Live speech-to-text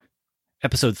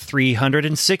Episode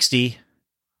 360,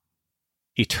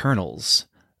 Eternals,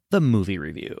 the movie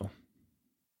review.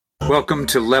 Welcome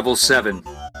to Level 7, a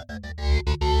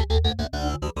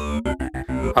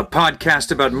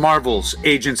podcast about Marvel's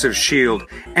Agents of S.H.I.E.L.D.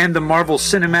 and the Marvel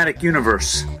Cinematic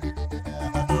Universe.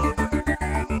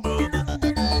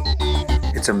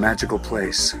 It's a magical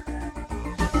place.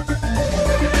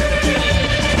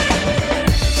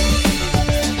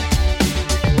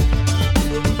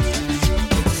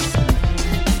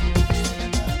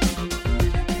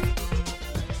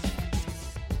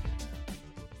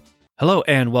 Hello,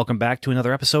 and welcome back to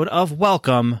another episode of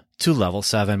Welcome to Level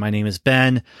 7. My name is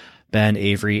Ben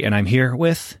Avery, and I'm here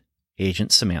with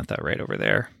Agent Samantha right over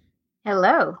there.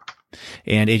 Hello.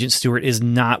 And Agent Stewart is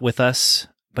not with us,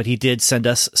 but he did send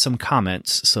us some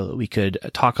comments so that we could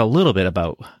talk a little bit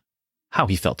about how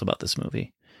he felt about this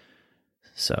movie.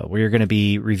 So we're going to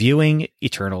be reviewing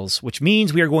Eternals, which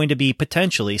means we are going to be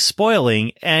potentially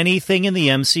spoiling anything in the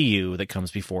MCU that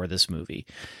comes before this movie,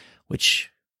 which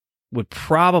would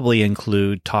probably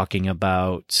include talking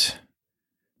about,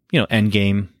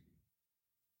 Endgame,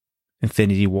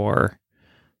 Infinity War.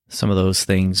 Some of those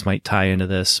things might tie into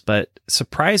this, but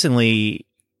surprisingly,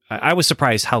 I was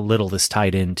surprised how little this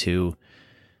tied into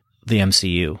the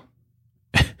MCU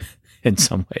in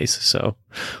some ways. So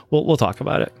we'll talk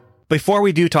about it. Before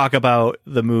we do talk about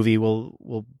the movie,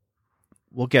 we'll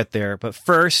get there. But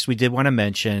first, we did want to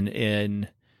mention in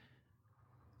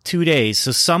 2 days.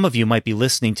 So some of you might be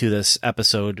listening to this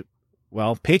episode.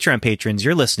 Well, Patreon patrons,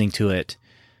 you're listening to it.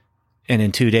 And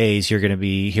in 2 days, you're going to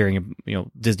be hearing,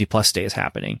 Disney Plus Day is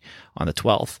happening on the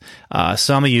 12th.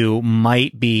 Some of you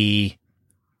might be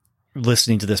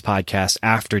listening to this podcast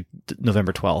after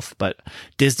November 12th, but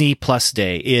Disney Plus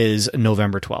Day is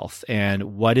November 12th.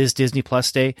 And what is Disney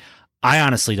Plus Day? I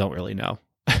honestly don't really know.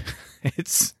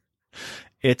 It's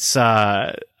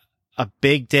a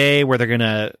big day where they're going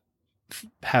to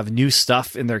have new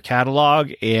stuff in their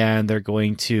catalog, and they're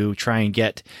going to try and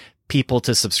get people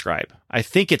to subscribe. I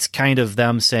think it's kind of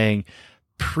them saying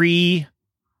pre-Black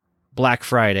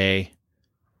Friday,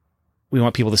 we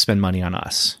want people to spend money on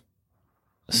us.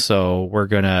 So we're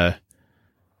gonna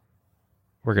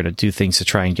do things to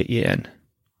try and get you in.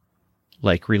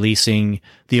 Like releasing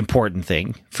the important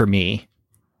thing for me,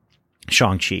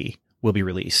 Shang-Chi will be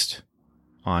released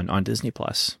on Disney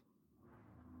Plus.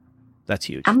 That's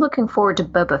huge. I'm looking forward to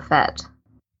Boba Fett.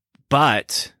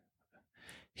 But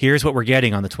here's what we're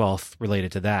getting on the 12th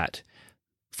related to that.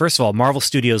 First of all, Marvel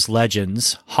Studios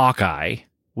Legends, Hawkeye,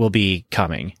 will be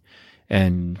coming.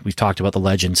 And we've talked about the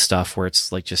Legends stuff where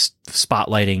it's like just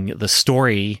spotlighting the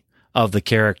story of the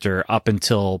character up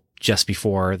until just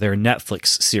before their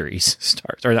Netflix series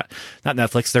starts. Or not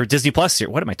Netflix, their Disney Plus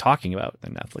series. What am I talking about?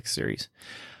 Their Netflix series.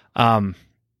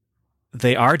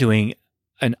 They are doing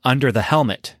an Under the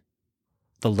Helmet,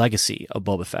 the legacy of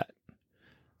Boba Fett.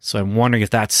 So I'm wondering if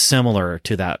that's similar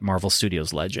to that Marvel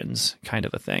Studios Legends kind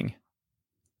of a thing.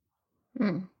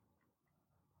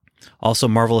 Also,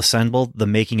 Marvel Assembled, the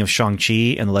making of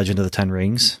Shang-Chi and the Legend of the Ten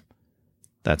Rings.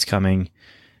 That's coming.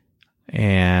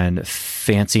 And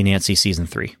Fancy Nancy Season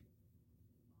 3.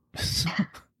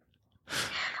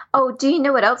 Oh, do you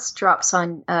know what else drops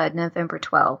on November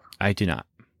 12th? I do not.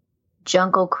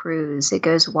 Jungle Cruise. It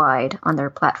goes wide on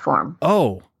their platform.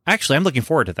 Oh, actually, I'm looking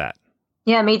forward to that.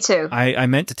 Yeah, me too. I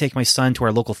meant to take my son to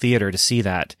our local theater to see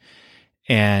that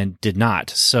and did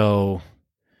not. So,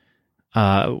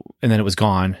 and then it was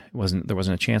gone. There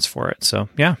wasn't a chance for it. So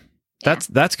yeah,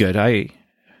 that's good. I'm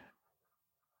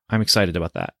excited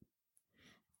about that.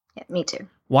 Yeah, me too.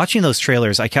 Watching those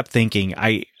trailers, I kept thinking,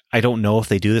 I don't know if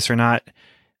they do this or not,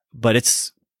 but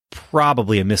it's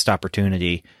probably a missed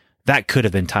opportunity. That could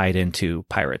have been tied into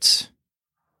Pirates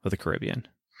of the Caribbean.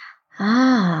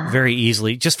 Very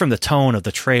easily, just from the tone of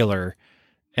the trailer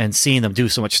and seeing them do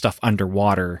so much stuff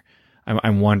underwater.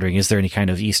 I'm wondering, is there any kind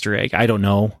of Easter egg? I don't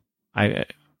know. I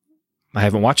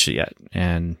haven't watched it yet,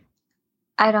 and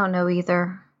I don't know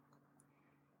either.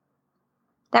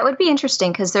 That would be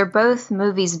interesting because they're both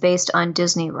movies based on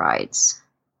Disney rides,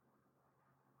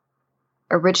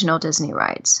 original Disney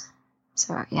rides.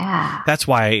 So yeah, that's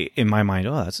why in my mind,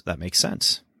 that makes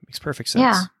sense. Makes perfect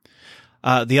sense.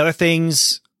 Yeah. The other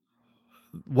things.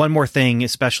 One more thing,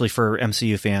 especially for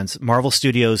MCU fans, Marvel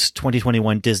Studios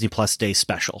 2021 Disney Plus Day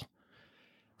special.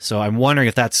 So I'm wondering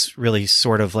if that's really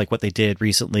sort of like what they did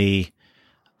recently.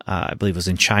 I believe it was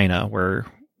in China where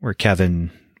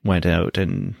Kevin went out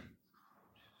and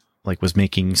was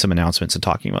making some announcements and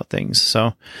talking about things.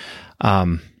 So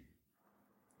that's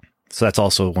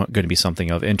also going to be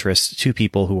something of interest to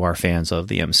people who are fans of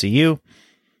the MCU.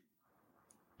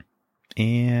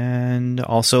 And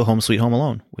also Home Sweet Home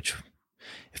Alone, which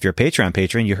if you're a Patreon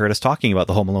patron, you heard us talking about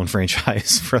the Home Alone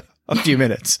franchise for a few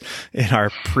minutes in our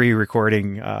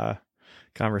pre-recording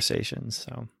conversations.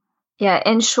 So, yeah,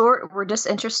 in short, we're just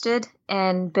interested,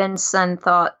 and Ben's son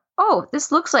thought, "Oh,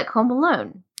 this looks like Home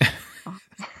Alone."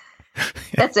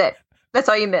 That's it. That's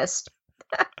all you missed.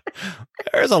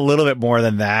 There's a little bit more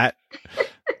than that. A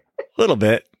little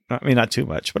bit. I mean, not too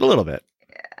much, but a little bit.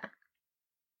 Yeah.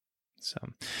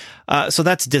 So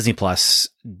that's Disney Plus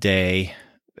Day.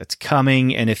 That's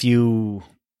coming. And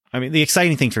the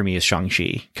exciting thing for me is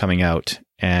Shang-Chi coming out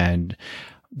and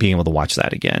being able to watch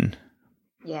that again.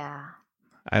 Yeah.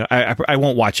 I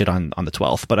won't watch it on the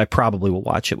 12th, but I probably will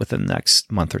watch it within the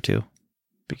next month or two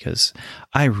because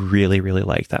I really, really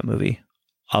like that movie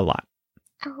a lot.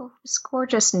 Oh, it's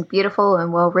gorgeous and beautiful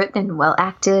and well written and well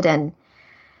acted, and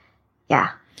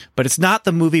yeah. But it's not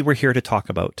the movie we're here to talk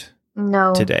about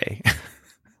today.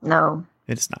 No.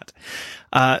 It's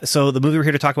not. So the movie we're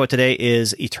here to talk about today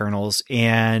is Eternals.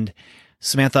 And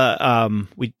Samantha,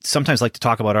 we sometimes like to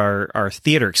talk about our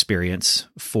theater experience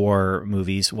for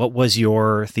movies. What was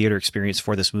your theater experience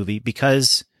for this movie?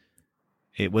 Because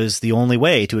it was the only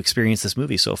way to experience this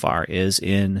movie so far is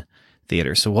in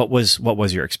theater. So what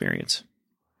was your experience?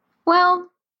 Well,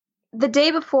 the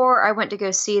day before I went to go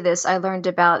see this, I learned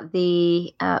about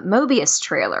the Mobius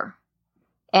trailer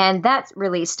and that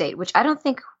release date, which I don't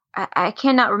think I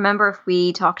cannot remember if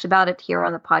we talked about it here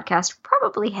on the podcast.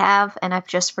 Probably have, and I've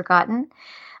just forgotten.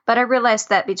 But I realized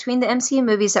that between the MCU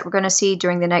movies that we're going to see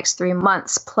during the next 3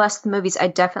 months, plus the movies I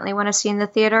definitely want to see in the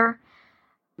theater,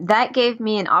 that gave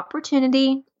me an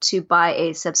opportunity to buy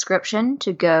a subscription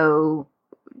to go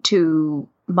to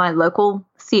my local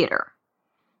theater.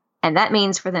 And that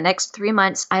means for the next 3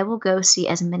 months, I will go see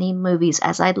as many movies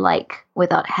as I'd like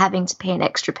without having to pay an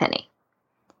extra penny.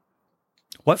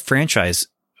 What franchise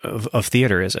of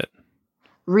theater is it?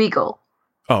 Regal.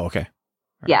 Oh, okay.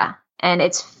 Right. Yeah. And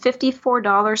it's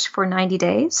 $54 for 90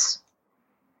 days.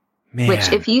 Man.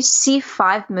 Which, if you see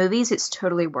 5 movies, it's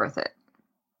totally worth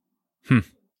it.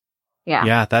 Yeah.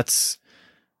 Yeah,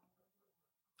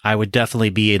 I would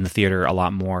definitely be in the theater a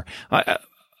lot more.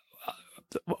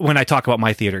 When I talk about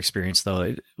my theater experience,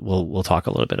 though, we'll talk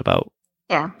a little bit about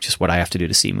just what I have to do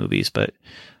to see movies. But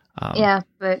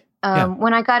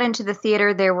when I got into the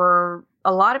theater, there were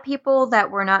a lot of people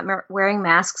that were not wearing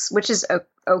masks, which is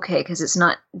okay because it's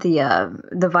not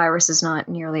the virus is not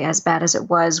nearly as bad as it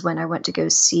was when I went to go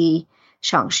see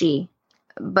Shang-Chi.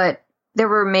 But there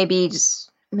were maybe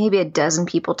a dozen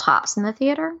people tops in the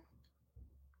theater,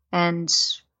 and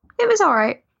it was all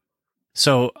right.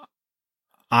 So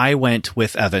I went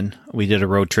with Evan. We did a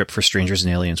road trip for Strangers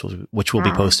and Aliens, which will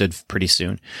be posted pretty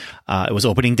soon. It was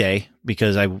opening day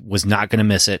because I was not going to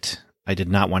miss it. I did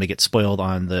not want to get spoiled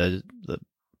on the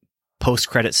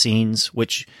post-credit scenes,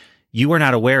 which you were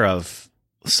not aware of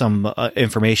some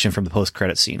information from the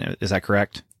post-credit scene. Is that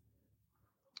correct?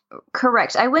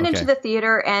 Correct. I went into the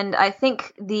theater and I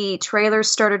think the trailers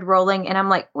started rolling and I'm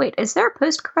like, wait, is there a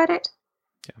post-credit?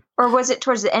 Yeah. Or was it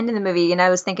towards the end of the movie? And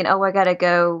I was thinking, I got to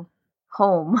go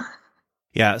home.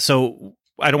 Yeah. So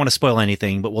I don't want to spoil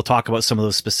anything, but we'll talk about some of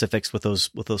those specifics with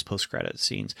those post-credit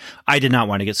scenes. I did not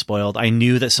want to get spoiled. I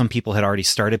knew that some people had already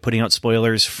started putting out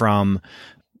spoilers from,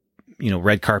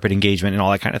 red carpet engagement and all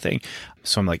that kind of thing.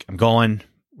 So I'm like, I'm going,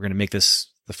 we're going to make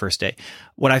this the first day.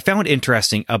 What I found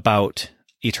interesting about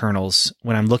Eternals,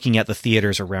 when I'm looking at the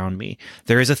theaters around me,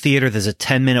 there is a theater that's a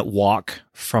 10-minute walk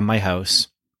from my house.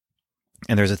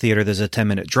 And there's a theater that's a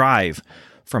 10-minute drive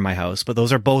from my house, but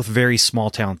those are both very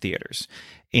small town theaters.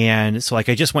 And so I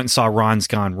just went and saw Ron's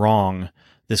Gone Wrong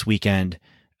this weekend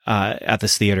at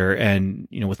this theater. And,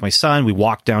 with my son, we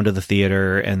walked down to the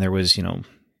theater and there was,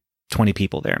 20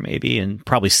 people there maybe, and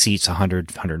probably seats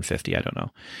 100, 150. I don't know.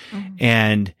 Mm-hmm.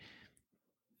 And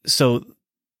so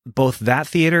both that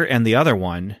theater and the other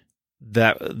one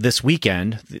that this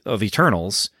weekend of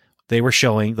Eternals, the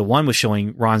one was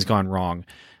showing Ron's Gone Wrong.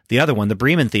 The other one, the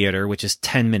Bremen Theater, which is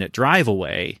 10-minute drive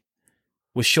away,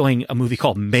 was showing a movie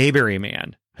called Mayberry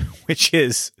Man, which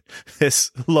is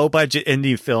this low-budget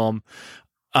indie film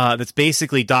that's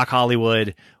basically Doc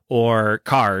Hollywood or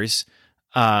Cars,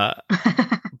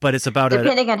 but it's about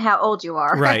depending on how old you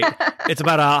are. Right. It's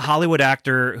about a Hollywood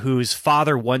actor whose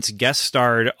father once guest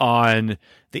starred on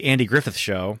the Andy Griffith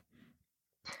Show,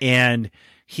 and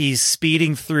he's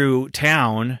speeding through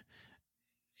town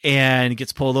and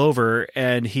gets pulled over,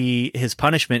 and his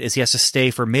punishment is he has to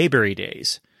stay for Mayberry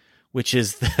Days, which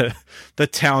is the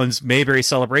town's Mayberry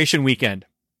celebration weekend.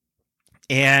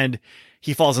 And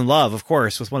he falls in love, of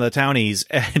course, with one of the townies.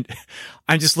 And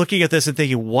I'm just looking at this and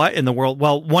thinking, what in the world?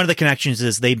 Well, one of the connections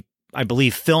is I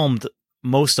believe, filmed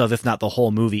most of, if not the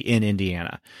whole movie in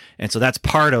Indiana. And so that's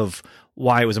part of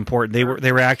why it was important.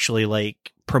 They were actually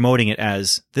like promoting it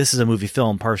as this is a movie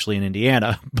film partially in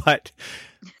Indiana, but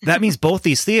that means both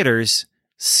these theaters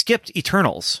skipped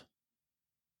Eternals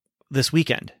this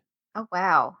weekend. Oh,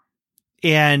 wow.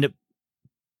 And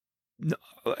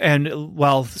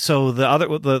well, so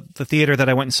the theater that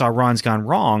I went and saw Ron's Gone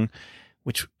Wrong,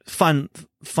 which fun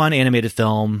animated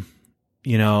film,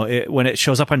 you know, when it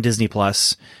shows up on Disney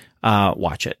Plus,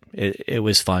 watch it. It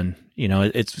was fun. You know,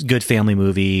 it's a good family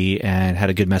movie and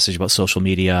had a good message about social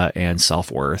media and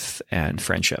self-worth and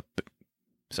friendship.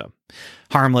 So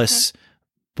harmless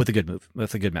with a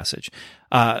good message.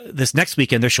 This next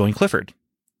weekend, they're showing Clifford.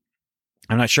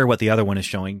 I'm not sure what the other one is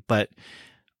showing, but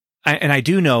I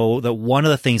do know that one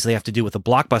of the things they have to do with the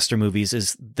blockbuster movies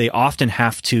is they often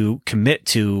have to commit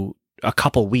to a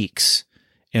couple weeks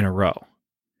in a row.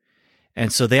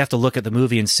 And so they have to look at the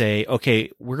movie and say, okay,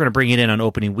 we're going to bring it in on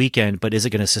opening weekend, but is it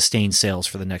going to sustain sales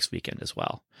for the next weekend as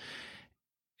well?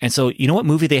 And so, you know what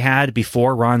movie they had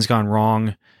before Ron's Gone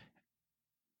Wrong?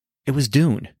 It was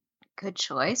Dune. Good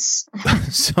choice.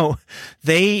 So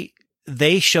they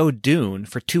showed Dune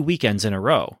for 2 weekends in a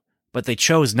row, but they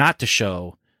chose not to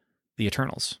show the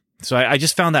Eternals. So I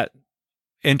just found that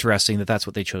interesting that that's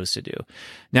what they chose to do.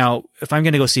 Now, if I'm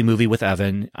going to go see a movie with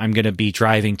Evan, I'm going to be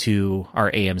driving to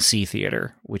our AMC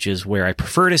theater, which is where I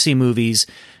prefer to see movies.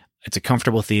 It's a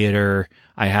comfortable theater.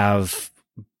 I have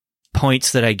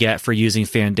points that I get for using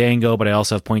Fandango, but I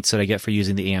also have points that I get for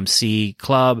using the AMC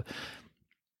Club.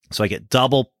 So I get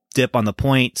double dip on the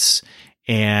points,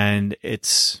 and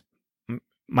it's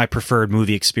my preferred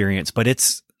movie experience.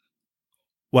 But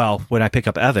well, when I pick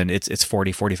up Evan, it's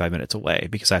 40, 45 minutes away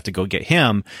because I have to go get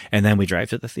him and then we drive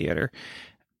to the theater.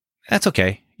 That's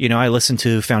okay. You know, I listen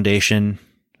to Foundation.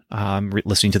 I'm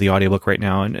listening to the audiobook right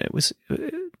now, and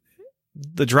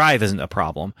the drive isn't a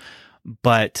problem,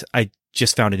 but I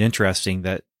just found it interesting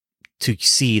that to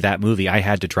see that movie, I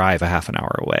had to drive a half an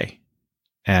hour away,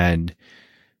 and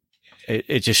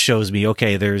it just shows me,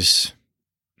 okay, there's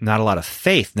not a lot of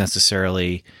faith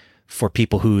necessarily for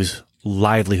people whose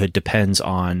livelihood depends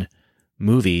on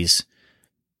movies.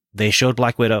 They showed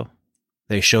Black Widow,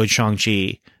 they showed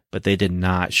Shang-Chi, but they did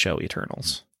not show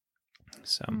Eternals.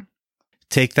 So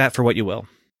take that for what you will.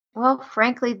 Well,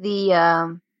 frankly,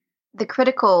 the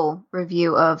critical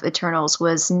review of Eternals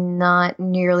was not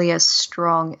nearly as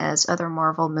strong as other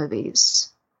Marvel movies.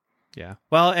 Yeah.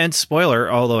 Well, and spoiler,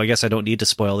 although I guess I don't need to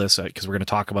spoil this because we're going to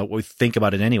talk about what we think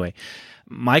about it anyway.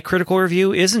 My critical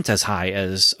review isn't as high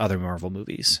as other Marvel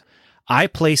movies. I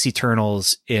place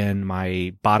Eternals in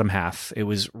my bottom half. It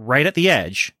was right at the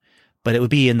edge, but it would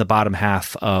be in the bottom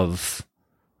half of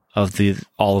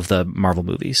all of the Marvel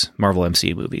movies, Marvel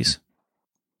MCU movies.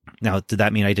 Now, did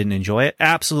that mean I didn't enjoy it?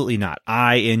 Absolutely not.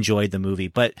 I enjoyed the movie,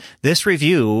 but this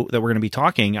review that we're going to be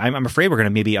talking, I'm afraid we're going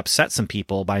to maybe upset some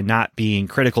people by not being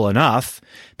critical enough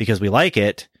because we like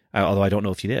it. Although I don't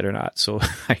know if you did or not. So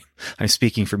I'm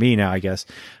speaking for me now, I guess.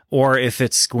 Or if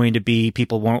it's going to be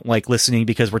people won't like listening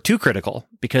because we're too critical.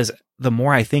 Because the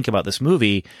more I think about this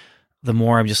movie, the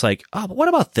more I'm just like, oh, but what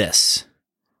about this?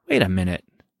 Wait a minute.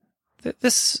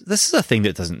 This is a thing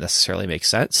that doesn't necessarily make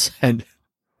sense.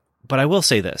 But I will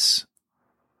say this.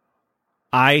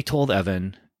 I told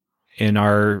Evan in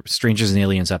our Strangers and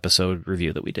Aliens episode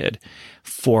review that we did,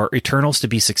 for Eternals to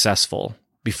be successful,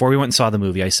 before we went and saw the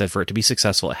movie, I said for it to be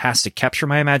successful, it has to capture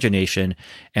my imagination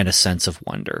and a sense of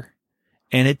wonder.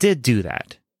 And it did do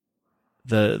that.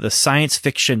 The science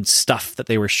fiction stuff that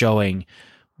they were showing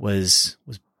was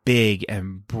big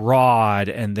and broad,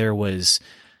 and there was,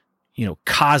 you know,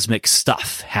 cosmic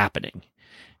stuff happening.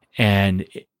 And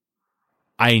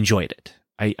I enjoyed it.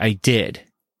 I did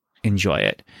enjoy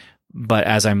it. But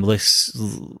as I'm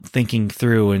thinking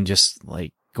through and just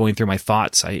like going through my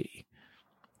thoughts,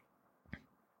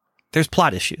 there's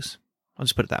plot issues. I'll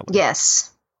just put it that way.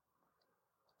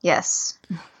 Yes.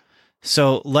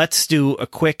 So let's do a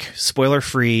quick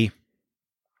spoiler-free,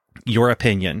 your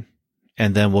opinion,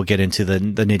 and then we'll get into the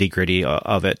nitty-gritty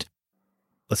of it.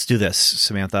 Let's do this,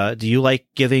 Samantha. Do you like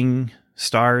giving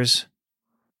stars?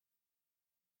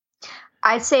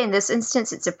 I'd say in this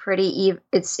instance, it's a pretty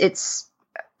it's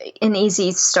an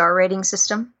easy star rating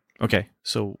system. Okay,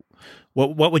 so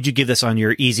what would you give this on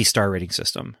your easy star rating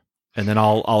system? And then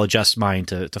I'll adjust mine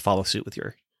to follow suit with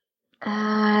your.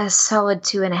 Solid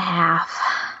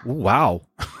 2.5. Wow.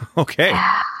 Okay.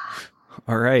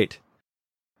 All right.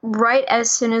 Right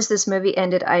as soon as this movie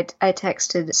ended, I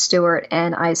texted Stuart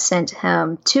and I sent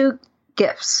him 2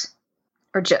 GIFs.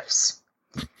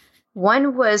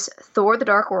 One was Thor: The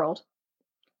Dark World,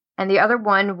 and the other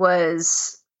one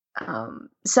was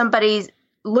somebody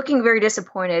looking very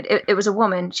disappointed. It was a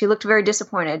woman. She looked very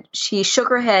disappointed. She shook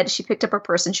her head. She picked up her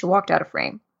purse and she walked out of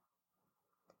frame.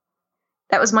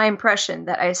 That was my impression.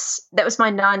 That was my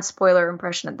non-spoiler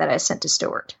impression that I sent to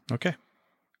Stuart. Okay.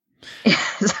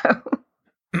 So,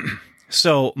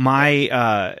 so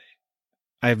my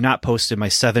I have not posted my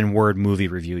 7-word movie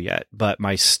review yet, but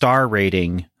my star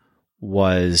rating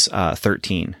was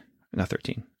 13. Not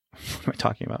 13. What am I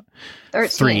talking about?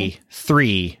 13.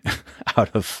 3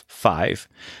 out of 5.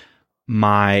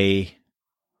 My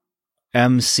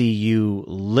MCU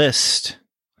list.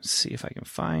 Let's see if I can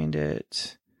find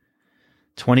it.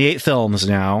 28 films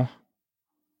now.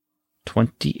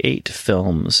 28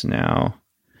 films now.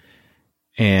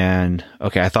 And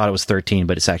okay, I thought it was 13,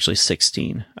 but it's actually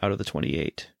 16 out of the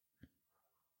 28.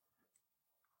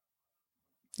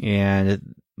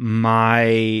 And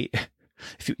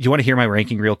if you want to hear my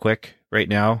ranking real quick right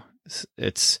now,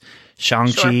 it's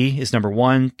Shang-Chi is number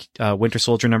 1, Winter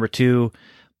Soldier number 2,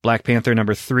 Black Panther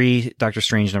number 3, Doctor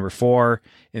Strange number 4,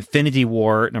 Infinity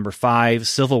War number 5,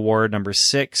 Civil War number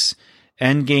 6,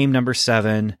 Endgame number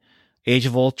 7, Age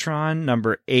of Ultron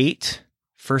number 8,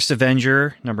 First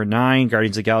Avenger number 9,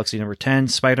 Guardians of the Galaxy number 10,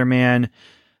 Spider-Man,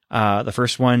 the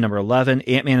first one number 11,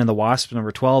 Ant-Man and the Wasp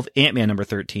number 12, Ant-Man number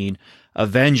 13,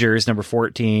 Avengers number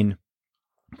 14,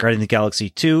 Guardians of the Galaxy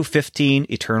 2, 15,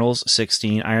 Eternals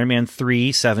 16, Iron Man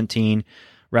 3, 17,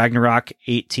 Ragnarok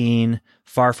 18,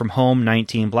 Far From Home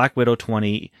 19, Black Widow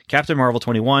 20, Captain Marvel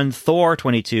 21, Thor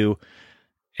 22,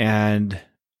 and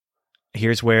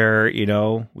here's where,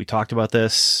 we talked about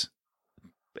this,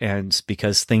 and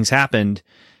because things happened,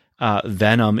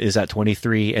 Venom is at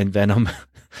 23, and Venom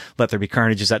Let There Be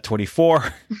Carnage is at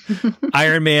 24.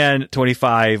 Iron Man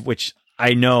 25, which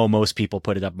I know most people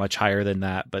put it up much higher than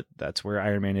that, but that's where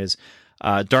Iron Man is.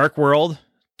 Dark World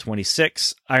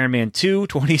 26, Iron Man 2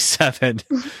 27,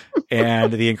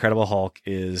 and The Incredible Hulk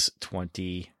is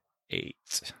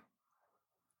 28.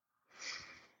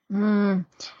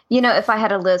 If I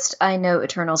had a list, I know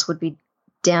Eternals would be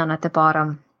down at the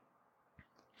bottom.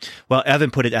 Well,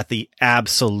 Evan put it at the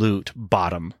absolute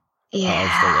bottom of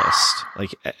the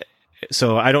list.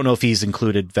 So I don't know if he's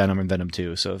included Venom and Venom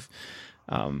 2. So,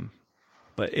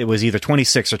 but it was either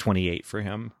 26 or 28 for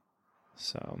him.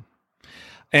 So,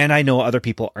 and I know other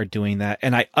people are doing that,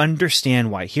 and I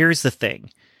understand why. Here's the thing: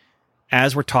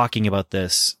 as we're talking about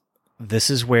this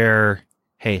is where,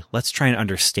 hey, let's try and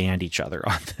understand each other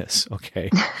on this,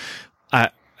 okay?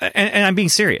 And I'm being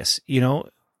serious.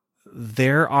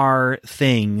 There are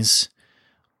things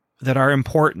that are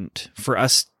important for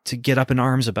us to get up in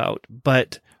arms about,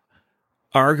 but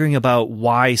arguing about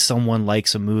why someone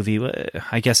likes a movie,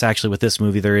 I guess actually with this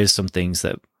movie, there is some things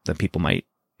that people might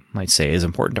say is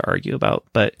important to argue about.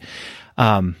 But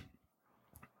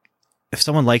if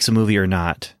someone likes a movie or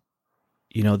not,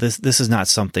 this is not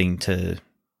something to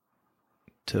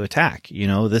attack.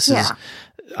 This is,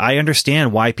 I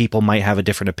understand why people might have a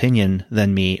different opinion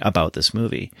than me about this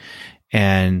movie.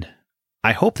 And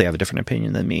I hope they have a different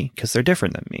opinion than me because they're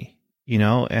different than me,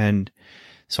 and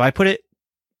so I put it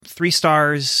 3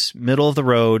 stars, middle of the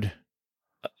road,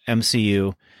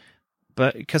 MCU,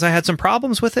 but because I had some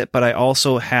problems with it, but I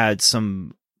also had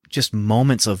some just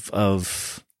moments of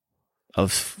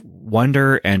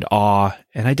wonder and awe.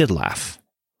 And I did laugh.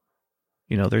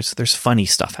 There's funny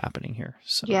stuff happening here.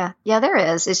 So. Yeah, there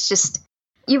is. It's just,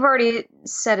 you've already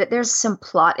said it. There's some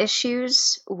plot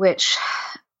issues, which,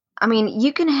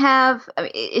 you can have,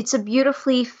 it's a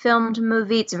beautifully filmed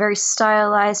movie. It's very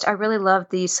stylized. I really love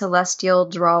the celestial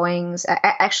drawings.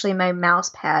 Actually, my mouse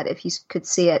pad, if you could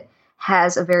see it,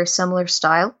 has a very similar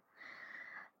style.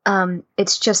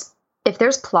 It's just, if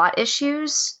there's plot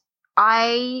issues,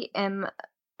 I am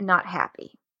not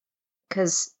happy.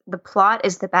 Because the plot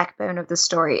is the backbone of the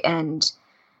story, and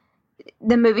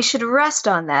the movie should rest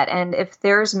on that. And if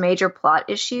there's major plot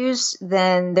issues,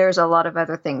 then there's a lot of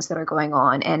other things that are going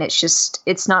on, and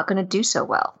it's not going to do so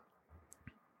well.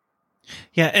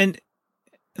 Yeah, and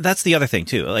that's the other thing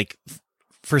too. Like,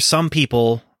 for some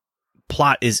people,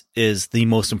 plot is the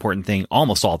most important thing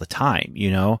almost all the time,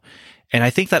 And I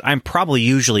think that I'm probably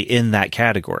usually in that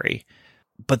category.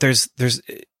 But there's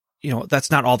that's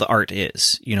not all the art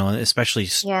is, especially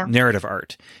narrative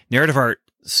art. Narrative art,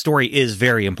 story is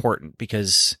very important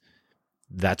because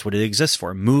that's what it exists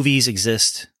for. Movies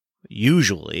exist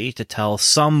usually to tell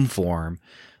some form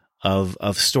of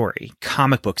story.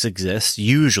 Comic books exist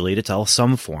usually to tell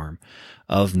some form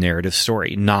of narrative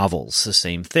story. Novels, the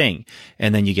same thing.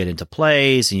 And then you get into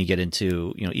plays and you get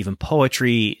into, even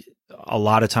poetry a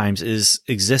lot of times is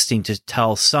existing to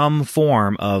tell some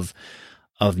form of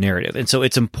narrative. And so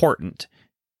it's important,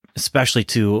 especially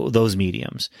to those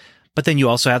mediums. But then you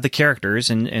also have the characters,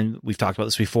 and we've talked about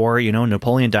this before,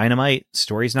 Napoleon Dynamite,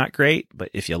 story's not great, but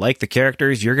if you like the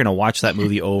characters, you're going to watch that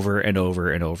movie over and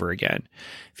over and over again.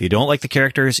 If you don't like the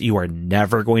characters, you are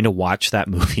never going to watch that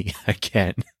movie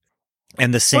again.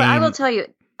 And the same... Well, I will tell you,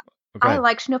 I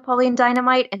liked Napoleon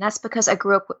Dynamite, and that's because I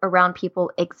grew up around people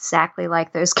exactly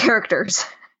like those characters.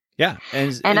 Yeah.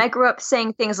 And I grew up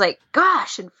saying things like,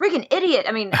 gosh, and friggin' idiot.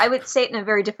 I mean, I would say it in a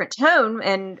very different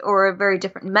tone or a very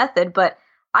different method, but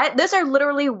those are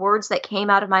literally words that came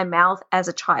out of my mouth as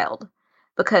a child,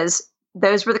 because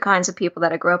those were the kinds of people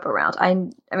that I grew up around.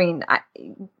 I mean,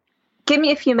 give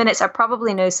me a few minutes. I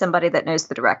probably know somebody that knows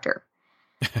the director.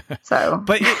 So,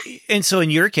 so in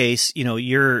your case,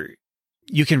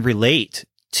 you can relate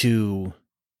to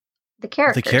the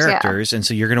characters, yeah. And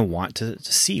so you're going to want to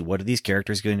see what are these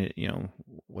characters going to,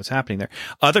 what's happening there.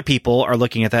 Other people are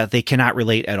looking at that. They cannot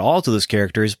relate at all to those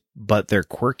characters, but they're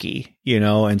quirky,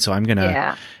 and so I'm going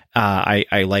to,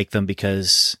 I like them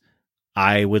because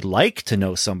I would like to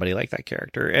know somebody like that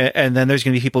character. And then there's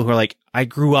going to be people who are like, I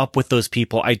grew up with those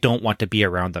people. I don't want to be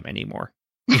around them anymore.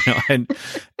 And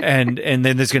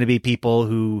then there's going to be people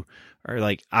who are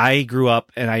like, I grew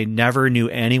up and I never knew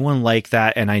anyone like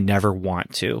that, and I never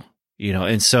want to,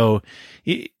 and so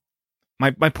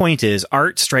my point is,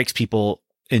 art strikes people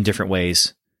in different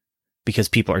ways because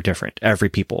people are different.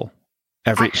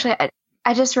 Actually,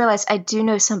 I just realized I do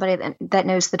know somebody that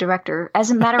knows the director.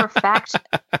 As a matter of fact,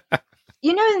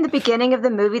 in the beginning of the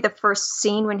movie, the first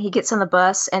scene when he gets on the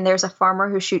bus and there's a farmer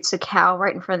who shoots a cow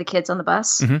right in front of the kids on the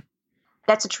bus. Mm-hmm.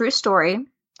 That's a true story.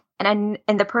 And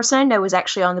the person I know was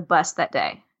actually on the bus that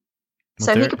day.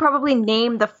 So he could probably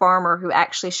name the farmer who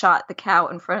actually shot the cow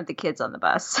in front of the kids on the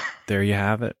bus. There you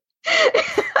have it.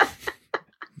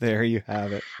 There you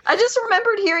have it. I just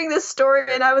remembered hearing this story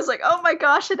and I was like, oh my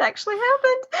gosh, it actually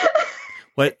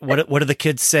happened. What do the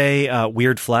kids say?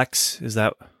 Weird flex? Is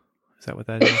that what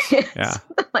that is? Yeah.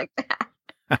 Like that.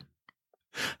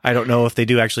 I don't know if they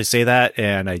do actually say that,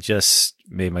 and I just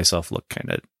made myself look kind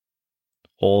of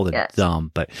old and dumb,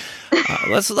 but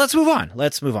let's move on.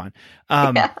 Let's move on.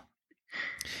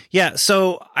 Yeah.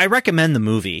 So I recommend the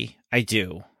movie. I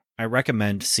do. I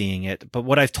recommend seeing it. But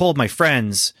what I've told my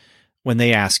friends when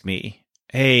they ask me,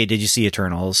 hey, did you see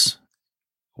Eternals?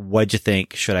 What'd you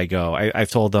think? Should I go? I've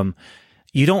told them,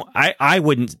 I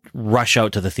wouldn't rush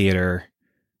out to the theater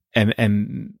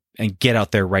and get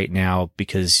out there right now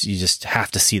because you just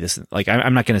have to see this. Like,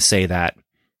 I'm not going to say that,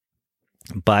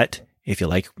 but if you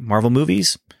like Marvel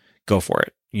movies, go for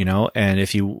it, and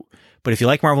if you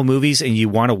like Marvel movies and you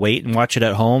want to wait and watch it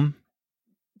at home,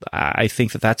 I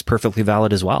think that's perfectly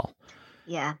valid as well.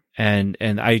 Yeah. And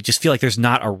I just feel like there's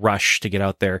not a rush to get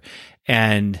out there,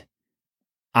 and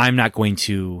I'm not going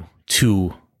to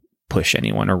push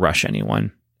anyone or rush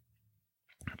anyone.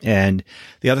 And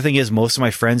the other thing is, most of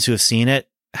my friends who have seen it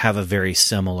have a very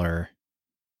similar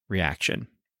reaction.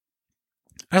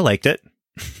 I liked it.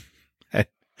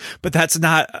 But it's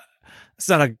not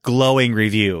a glowing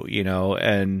review,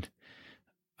 and,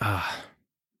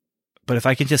 but if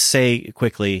I can just say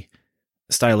quickly,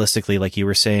 stylistically, like you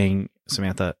were saying,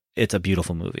 Samantha, it's a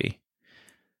beautiful movie.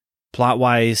 Plot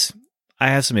wise, I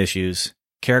have some issues.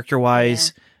 Character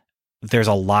wise, there's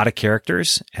a lot of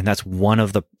characters, and that's one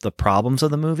of the problems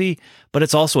of the movie, but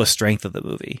it's also a strength of the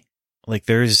movie. Like,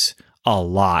 there's a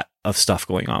lot of stuff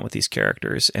going on with these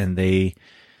characters, and the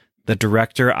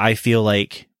director, I feel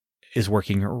like, is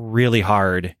working really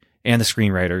hard, and the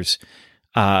screenwriters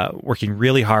working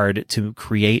really hard to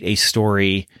create a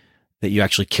story that you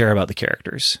actually care about the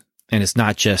characters. And it's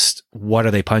not just what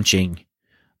are they punching,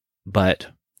 but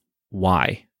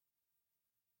why.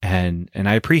 And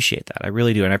I appreciate that. I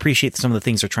really do. And I appreciate some of the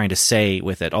things they're trying to say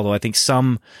with it. Although I think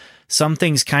some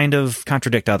things kind of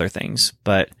contradict other things,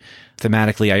 but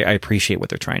thematically, I appreciate what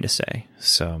they're trying to say.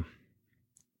 So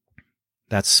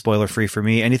that's spoiler free for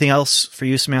me. Anything else for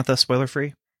you, Samantha? Spoiler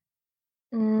free?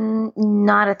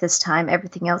 Not at this time.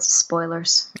 Everything else is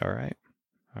spoilers. All right.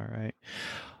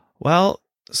 Well,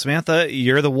 Samantha,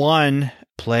 you're the one.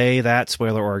 Play that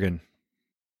spoiler organ.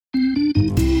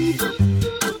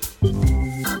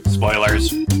 Spoilers.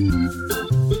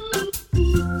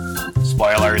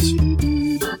 Spoilers.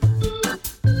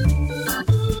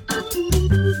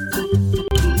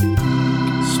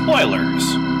 Spoilers.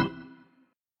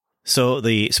 So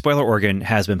the spoiler organ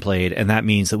has been played, and that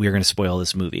means that we are going to spoil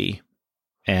this movie.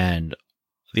 And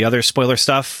the other spoiler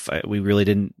stuff we really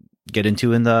didn't get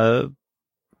into in the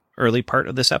early part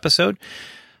of this episode.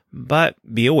 But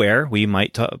be aware, we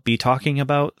might be talking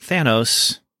about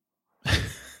Thanos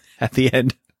at the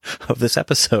end of this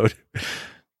episode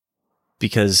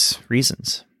because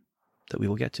reasons that we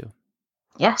will get to.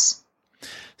 Yes.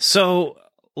 So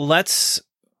let's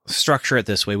structure it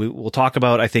this way. We'll talk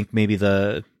about, I think, maybe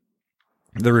the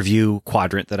review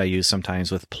quadrant that I use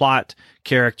sometimes with plot,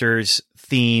 characters,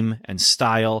 theme, and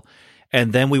style.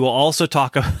 And then we will also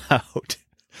talk about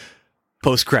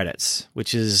post credits,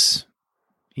 which is,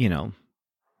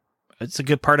 it's a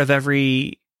good part of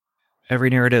every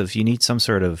narrative. You need some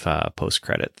sort of post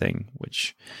credit thing,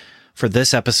 which for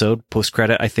this episode, post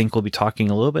credit, I think we'll be talking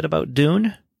a little bit about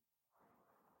Dune.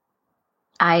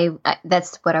 I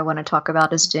that's what I want to talk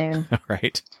about is Dune.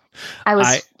 Right.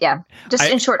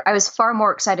 In short, I was far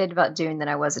more excited about Dune than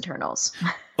I was Eternals.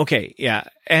 Okay, yeah.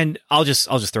 And I'll just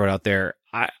throw it out there.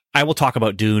 I will talk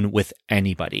about Dune with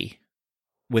anybody.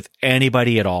 With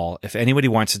anybody at all. If anybody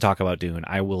wants to talk about Dune,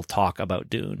 I will talk about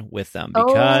Dune with them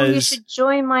because you should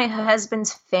join my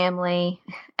husband's family.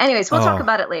 Anyways, we'll talk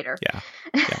about it later. Yeah.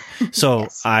 So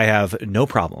Yes. I have no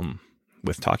problem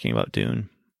with talking about Dune.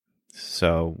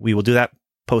 So we will do that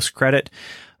post-credit.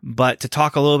 But to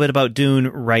talk a little bit about Dune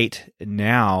right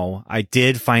now, I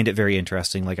did find it very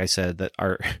interesting, like I said, that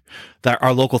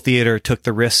our local theater took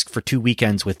the risk for 2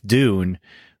 weekends with Dune,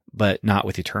 but not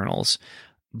with Eternals.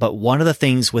 But one of the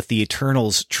things with the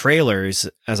Eternals trailers,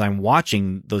 as I'm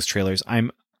watching those trailers,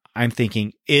 I'm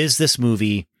thinking, is this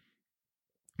movie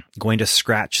going to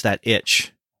scratch that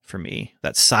itch for me,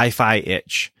 that sci-fi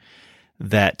itch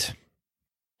that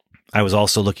I was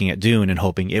also looking at Dune and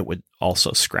hoping it would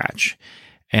also scratch.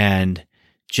 And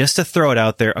just to throw it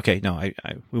out there, okay, no,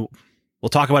 we'll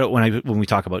talk about it when we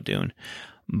talk about Dune,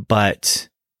 but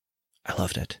I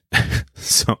loved it.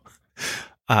 So,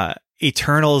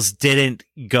 Eternals didn't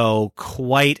go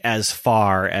quite as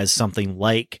far as something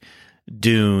like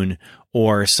Dune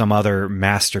or some other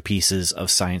masterpieces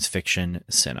of science fiction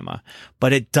cinema,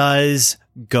 but it does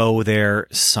go there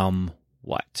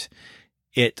somewhat.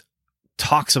 It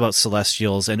talks about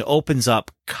celestials and opens up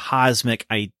cosmic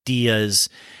ideas,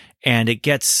 and it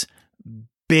gets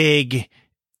big,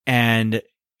 and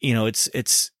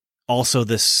it's also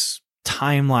this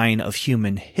timeline of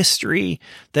human history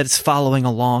that it's following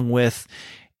along with.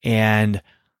 And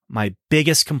my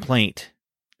biggest complaint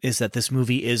is that this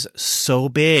movie is so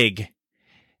big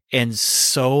and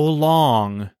so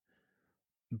long,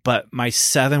 but my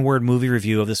 7-word movie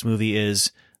review of this movie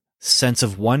is sense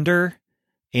of wonder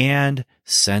and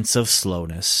sense of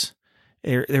slowness.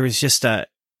 There was just it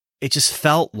just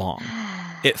felt long.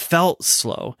 It felt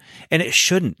slow, and it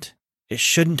shouldn't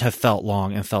have felt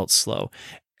long and felt slow.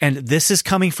 And this is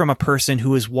coming from a person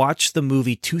who has watched the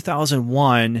movie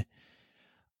 2001,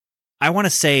 I want to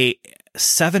say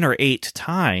 7 or 8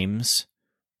 times.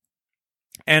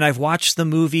 And I've watched the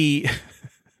movie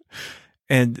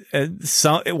and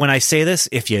so when I say this,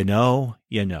 if you know,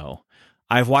 you know.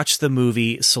 I've watched the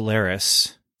movie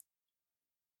Solaris,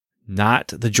 not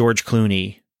the George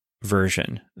Clooney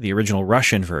version, the original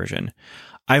Russian version.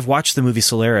 I've watched the movie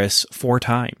Solaris 4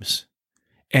 times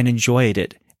and enjoyed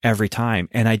it every time.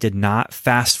 And I did not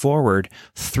fast forward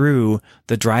through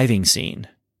the driving scene.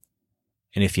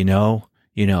 And if you know,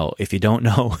 you know. If you don't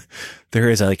know, there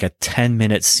is like a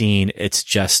 10-minute scene. It's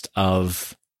just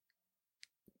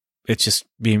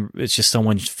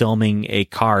someone filming a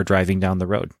car driving down the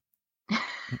road.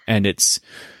 And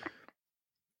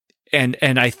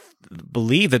I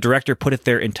believe the director put it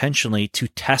there intentionally to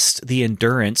test the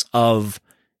endurance of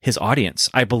his audience.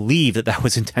 I believe that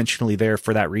was intentionally there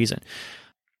for that reason,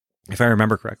 if I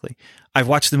remember correctly. I've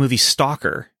watched the movie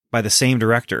Stalker by the same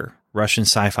director, Russian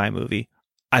sci-fi movie.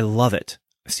 I love it.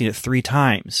 I've seen it 3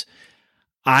 times.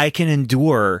 I can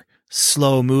endure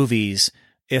slow movies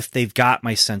if they've got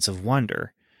my sense of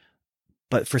wonder.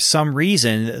 But for some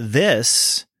reason,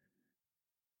 this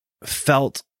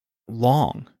felt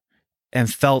long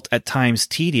and felt at times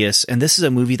tedious. And this is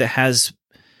a movie that has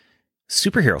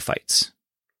superhero fights.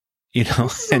 This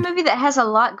is a movie that has a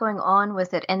lot going on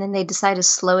with it, and then they decide to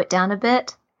slow it down a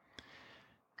bit.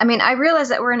 I mean, I realize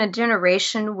that we're in a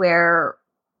generation where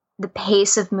the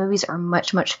pace of movies are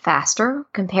much, much faster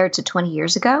compared to 20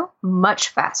 years ago. Much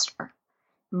faster.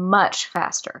 Much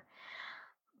faster.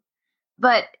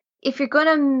 But if you're going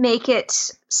to make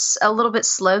it a little bit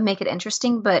slow, make it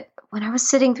interesting. But when I was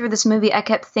sitting through this movie, I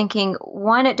kept thinking,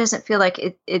 one, it doesn't feel like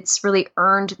it's really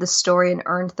earned the story and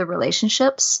earned the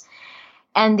relationships.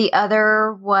 And the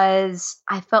other was,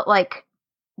 I felt like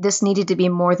this needed to be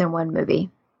more than one movie.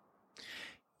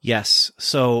 Yes.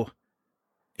 So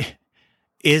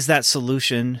is that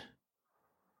solution,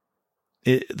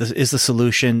 is the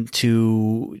solution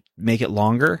to make it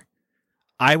longer?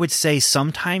 I would say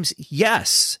sometimes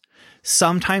yes.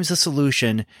 Sometimes the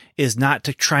solution is not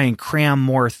to try and cram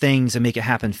more things and make it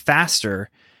happen faster.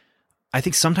 I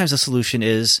think sometimes the solution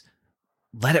is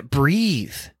let it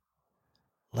breathe.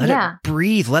 Let Yeah. it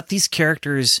breathe. Let these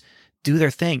characters do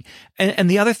their thing. And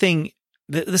the other thing,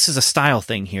 this is a style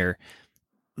thing here.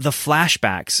 The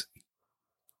flashbacks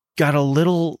got a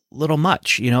little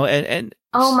much, you know, and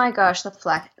Oh my gosh,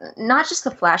 not just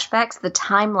the flashbacks, the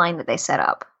timeline that they set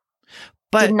up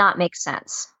did not make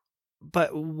sense.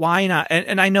 But why not?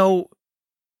 And I know,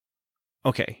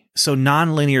 okay, so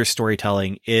nonlinear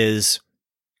storytelling is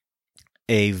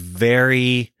a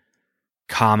very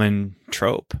common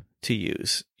trope to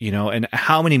use, you know, and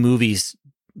how many movies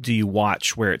do you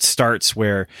watch where it starts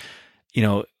where, you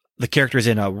know, the character is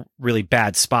in a really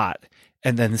bad spot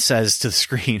and then says to the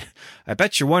screen, I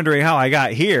bet you're wondering how I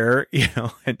got here, you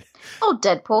know. And, oh,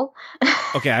 Deadpool.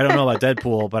 okay, I don't know about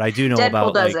Deadpool, but I do know Deadpool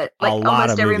about does like, it. Like a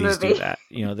lot of every movies movie. do that.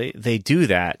 You know, they do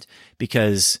that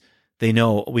because they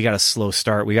know we got a slow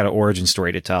start, we got an origin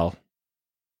story to tell.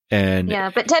 And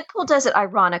yeah, but Deadpool does it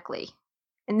ironically.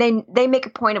 And they make a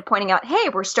point of pointing out, hey,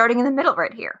 we're starting in the middle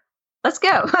right here. Let's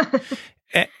go.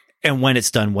 and when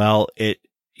it's done well,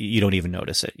 you don't even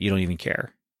notice it. You don't even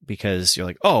care because you're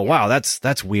like, oh, wow,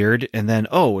 that's weird. And then,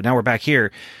 oh, now we're back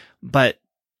here. But,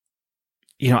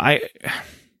 you know, I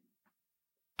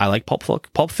like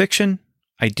Pulp Fiction.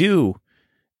 I do.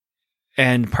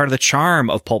 And part of the charm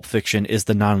of Pulp Fiction is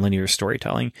the nonlinear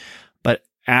storytelling. But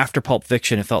after Pulp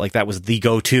Fiction, it felt like that was the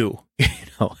go-to, you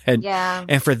know?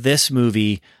 And for this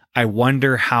movie, I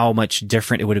wonder how much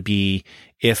different it would be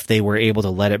if they were able to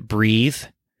let it breathe,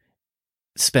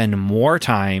 spend more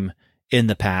time in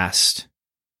the past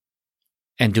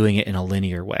and doing it in a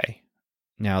linear way.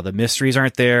 Now the mysteries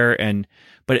aren't there,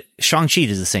 but Shang-Chi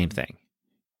does the same thing.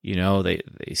 You know, they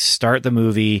start the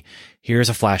movie, here's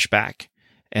a flashback,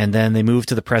 and then they move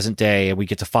to the present day and we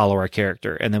get to follow our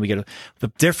character. And then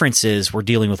the difference is we're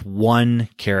dealing with one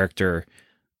character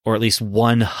or at least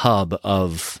one hub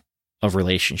of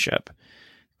relationship.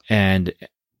 And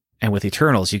with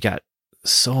Eternals, you got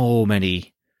so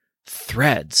many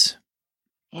threads.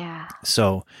 Yeah.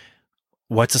 So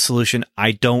what's the solution?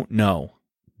 I don't know.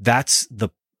 That's the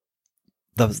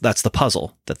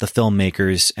puzzle that the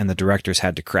filmmakers and the directors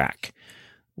had to crack,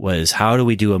 was how do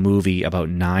we do a movie about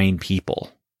 9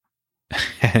 people?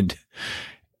 and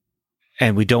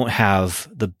we don't have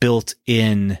the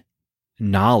built-in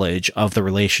knowledge of the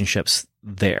relationships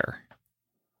there.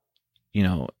 You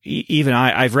know, even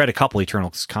I've read a couple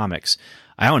Eternals comics.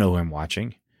 I don't know who I'm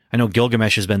watching. I know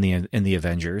Gilgamesh has been in the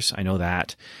Avengers. I know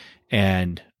that.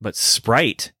 But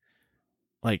Sprite,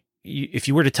 like, if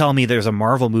you were to tell me there's a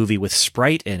Marvel movie with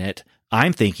Sprite in it,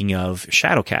 I'm thinking of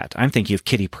Shadowcat. I'm thinking of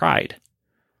Kitty Pryde,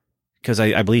 because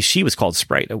I believe she was called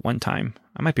Sprite at one time.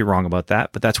 I might be wrong about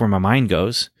that, but that's where my mind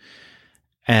goes.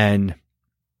 And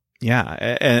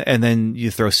yeah, and then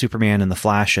you throw Superman and the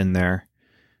Flash in there,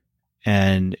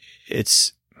 and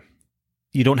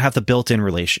you don't have the built-in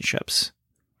relationships.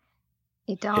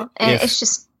 You don't. And it's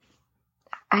just,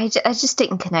 I just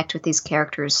didn't connect with these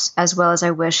characters as well as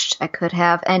I wished I could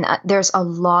have. And there's a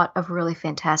lot of really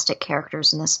fantastic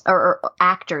characters in this, or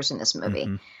actors in this movie.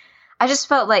 Mm-hmm. I just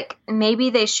felt like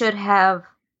maybe they should have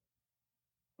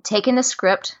taken the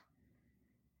script,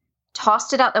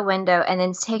 tossed it out the window, and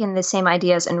then taken the same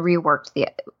ideas and reworked,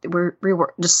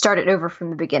 just start it over from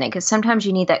the beginning. Because sometimes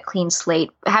you need that clean slate,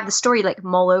 have the story like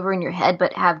mull over in your head,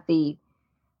 but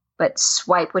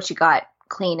swipe what you got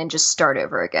clean and just start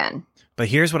over again. But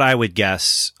here's what I would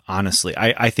guess, honestly.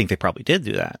 I think they probably did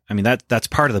do that. I mean, that's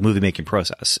part of the movie making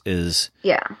process is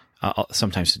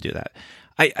sometimes to do that.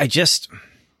 I just,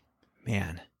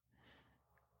 man,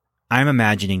 I'm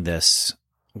imagining this.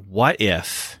 What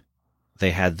if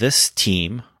they had this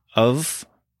team of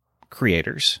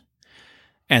creators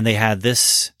and they had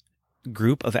this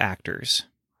group of actors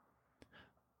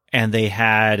and they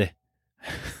had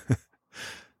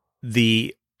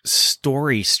the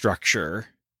story structure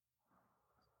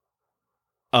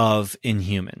of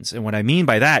Inhumans. And what I mean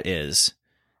by that is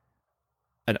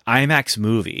an IMAX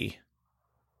movie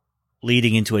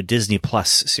leading into a Disney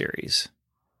Plus series.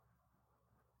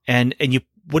 And you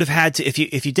would have had to,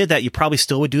 if you did that, you probably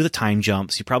still would do the time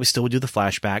jumps. You probably still would do the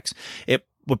flashbacks. It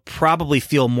would probably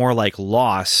feel more like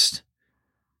Lost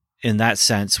in that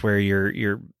sense, where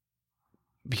you're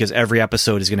because every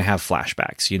episode is going to have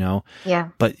flashbacks, you know? Yeah.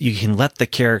 But you can let the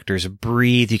characters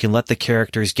breathe. You can let the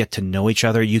characters get to know each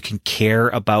other. You can care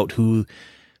about who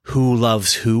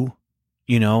loves who,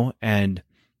 you know? And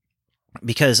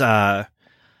because, man,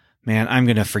 I'm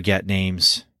going to forget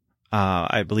names.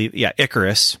 I believe,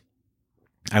 Icarus.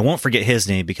 I won't forget his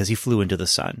name because he flew into the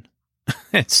sun.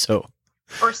 And so.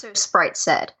 Or so Sprite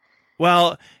said.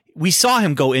 Well, we saw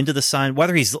him go into the sun.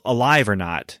 Whether he's alive or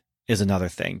not is another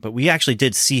thing, but we actually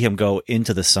did see him go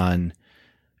into the sun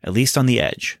at least on the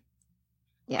edge.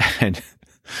 Yeah. And,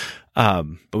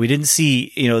 but we didn't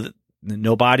see,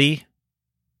 no body,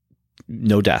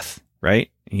 no death, right?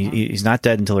 He's not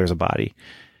dead until there's a body.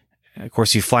 Of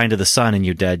course, you fly into the sun and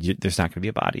you're dead. There's not going to be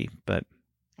a body, but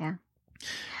yeah.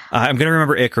 I'm going to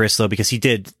remember Icarus though, because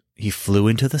he flew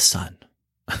into the sun.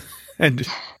 And,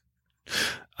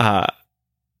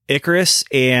 Icarus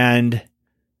and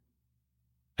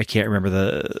I can't remember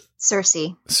the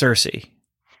Cersei.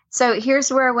 So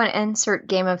here's where I want to insert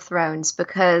Game of Thrones,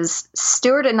 because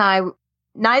Stuart and I,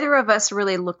 neither of us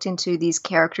really looked into these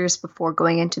characters before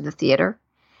going into the theater.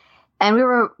 And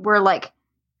we're like,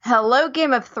 hello,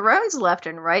 Game of Thrones left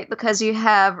and right, because you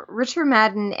have Richard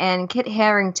Madden and Kit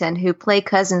Harington who play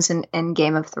cousins in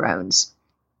Game of Thrones.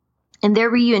 And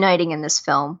they're reuniting in this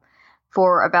film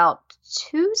for about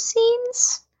 2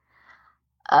 scenes.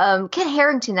 Kit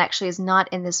Harington actually is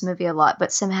not in this movie a lot,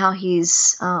 but somehow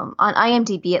he's, on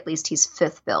IMDb at least, he's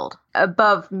 5th billed,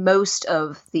 above most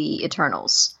of the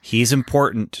Eternals. He's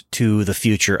important to the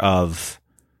future of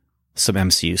some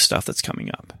MCU stuff that's coming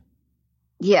up.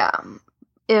 Yeah,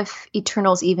 if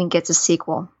Eternals even gets a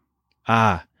sequel.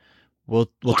 We'll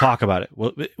talk about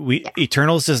it.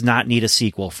 Eternals does not need a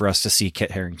sequel for us to see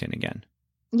Kit Harington again.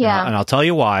 Yeah. And I'll tell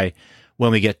you why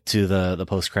when we get to the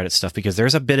post-credit stuff, because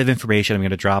there's a bit of information I'm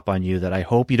going to drop on you that I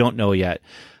hope you don't know yet,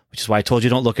 which is why I told you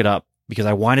don't look it up, because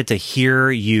I wanted to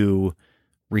hear you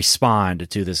respond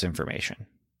to this information.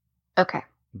 Okay.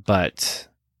 But,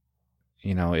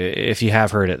 if you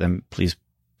have heard it, then please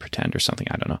pretend or something.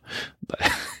 I don't know.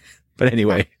 But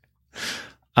anyway,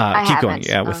 keep going.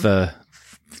 Yeah, with the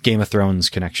Game of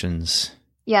Thrones connections.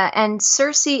 Yeah, and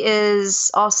Cersei is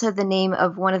also the name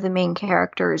of one of the main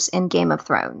characters in Game of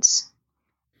Thrones.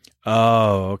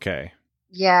 Oh, okay.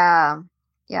 Yeah.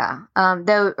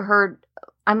 Though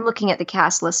I'm looking at the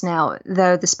cast list now,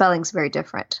 though the spelling's very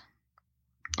different.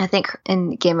 I think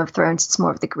in Game of Thrones, it's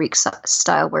more of the Greek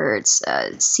style where it's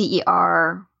Cersi,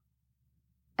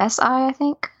 I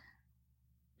think.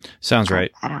 Sounds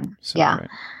right. I don't know. Sounds right.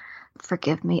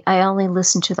 Forgive me. I only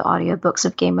listened to the audiobooks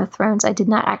of Game of Thrones. I did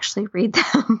not actually read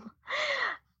them.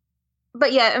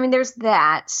 But yeah, I mean, there's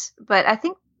that. But I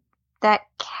think that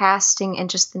casting and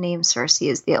just the name Cersei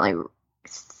is the only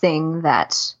thing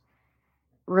that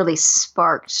really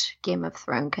sparked Game of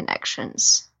Thrones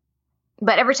connections.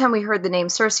 But every time we heard the name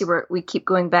Cersei, we keep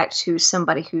going back to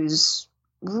somebody who's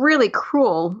really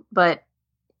cruel. But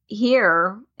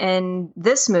here in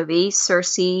this movie,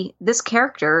 Cersei, this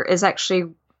character is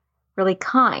actually really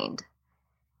kind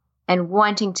and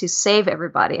wanting to save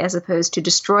everybody as opposed to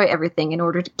destroy everything in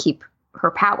order to keep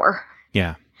her power.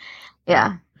 Yeah.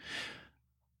 Yeah.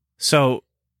 So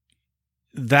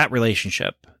that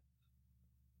relationship,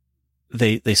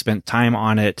 they spent time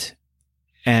on it.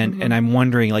 And I'm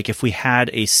wondering, like, if we had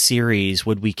a series,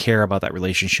 would we care about that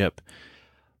relationship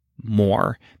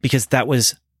more? Because that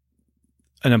was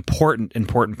an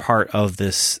important part of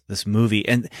this movie.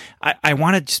 And I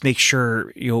want to just make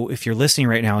sure, if you're listening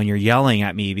right now and you're yelling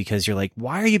at me because you're like,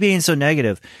 why are you being so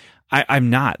negative? I'm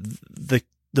not.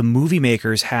 The movie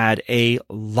makers had a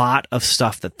lot of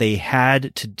stuff that they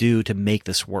had to do to make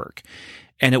this work.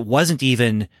 And it wasn't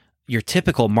even your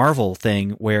typical Marvel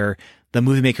thing where the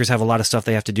movie makers have a lot of stuff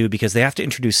they have to do because they have to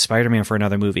introduce Spider-Man for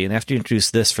another movie, and they have to introduce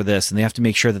this for this, and they have to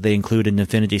make sure that they include an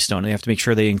Infinity Stone, and they have to make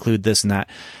sure they include this and that.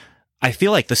 I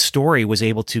feel like the story was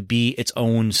able to be its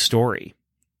own story.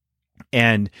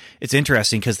 And it's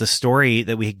interesting because the story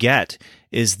that we get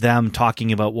is them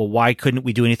talking about, well, why couldn't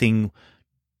we do anything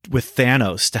with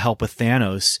Thanos to help with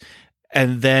Thanos?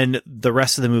 And then the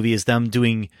rest of the movie is them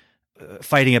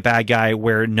fighting a bad guy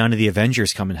where none of the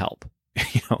Avengers come and help,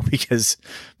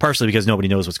 partially because nobody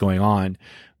knows what's going on,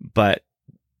 but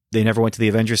they never went to the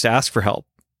Avengers to ask for help.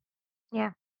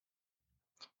 Yeah.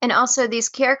 And also, these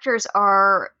characters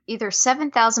are either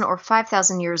 7,000 or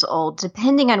 5,000 years old,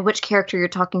 depending on which character you're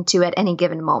talking to at any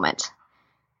given moment.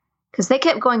 Because they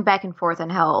kept going back and forth on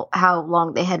how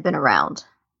long they had been around.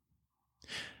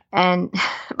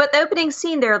 But the opening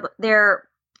scene,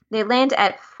 they land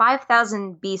at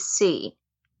 5,000 BC.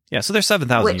 Yeah, so they're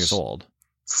 7,000 years old.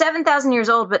 7,000 years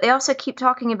old, but they also keep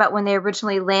talking about when they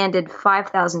originally landed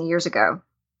 5,000 years ago.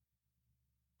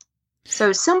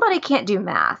 So somebody can't do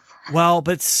math. Well,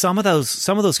 but some of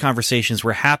those conversations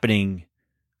were happening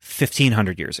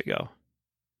 1,500 years ago.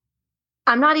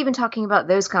 I'm not even talking about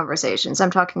those conversations.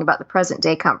 I'm talking about the present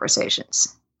day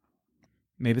conversations.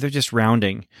 Maybe they're just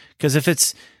rounding, because if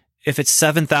it's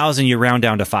 7,000, you round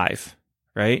down to 5,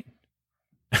 right?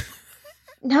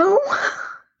 No.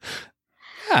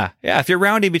 Yeah. If you're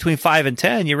rounding between 5 and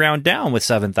 10, you round down with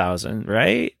 7,000,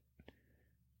 right?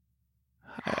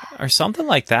 Or something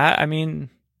like that. I mean,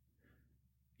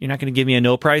 You're not going to give me a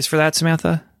no prize for that,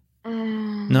 Samantha?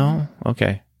 No?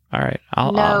 Okay. All right.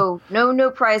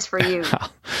 No prize for you.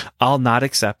 I'll not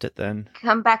accept it then.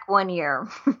 Come back 1 year.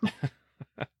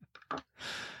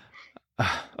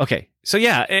 Okay. So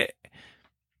yeah,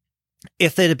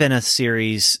 if it had been a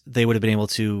series, they would have been able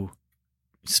to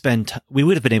we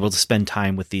would have been able to spend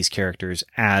time with these characters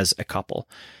as a couple.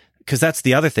 Because that's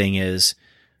the other thing is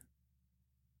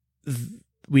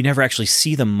we never actually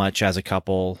see them much as a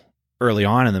couple early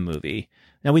on in the movie.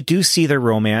 Now we do see their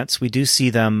romance. We do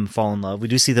see them fall in love. We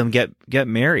do see them get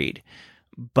married.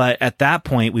 But at that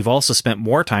point, we've also spent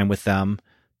more time with them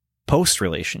post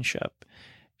relationship.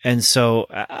 And so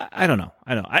I don't know.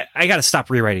 I got to stop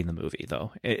rewriting the movie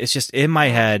though. It's just in my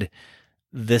head.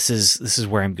 This is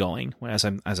where I'm going as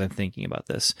I'm thinking about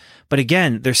this. But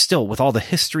again, there's still with all the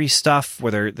history stuff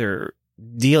where they're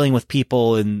dealing with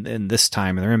people in this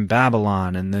time and they're in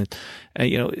Babylon and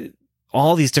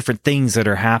all these different things that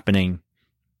are happening.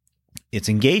 It's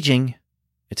engaging.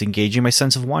 It's engaging my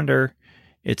sense of wonder.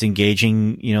 It's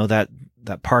engaging, that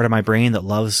part of my brain that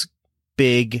loves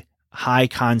big, high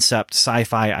concept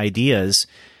sci-fi ideas.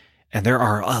 And there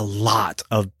are a lot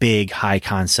of big, high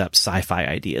concept sci-fi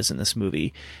ideas in this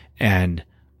movie, and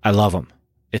I love them.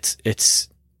 It's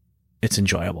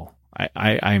enjoyable.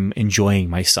 I'm enjoying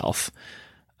myself,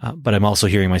 but I'm also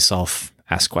hearing myself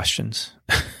ask questions,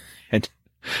 and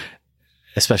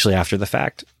especially after the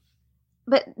fact.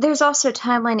 But there's also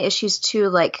timeline issues too,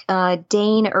 like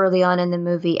Dane early on in the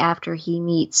movie after he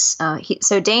meets.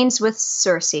 So Dane's with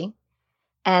Cersei,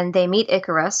 and they meet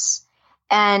Icarus,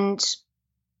 and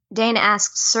Dane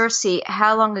asks Cersei,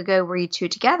 how long ago were you two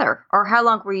together? Or how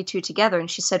long were you two together? And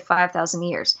she said 5,000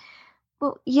 years.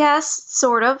 Well, yes,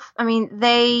 sort of. I mean,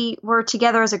 they were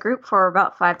together as a group for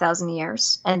about 5,000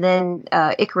 years. And then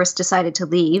Icarus decided to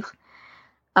leave.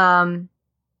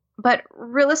 But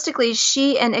realistically,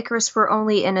 she and Icarus were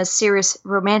only in a serious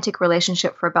romantic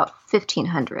relationship for about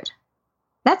 1,500.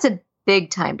 That's a big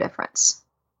time difference.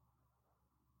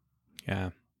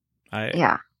 Yeah.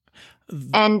 Yeah.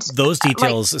 And those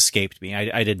details escaped me.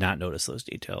 I did not notice those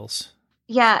details.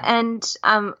 Yeah. And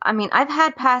I mean, I've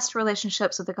had past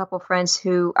relationships with a couple of friends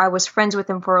who I was friends with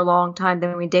them for a long time.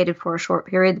 Then we dated for a short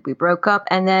period. We broke up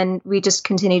and then we just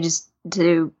continued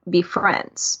to be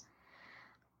friends.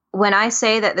 When I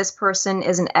say that this person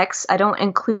is an ex, I don't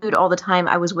include all the time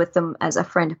I was with them as a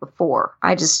friend before.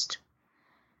 I just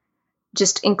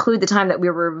include the time that we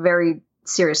were very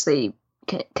seriously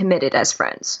committed as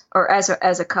friends or as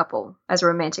a couple, as a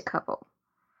romantic couple.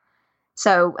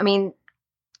 So, I mean,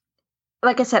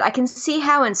 like I said, I can see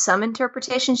how in some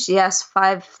interpretations, yes,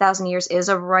 5,000 years is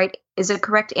a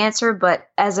correct answer, but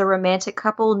as a romantic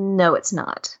couple, no, it's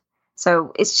not.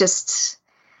 So it's just,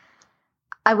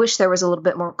 I wish there was a little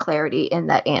bit more clarity in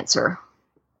that answer.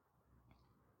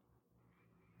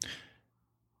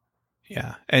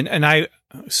 Yeah.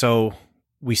 So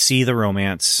we see the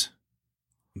romance,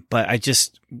 but I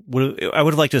would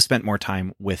have liked to have spent more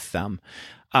time with them.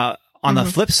 On the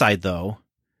flip side, though,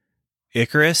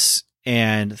 Icarus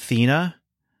and Athena,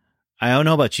 I don't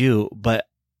know about you, but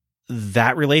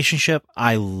that relationship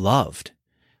I loved.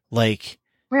 Like,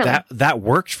 really? That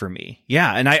worked for me.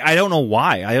 Yeah. And I don't know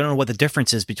why. I don't know what the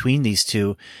difference is between these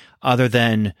two other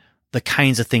than the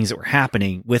kinds of things that were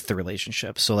happening with the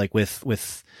relationship. So like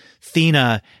with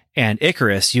Athena and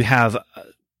Icarus, you have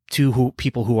two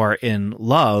people who are in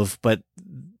love, but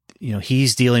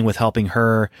he's dealing with helping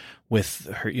her with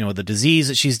her, the disease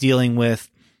that she's dealing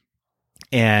with.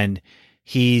 And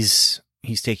he's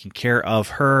taking care of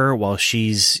her while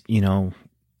she's,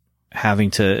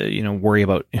 having to, worry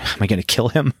about, am I going to kill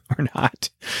him or not?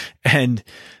 And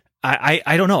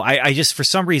I don't know. I just, for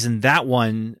some reason, that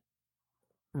one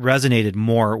resonated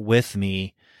more with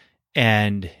me,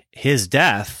 and his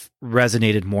death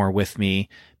resonated more with me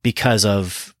because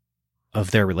of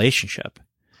their relationship.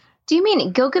 Do you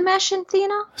mean Gilgamesh and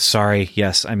Athena? Sorry.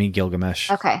 Yes. I mean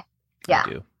Gilgamesh. Okay. Yeah. I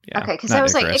do. Yeah, okay, because I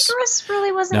was Icarus. like, Icarus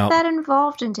really wasn't that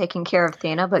involved in taking care of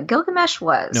Athena, but Gilgamesh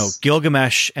was. No,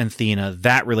 Gilgamesh and Athena,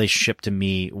 that relationship to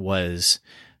me was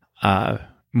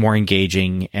more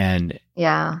engaging, and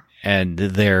how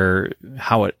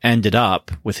it ended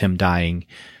up with him dying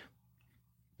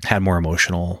had more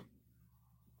emotional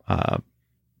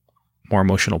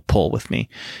pull with me.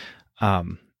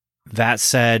 That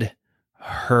said,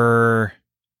 her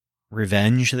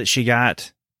revenge that she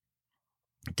got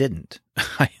didn't.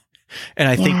 And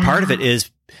I think part of it is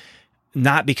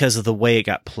not because of the way it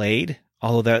got played,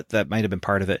 although that might have been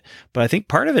part of it, but I think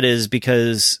part of it is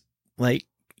because like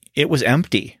it was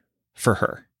empty for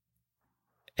her.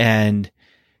 And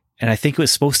I think it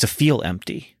was supposed to feel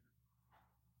empty.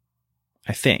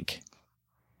 I think.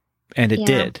 And it Yeah.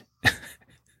 did.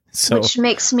 So Which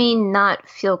makes me not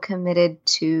feel committed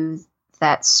to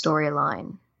that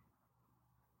storyline.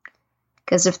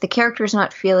 Because if the character's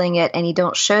not feeling it and you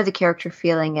don't show the character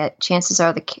feeling it, chances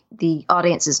are the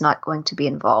audience is not going to be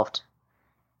involved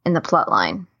in the plot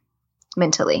line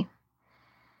mentally.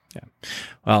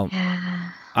 well,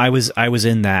 I was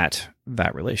in that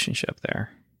relationship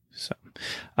there. So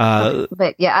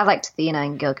But yeah, I liked Athena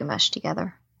and Gilgamesh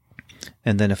together.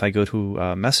 and then if I go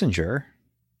to Messenger,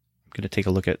 I'm going to take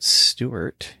a look at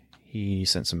Stuart. He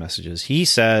sent some messages. He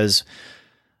says,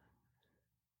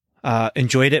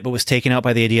 enjoyed it, but was taken out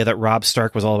by the idea that Robb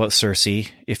Stark was all about Cersei.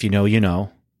 If you know, you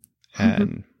know.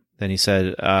 And then he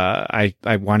said, I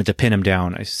wanted to pin him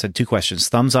down. I said 2 questions,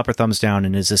 thumbs up or thumbs down.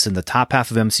 And is this in the top half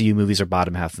of MCU movies or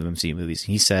bottom half of MCU movies?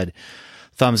 And he said,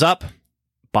 thumbs up,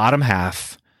 bottom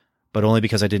half, but only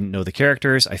because I didn't know the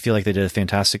characters. I feel like they did a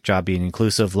fantastic job being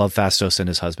inclusive. Love Phastos and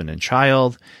his husband and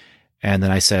child. And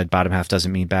then I said, bottom half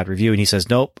doesn't mean bad review. And he says,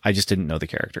 nope, I just didn't know the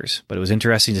characters. But it was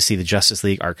interesting to see the Justice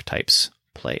League archetypes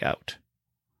play out.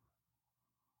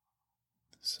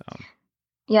 So,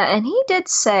 Yeah, and he did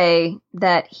say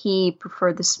that he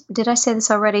preferred this. Did I say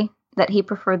this already? That he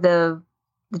preferred the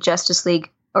Justice League,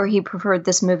 or he preferred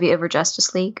this movie over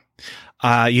Justice League?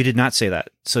 you did not say that.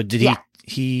 So did Yeah.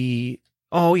 he,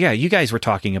 oh yeah, you guys were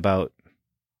talking about,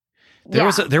 there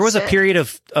was a so- period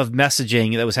of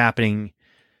messaging that was happening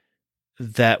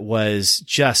that was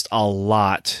just a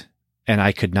lot, and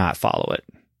I could not follow it.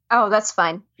 Oh, that's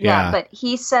fine. Yeah. Yeah, but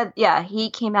he said, he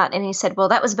came out and he said, well,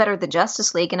 that was better than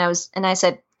Justice League. And I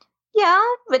said, yeah,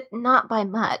 but not by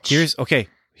much. Here's what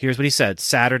he said.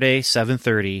 Saturday,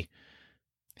 7:30.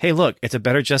 Hey, look, it's a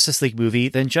better Justice League movie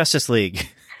than Justice League.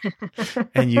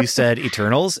 And you said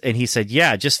Eternals, and he said,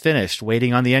 yeah, just finished,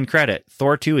 waiting on the end credit.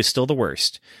 Thor 2 is still the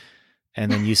worst.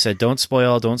 And then you said, don't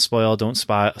spoil to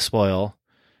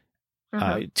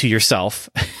yourself.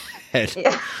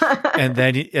 and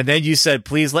then you said,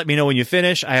 please let me know when you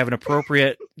finish. I have an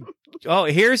appropriate. Oh,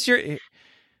 here's your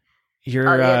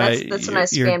that's when I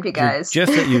spammed you guys.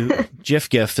 GIF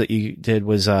gift that you did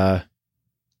was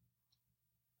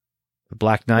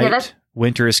Black Knight.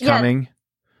 Winter is coming.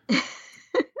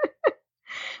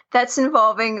 That's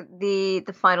involving the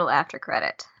final after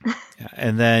credit. Yeah,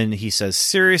 and then he says,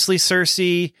 seriously,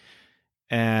 Cersei,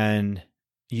 and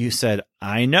you said,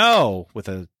 I know, with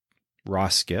a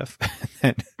Ross gif.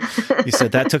 And you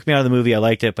said, that took me out of the movie. I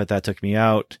liked it, but that took me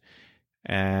out.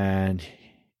 And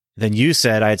then you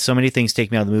said, I had so many things take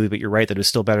me out of the movie, but you're right that it was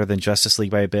still better than Justice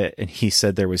League by a bit. And he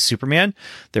said there was Superman,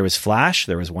 there was Flash,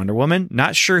 there was Wonder Woman.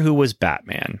 Not sure who was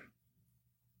Batman.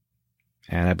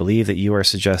 And I believe that you are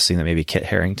suggesting that maybe Kit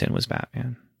Harington was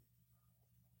Batman.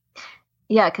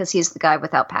 Yeah, because he's the guy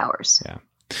without powers. Yeah.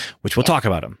 Which we'll talk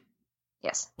about him.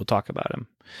 Yes. We'll talk about him.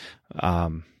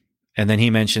 And then he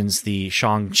mentions the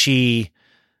Shang-Chi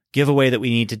giveaway that we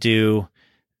need to do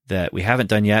that we haven't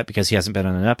done yet because he hasn't been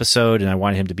on an episode, and I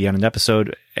wanted him to be on an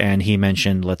episode. And he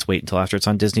mentioned, let's wait until after it's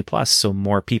on Disney Plus so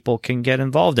more people can get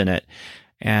involved in it.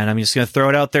 And I'm just going to throw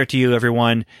it out there to you,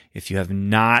 everyone. If you have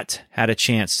not had a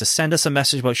chance to send us a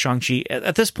message about Shang-Chi,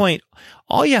 at this point,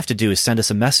 all you have to do is send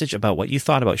us a message about what you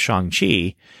thought about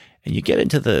Shang-Chi, and you get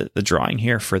into the drawing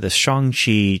here for this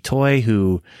Shang-Chi toy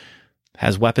who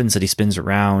has weapons that he spins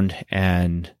around,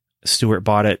 and Stuart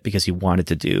bought it because he wanted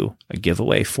to do a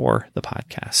giveaway for the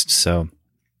podcast. So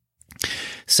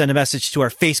send a message to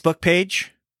our Facebook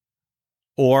page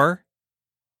or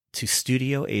to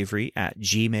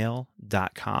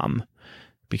studioavery@gmail.com,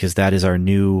 because that is our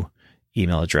new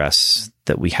email address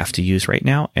that we have to use right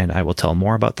now. And I will tell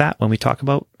more about that when we talk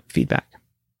about feedback.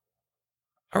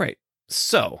 All right.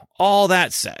 So all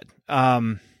that said,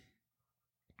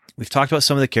 we've talked about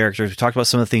some of the characters. We talked about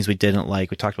some of the things we didn't like.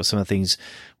 We talked about some of the things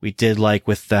we did like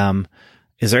with them.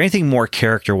 Is there anything more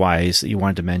character wise that you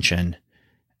wanted to mention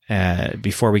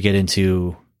before we get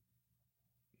into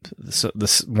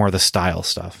this more of the style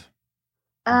stuff?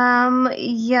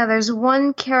 Yeah, there's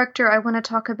one character I want to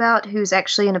talk about who's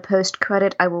actually in a post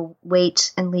credit. I will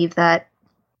wait and leave that.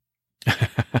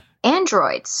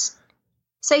 Androids.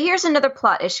 So here's another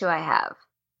plot issue I have.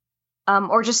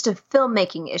 Or just a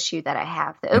filmmaking issue that I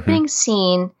have. The opening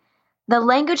scene, the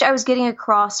language I was getting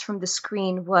across from the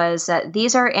screen was that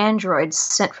these are androids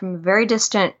sent from a very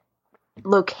distant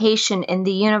location in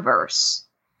the universe.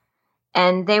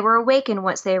 And they were awakened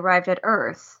once they arrived at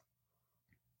Earth.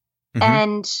 Mm-hmm.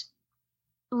 And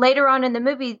later on in the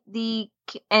movie,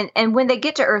 and when they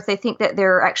get to Earth, they think that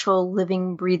they're actual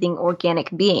living, breathing, organic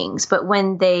beings. But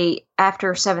when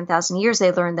after 7,000 years,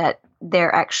 they learn that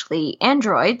they're actually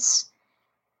androids,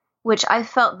 which I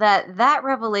felt that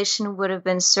revelation would have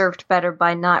been served better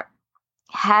by not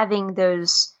having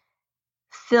those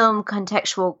film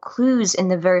contextual clues in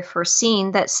the very first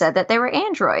scene that said that they were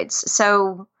androids.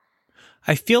 So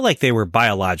I feel like they were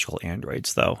biological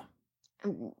androids, though.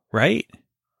 Right?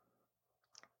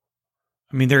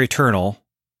 I mean, they're eternal.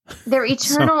 They're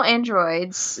eternal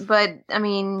androids, but I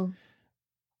mean,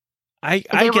 I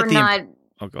they get were the not.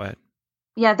 Oh, go ahead.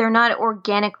 Yeah, they're not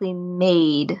organically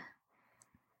made.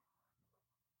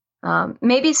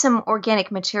 Maybe some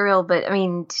organic material, but I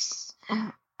mean,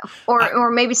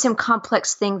 or maybe some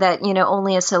complex thing that, you know,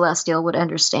 only a Celestial would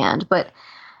understand. But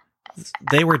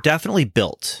they were definitely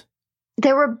built.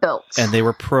 They were built. And they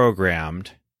were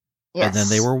programmed. Yes. And then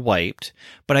they were wiped.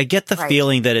 But I get the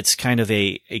feeling that it's kind of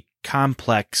a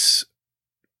complex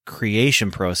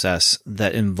creation process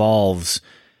that involves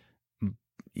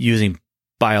using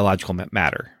biological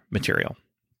matter material.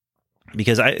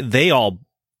 Because I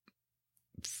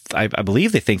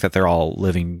believe they think that they're all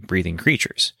living, breathing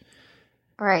creatures.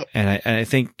 Right. And I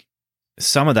think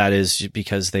some of that is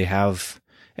because they have,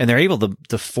 and they're able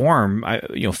to form,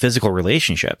 you know, physical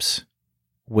relationships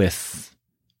with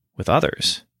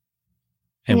others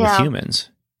and with humans.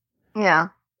 Yeah.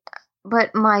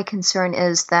 But my concern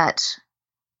is that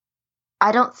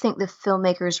I don't think the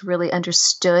filmmakers really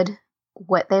understood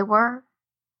what they were,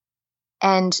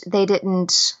 and they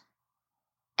didn't,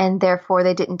 and therefore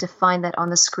they didn't define that on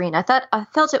the screen. I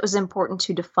felt it was important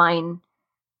to define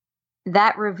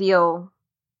that reveal,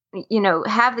 you know,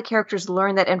 have the characters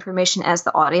learn that information as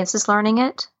the audience is learning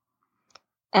it.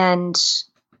 And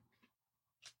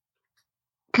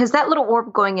because that little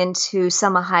orb going into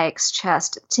Selma Hayek's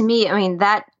chest, to me, I mean,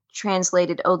 that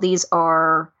translated, these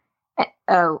are,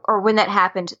 or when that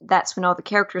happened, that's when all the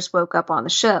characters woke up on the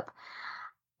ship.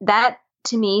 That,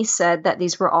 to me, said that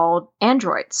these were all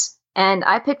androids. And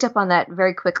I picked up on that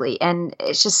very quickly. And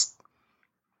it's just...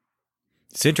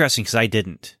 It's interesting because I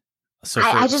didn't. So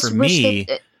I just for wish me,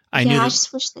 I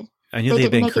just wish I knew they'd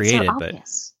been created, but...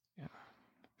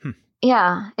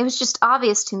 Yeah, it was just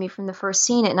obvious to me from the first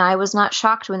scene, and I was not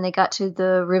shocked when they got to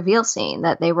the reveal scene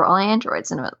that they were all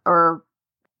androids.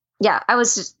 I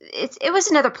was just, it was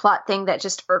another plot thing that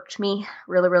just irked me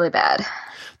really, really bad.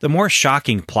 The more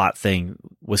shocking plot thing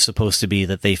was supposed to be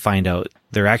that they find out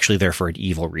they're actually there for an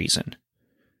evil reason.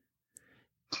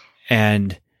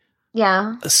 And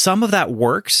yeah, some of that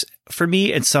works for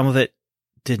me, and some of it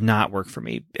did not work for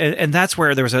me. And that's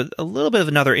where there was a little bit of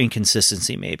another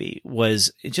inconsistency, maybe,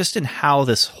 was just in how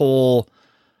this whole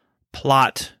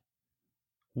plot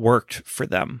worked for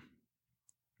them.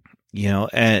 You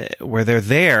know, where they're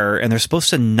there and they're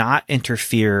supposed to not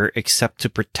interfere except to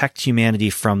protect humanity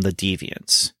from the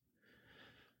deviants.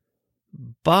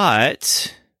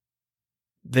 But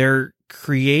they're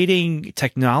creating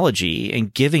technology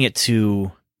and giving it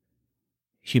to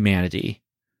humanity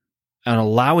and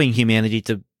allowing humanity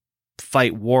to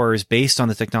fight wars based on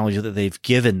the technology that they've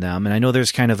given them. And I know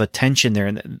there's kind of a tension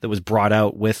there that was brought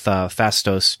out with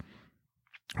Faustus,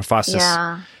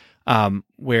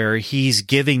 where he's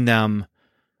giving them,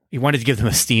 he wanted to give them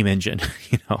a steam engine,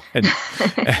 you know, and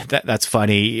that's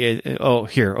funny.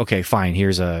 Here, okay, fine.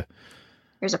 Here's a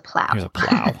plow. Here's a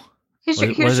plow. Here's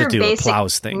what your does it do? basic It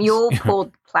plows things. Mule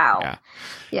pulled plow.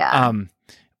 Yeah.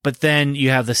 But then you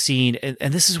have the scene,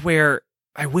 and this is where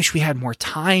I wish we had more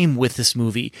time with this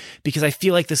movie, because I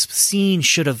feel like this scene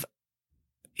should have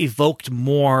evoked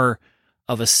more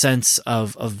of a sense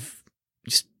of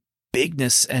just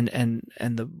bigness and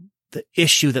the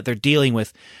issue that they're dealing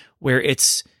with, where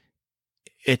it's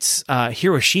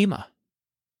Hiroshima,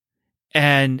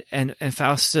 and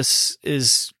Faustus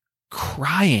is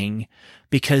crying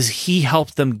because he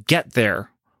helped them get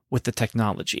there with the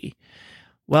technology.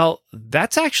 Well,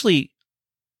 that's actually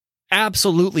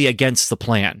absolutely against the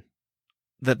plan,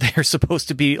 that they're supposed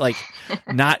to be like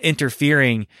not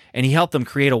interfering, and he helped them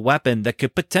create a weapon that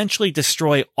could potentially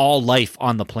destroy all life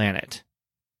on the planet.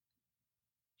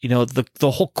 You know,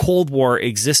 the whole Cold War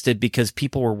existed because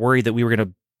people were worried that we were going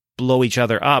to blow each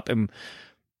other up, and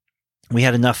we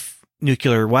had enough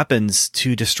nuclear weapons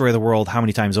to destroy the world how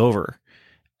many times over.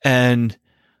 And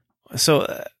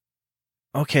so,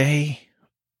 okay.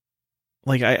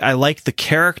 Like I like the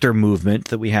character movement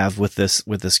that we have with this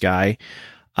guy,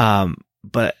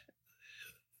 but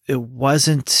it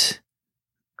wasn't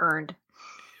earned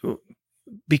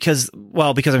because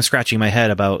I'm scratching my head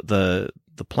about the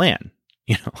plan,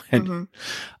 you know,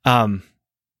 and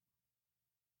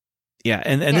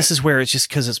and this is where it's just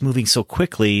because it's moving so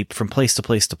quickly from place to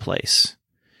place to place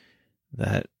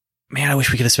that, man, I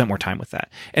wish we could have spent more time with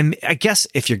that. And I guess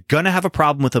if you're gonna have a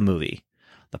problem with a movie,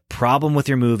 the problem with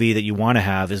your movie that you want to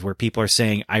have is where people are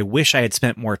saying, I wish I had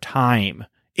spent more time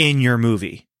in your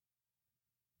movie.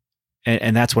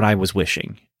 And that's what I was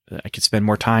wishing. I could spend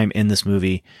more time in this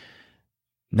movie,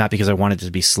 not because I wanted it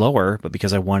to be slower, but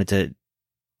because I wanted to,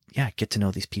 get to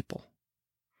know these people.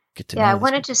 I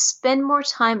wanted to spend more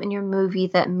time in your movie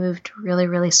that moved really,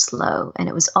 really slow, and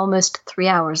it was almost 3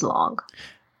 hours long.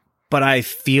 But I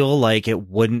feel like it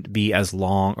wouldn't be as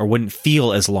long, or wouldn't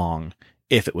feel as long,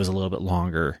 if it was a little bit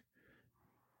longer.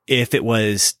 If it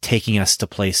was taking us to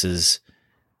places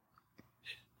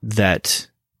that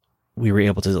we were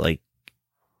able to like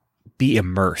be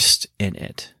immersed in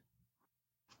it.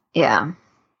 Yeah.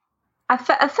 I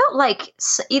felt like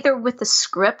either with the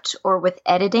script or with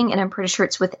editing, and I'm pretty sure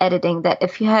it's with editing, that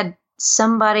if you had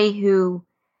somebody who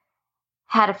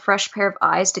had a fresh pair of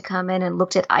eyes to come in and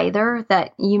looked at either,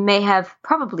 that you may have,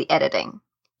 probably editing,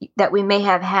 that we may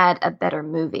have had a better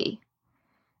movie.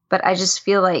 But I just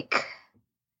feel like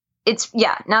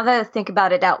now that I think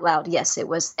about it out loud, yes, it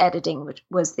was editing, which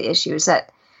was the issue. Is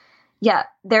that,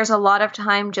 there's a lot of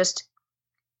time just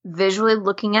visually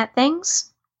looking at things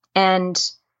and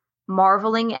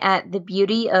marveling at the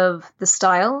beauty of the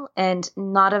style, and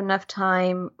not enough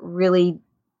time really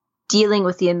dealing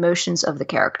with the emotions of the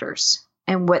characters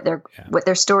and what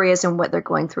their story is and what they're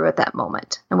going through at that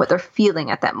moment and what they're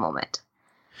feeling at that moment.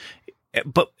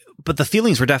 But the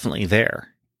feelings were definitely there,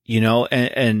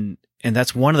 and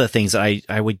that's one of the things that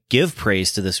I would give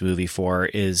praise to this movie for,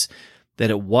 is that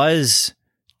it was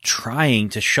trying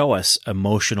to show us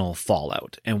emotional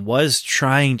fallout and was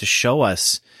trying to show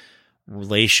us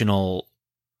relational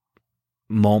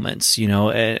moments,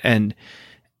 and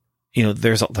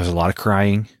there's a lot of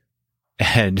crying,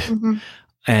 and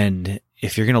and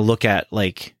if you're going to look at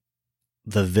like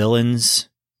the villains,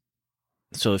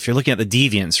 so if you're looking at the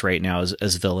deviants right now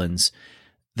as villains,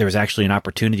 there's actually an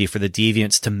opportunity for the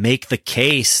deviants to make the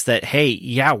case that, hey,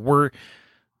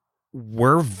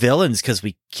 we're villains because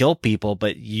we kill people,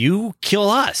 but you kill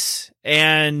us,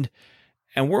 and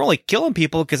we're only killing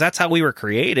people because that's how we were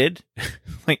created.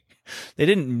 Like, they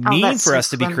didn't mean for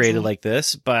us to be created like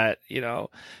this, but, and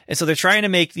so they're trying to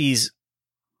make these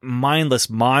mindless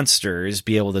monsters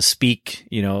be able to speak,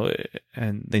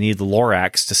 and they need the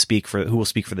Lorax to speak who will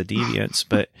speak for the deviants.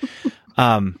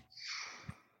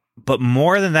 But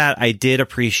more than that, I did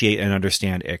appreciate and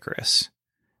understand Icarus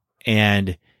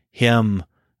and him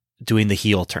doing the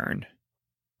heel turn,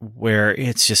 where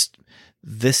it's just,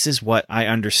 this is what I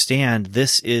understand.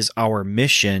 This is our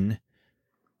mission.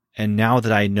 And now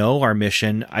that I know our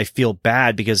mission, I feel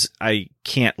bad because I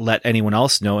can't let anyone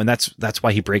else know. And that's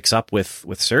why he breaks up with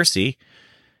Cersei,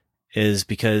 is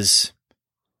because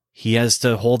he has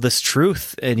to hold this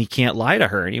truth and he can't lie to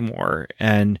her anymore.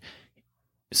 And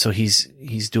so he's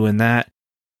doing that.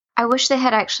 I wish they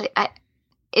had actually,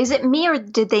 is it me, or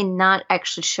did they not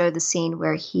actually show the scene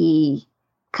where he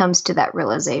comes to that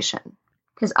realization?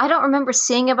 Because I don't remember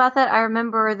seeing about that. I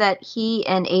remember that he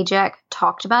and Ajax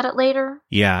talked about it later.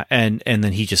 Yeah, and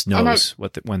then he just knows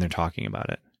when they're talking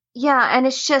about it. Yeah, and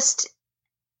it's just,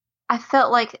 I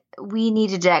felt like we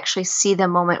needed to actually see the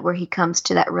moment where he comes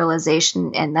to that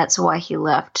realization, and that's why he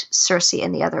left Cersei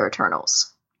and the other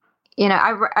Eternals.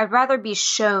 I'd rather be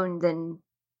shown than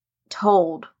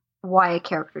told why a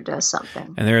character does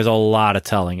something. And there's a lot of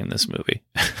telling in this movie.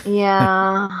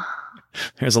 Yeah.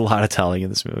 There's a lot of telling in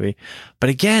this movie. But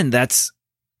again, that's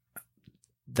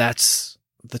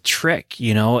the trick,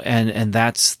 and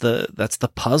that's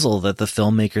the puzzle that the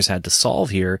filmmakers had to solve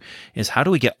here, is how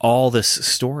do we get all this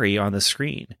story on the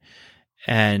screen?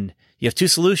 And you have two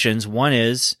solutions. One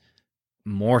is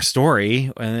more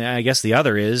story, and I guess the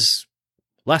other is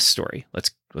less story.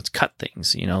 Let's cut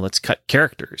things, let's cut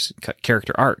characters, cut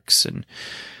character arcs. And,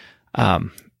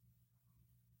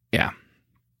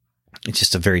 it's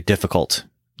just a very difficult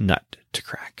nut to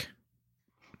crack.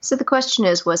 So the question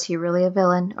is, was he really a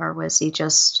villain, or was he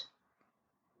just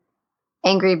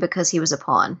angry because he was a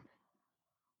pawn?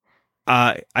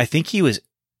 I think he was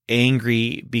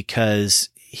angry because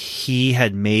he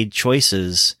had made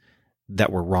choices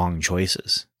that were wrong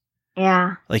choices.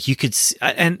 Yeah. Like you could see,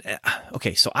 and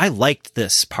okay, so I liked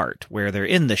this part where they're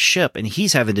in the ship and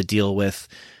he's having to deal with,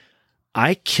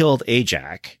 I killed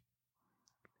Ajax,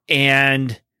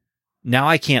 and now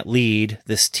I can't lead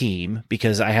this team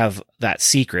because I have that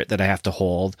secret that I have to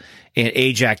hold, and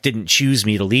Ajax didn't choose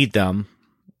me to lead them,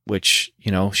 which,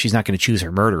 she's not going to choose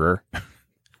her murderer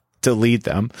to lead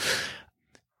them.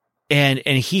 And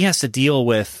he has to deal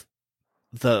with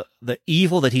the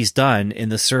evil that he's done in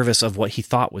the service of what he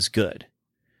thought was good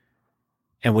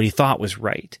and what he thought was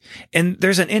right. And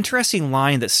there's an interesting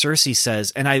line that Cersei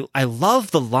says, and I love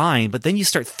the line, but then you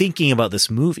start thinking about this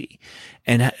movie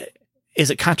and is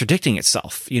it contradicting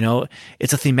itself?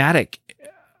 It's a thematic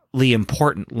incredibly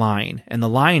important line. And the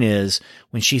line is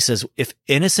when she says, if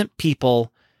innocent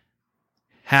people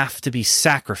have to be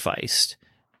sacrificed,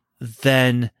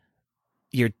 then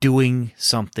you're doing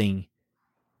something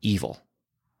evil.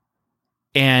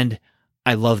 And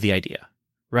I love the idea,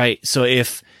 right? So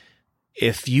if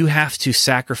you have to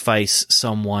sacrifice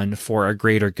someone for a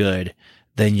greater good,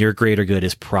 then your greater good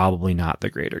is probably not the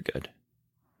greater good.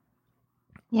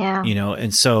 Yeah. You know,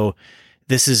 and so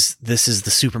this is the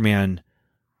Superman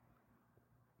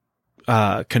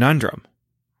conundrum,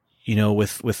 you know,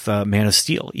 with Man of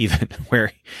Steel, even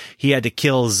where he had to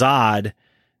kill Zod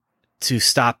to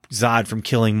stop Zod from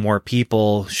killing more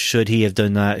people. Should he have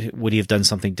done that? Would he have done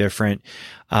something different?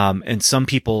 And some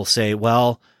people say,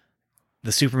 well,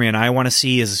 the Superman I want to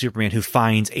see is a Superman who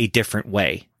finds a different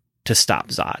way to stop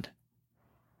Zod.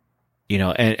 You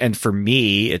know, and for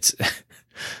me, it's,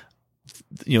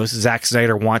 you know, Zack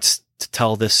Snyder wants to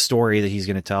tell this story that he's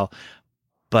going to tell.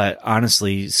 But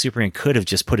honestly, Superman could have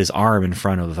just put his arm in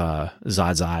front of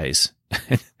Zod's eyes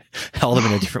and held him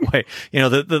in a different way. You know,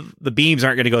 the beams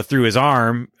aren't going to go through his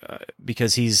arm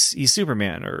because he's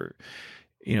Superman, or,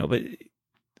 you know, but, and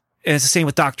it's the same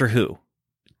with Doctor Who.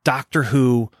 Doctor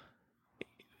Who,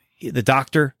 the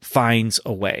Doctor finds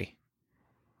a way.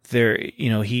 There, you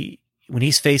know, when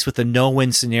he's faced with a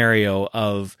no-win scenario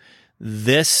of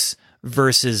this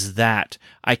versus that,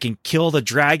 I can kill the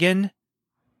dragon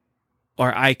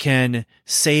or I can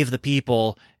save the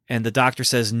people, and the Doctor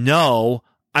says, no,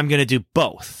 I'm going to do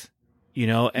both, you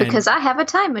know, and, because I have a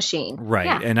time machine. Right.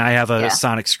 Yeah. And I have a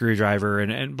sonic screwdriver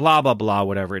and blah, blah, blah,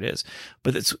 whatever it is.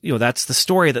 But it's, you know, that's the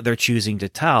story that they're choosing to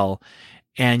tell.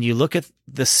 And you look at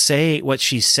what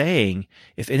she's saying,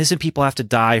 if innocent people have to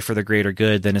die for the greater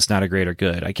good, then it's not a greater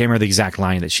good. I can't remember the exact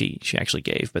line that she actually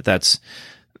gave, but that's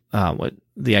what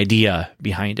the idea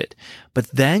behind it. But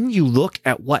then you look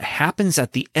at what happens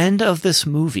at the end of this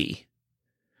movie.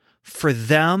 For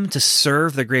them to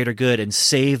serve the greater good and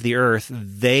save the earth,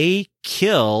 they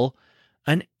kill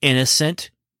an innocent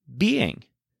being.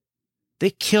 They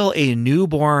kill a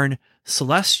newborn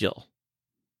celestial.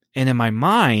 And in my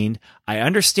mind, I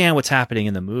understand what's happening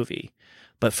in the movie.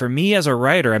 But for me as a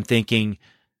writer, I'm thinking,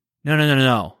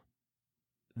 no.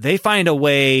 They find a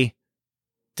way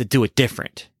to do it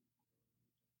different.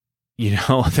 You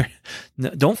know,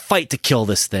 don't fight to kill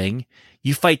this thing.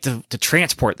 You fight to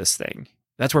transport this thing.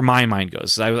 That's where my mind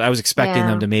goes. I was expecting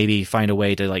them to maybe find a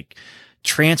way to like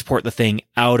transport the thing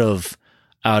out of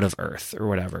Earth or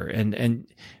whatever, and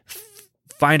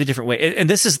find a different way.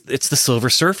 And it's the Silver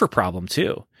Surfer problem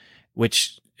too,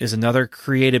 which is another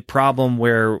created problem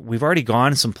where we've already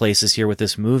gone some places here with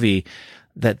this movie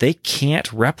that they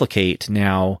can't replicate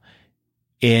now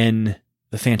in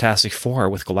the Fantastic Four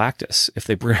with Galactus if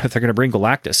they're going to bring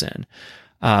Galactus in,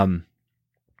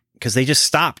 because they just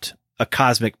stopped a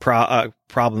cosmic problem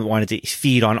that wanted to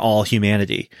feed on all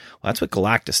humanity. Well, that's what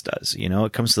Galactus does. You know,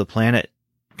 it comes to the planet,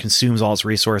 consumes all its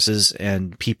resources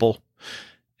and people,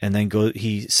 and then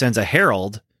he sends a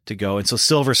herald to go. And so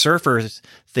Silver Surfer's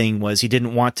thing was he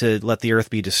didn't want to let the Earth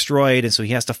be destroyed. And so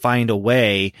he has to find a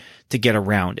way to get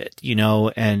around it, you know,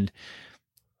 and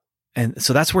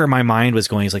so that's where my mind was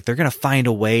going. Is like, they're going to find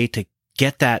a way to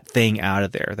get that thing out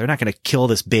of there. They're not going to kill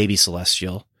this baby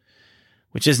celestial,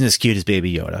 which isn't as cute as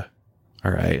Baby Yoda.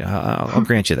 All right. I'll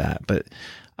grant you that. But,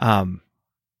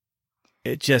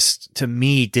 it just, to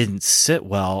me, didn't sit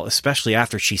well, especially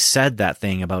after she said that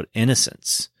thing about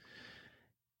innocence.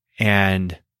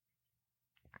 And,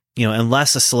 you know,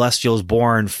 unless a celestial is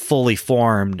born fully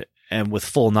formed and with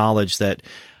full knowledge that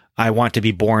I want to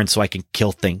be born so I can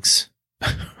kill things or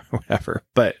whatever.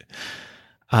 But,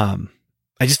 I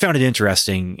just found it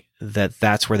interesting that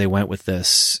that's where they went with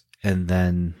this. And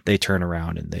then they turn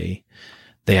around and they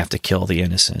have to kill the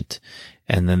innocent,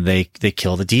 and then they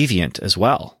kill the deviant as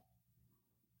well.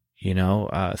 You know,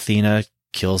 Athena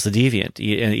kills the deviant,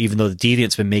 even though the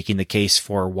deviant's been making the case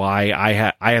for why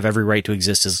I have every right to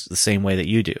exist as the same way that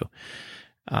you do.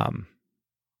 And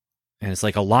it's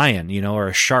like a lion, you know, or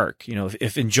a shark. You know,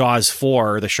 if in Jaws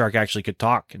 4, the shark actually could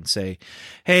talk and say,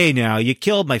 hey, now you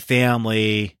killed my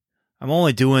family. I'm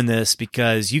only doing this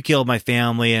because you killed my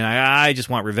family and I just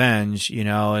want revenge, you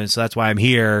know, and so that's why I'm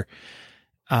here.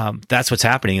 That's what's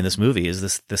happening in this movie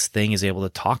is this thing is able to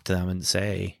talk to them and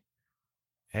say,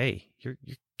 hey, you're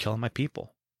killing my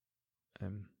people.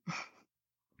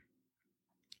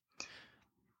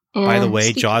 By the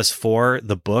way, Jaws 4,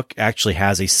 the book actually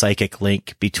has a psychic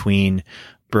link between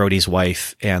Brody's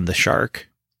wife and the shark.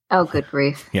 Oh, good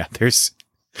grief. Yeah,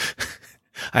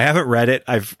 I haven't read it.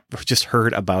 I've just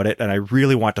heard about it, and I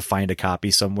really want to find a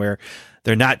copy somewhere.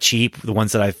 They're not cheap, the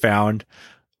ones that I've found,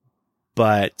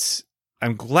 but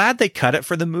I'm glad they cut it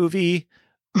for the movie,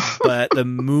 but the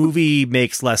movie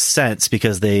makes less sense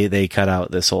because they cut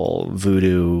out this whole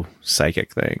voodoo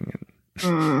psychic thing.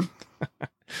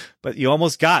 But you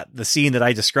almost got the scene that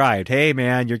I described. Hey,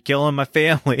 man, you're killing my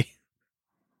family.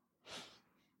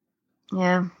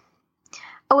 Yeah.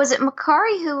 Oh, was it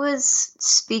Makari who was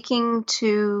speaking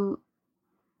to,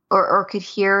 or could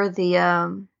hear the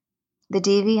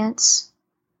deviants,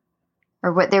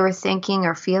 or what they were thinking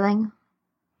or feeling?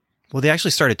 Well, they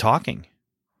actually started talking.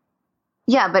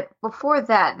 Yeah, but before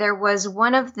that, there was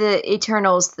one of the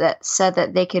Eternals that said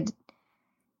that they could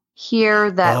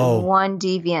hear that one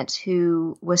deviant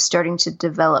who was starting to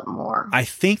develop more. I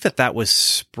think that was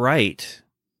Sprite.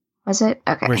 Was it?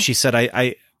 Okay. Where she said,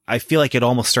 I feel like it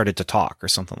almost started to talk or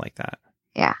something like that.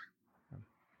 Yeah.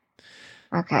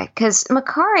 Okay, because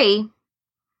Makari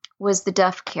was the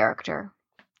deaf character.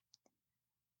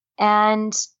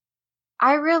 And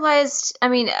I realized, I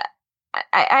mean,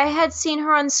 I had seen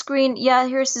her on screen. Yeah,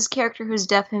 here's this character who's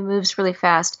deaf who moves really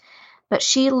fast. But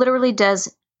she literally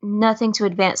does nothing to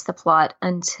advance the plot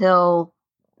until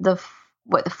the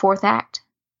fourth act?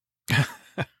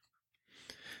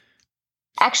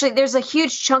 Actually, there's a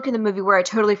huge chunk in the movie where I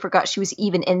totally forgot she was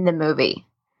even in the movie.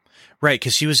 Right,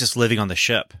 because she was just living on the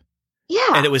ship.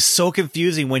 Yeah. And it was so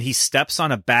confusing when he steps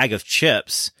on a bag of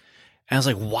chips. And I was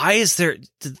like, why is there,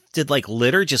 did like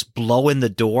litter just blow in the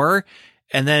door?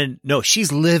 And then, no,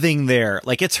 she's living there.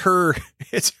 Like it's her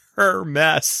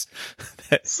mess.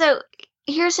 So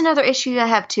here's another issue I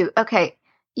have too. Okay.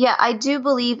 Yeah, I do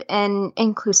believe in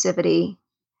inclusivity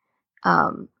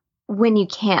when you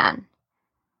can.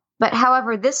 But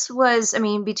however, this was, I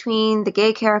mean, between the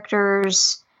gay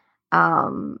characters,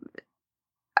 of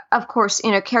course,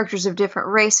 characters of different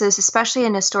races, especially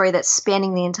in a story that's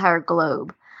spanning the entire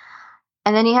globe.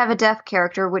 And then you have a deaf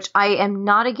character, which I am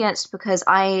not against because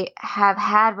I have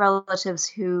had relatives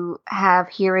who have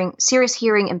serious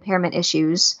hearing impairment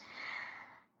issues.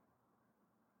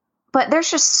 But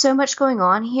there's just so much going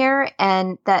on here,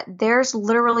 and that there's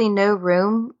literally no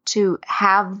room to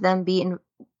have them be involved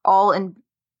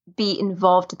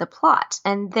in the plot.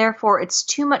 And therefore, it's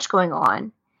too much going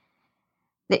on.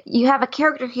 That you have a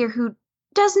character here who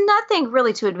does nothing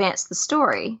really to advance the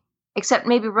story. Except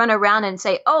maybe run around and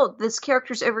say, oh, this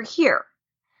character's over here.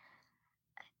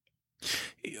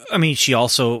 I mean, she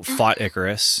also fought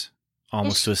Icarus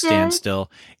almost to a standstill.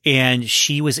 And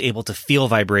she was able to feel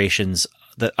vibrations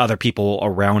that other people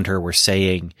around her were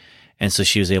saying. And so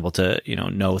she was able to,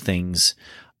 know things.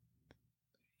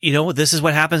 This is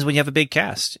what happens when you have a big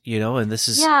cast, and this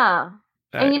is... Yeah.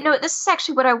 And this is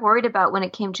actually what I worried about when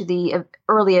it came to the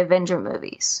early Avenger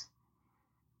movies.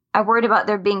 I worried about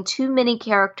there being too many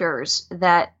characters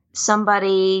that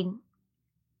somebody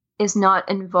is not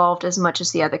involved as much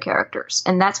as the other characters.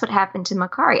 And that's what happened to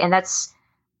Makari. And that's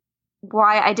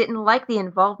why I didn't like the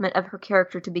involvement of her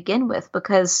character to begin with,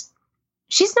 because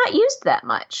she's not used that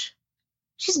much.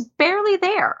 She's barely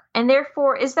there. And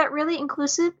therefore, is that really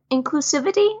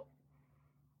inclusivity?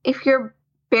 If you're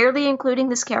barely including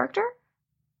this character?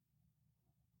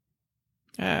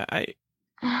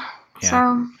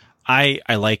 So...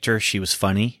 I liked her. She was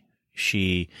funny.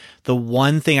 The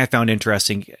one thing I found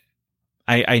interesting,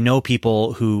 I know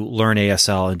people who learn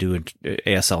ASL and do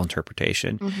ASL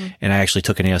interpretation. Mm-hmm. And I actually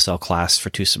took an ASL class for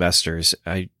 2 semesters.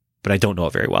 But I don't know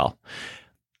it very well.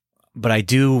 But I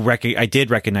did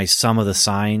recognize some of the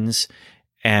signs.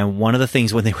 And one of the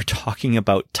things when they were talking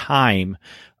about time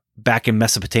back in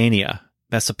Mesopotamia,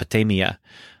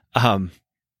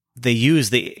 they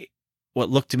used what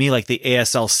looked to me like the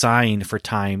ASL sign for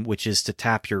time, which is to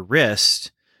tap your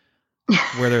wrist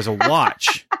where there's a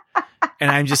watch.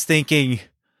 And I'm just thinking,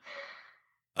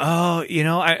 and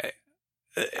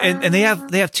they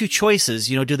have 2 choices.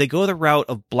 Do they go the route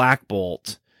of Black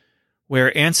Bolt,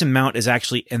 where Anson Mount is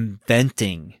actually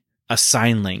inventing a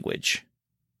sign language,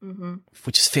 mm-hmm.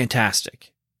 which is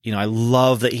fantastic. I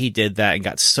love that he did that and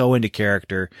got so into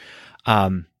character.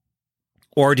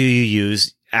 Or do you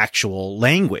use actual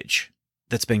language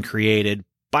that's been created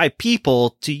by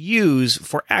people to use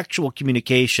for actual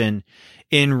communication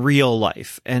in real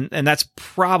life? And that's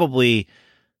probably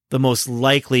the most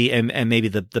likely and maybe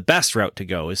the best route to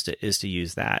go is to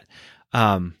use that.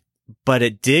 But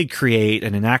it did create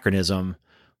an anachronism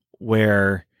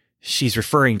where she's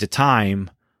referring to time,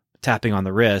 tapping on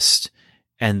the wrist,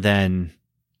 and then,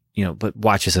 but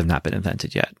watches have not been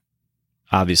invented yet,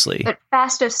 obviously. But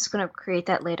Fastos is going to create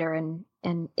that later, and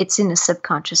it's in the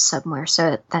subconscious somewhere,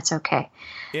 so that's okay.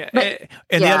 Yeah, but,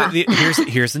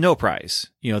 here's the no prize.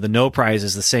 The no prize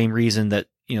is the same reason that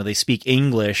they speak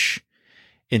English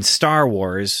in Star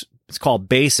Wars, it's called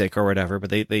basic or whatever, but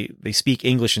they speak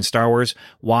English in Star Wars.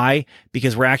 Why?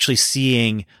 Because we're actually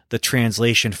seeing the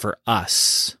translation for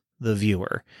us, the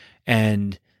viewer.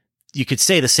 And you could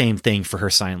say the same thing for her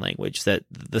sign language, that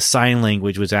the sign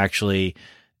language was actually,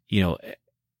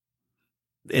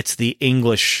 it's the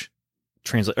English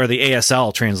or the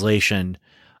ASL translation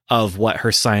of what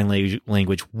her sign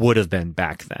language would have been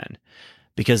back then.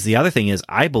 Because the other thing is,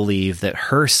 I believe that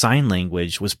her sign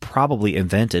language was probably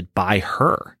invented by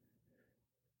her.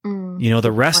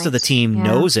 The rest of the team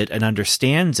knows it and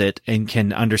understands it and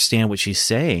can understand what she's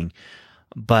saying.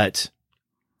 But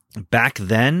back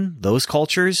then, those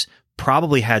cultures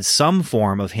probably had some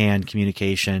form of hand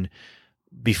communication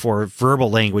before verbal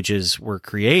languages were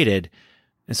created.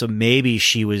 And so maybe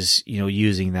she was,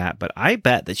 using that, but I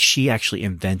bet that she actually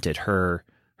invented her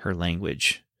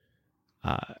language.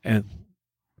 And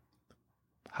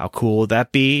how cool would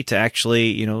that be to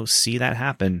actually, see that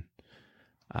happen?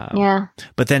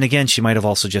 But then again, she might have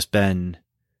also just had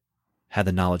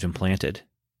the knowledge implanted.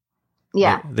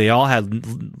 Yeah. They all had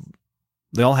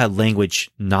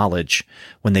language knowledge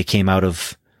when they came out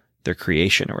of their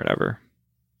creation or whatever.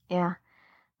 Yeah.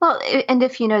 Well, and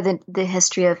if you know the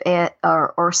history of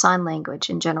or sign language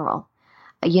in general,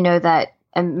 you know that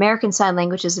American Sign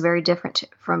Language is very different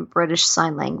from British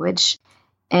Sign Language.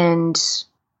 And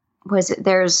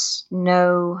there's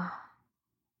no,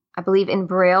 I believe in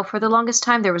Braille for the longest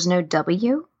time, there was no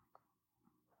W.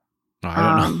 I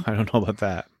don't know. I don't know about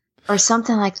that. Or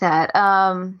something like that.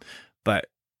 But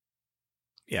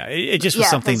yeah, it just was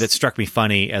something that struck me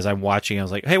funny as I'm watching. I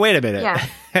was like, hey, wait a minute. Yeah.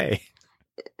 Hey.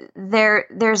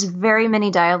 There's very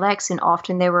many dialects, and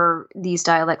often these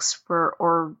dialects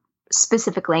or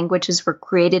specific languages were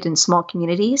created in small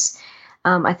communities.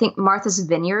 I think Martha's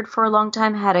Vineyard for a long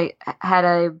time had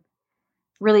a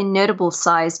really notable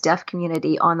sized deaf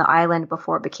community on the island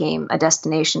before it became a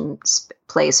destination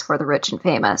place for the rich and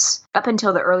famous up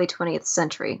until the early 20th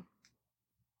century.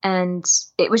 And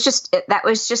that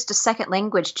was just a second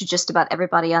language to just about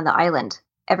everybody on the island.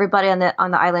 Everybody on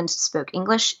the island spoke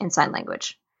English and sign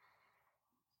language.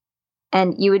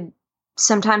 And you would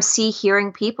sometimes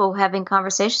hearing people having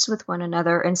conversations with one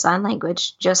another in sign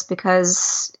language just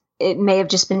because it may have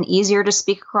just been easier to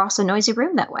speak across a noisy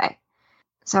room that way.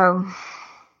 So,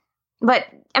 but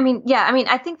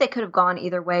I think they could have gone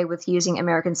either way with using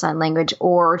American Sign Language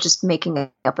or just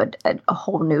making up a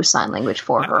whole new sign language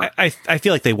for her. I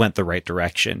feel like they went the right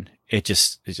direction. It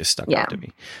just stuck out to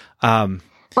me.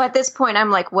 Well, at this point,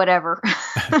 I'm like, whatever,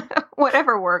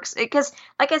 whatever works. Because,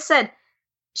 like I said,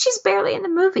 she's barely in the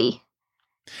movie.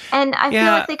 And I feel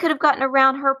like they could have gotten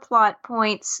around her plot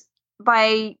points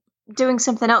by doing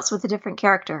something else with a different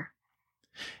character.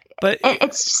 But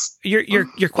it's just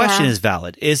your question is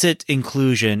valid. Is it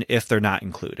inclusion if they're not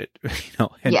included?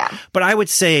 But I would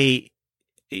say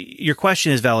your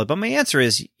question is valid. But my answer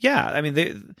is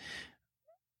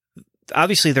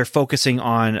obviously they're focusing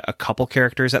on a couple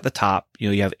characters at the top.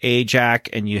 You have Ajax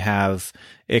and you have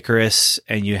Ikaris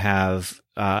and you have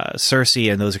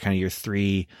Cersei, and those are kind of your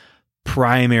three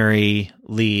primary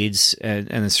leads. And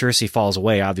then Cersei falls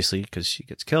away, obviously, because she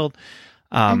gets killed.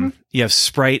 You have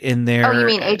Sprite in there. Oh, you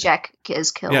mean Ajax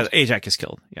is killed? Yeah, Ajax is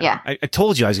killed. Yeah. I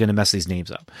told you I was going to mess these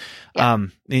names up. Yeah.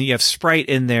 And you have Sprite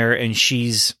in there, and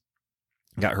she's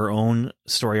got her own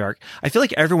story arc. I feel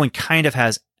like everyone kind of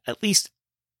has at least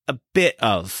a bit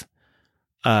of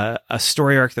a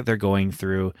story arc that they're going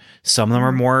through. Some of them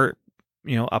are more,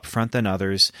 upfront than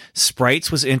others.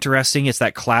 Sprite's was interesting. It's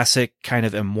that classic kind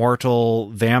of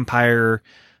immortal vampire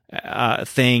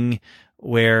thing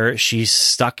where she's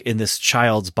stuck in this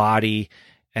child's body,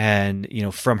 and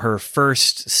from her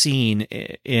first scene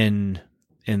in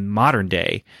modern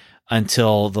day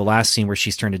until the last scene where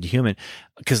she's turned into human.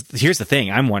 Because here's the thing,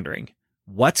 I'm wondering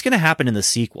what's going to happen in the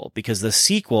sequel, because the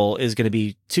sequel is going to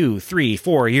be 2, 3,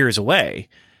 4 years away.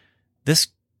 This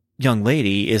young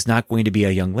lady is not going to be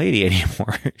a young lady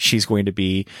anymore. She's going to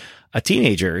be a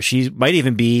teenager. She might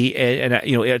even be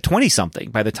a 20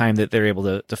 something by the time that they're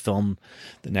able to film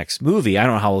the next movie. I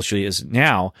don't know how old she is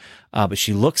now, but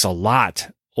she looks a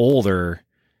lot older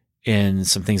in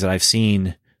some things that I've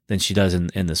seen than she does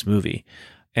in this movie.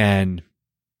 But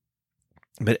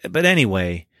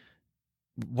anyway,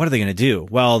 what are they going to do?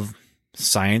 Well,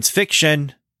 science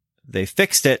fiction, they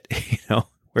fixed it,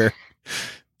 where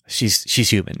she's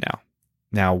human now.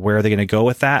 Now, where are they going to go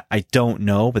with that? I don't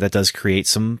know, but that does create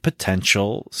some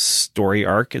potential story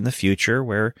arc in the future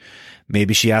where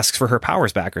maybe she asks for her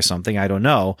powers back or something. I don't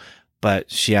know,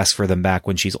 but she asks for them back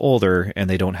when she's older, and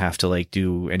they don't have to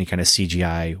do any kind of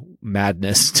CGI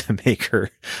madness to make her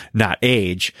not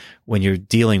age when you're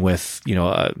dealing with,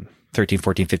 a 13,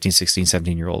 14, 15, 16,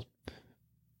 17-year-old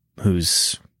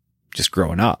who's just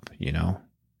growing up, you know?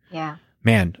 Yeah.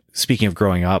 Man, speaking of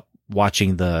growing up,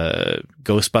 watching the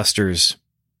Ghostbusters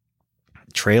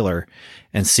trailer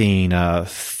and seeing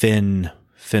Finn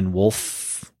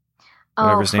Wolf,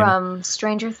 whatever his name. From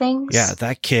Stranger Things? Yeah,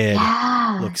 that kid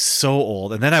looks so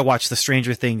old. And then I watched the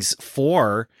Stranger Things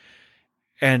 4,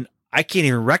 and I can't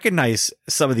even recognize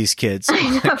some of these kids.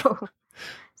 I know.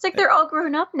 It's like they're all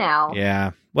grown up now.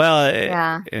 Yeah. Well,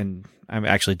 Yeah. And I'm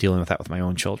actually dealing with that with my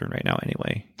own children right now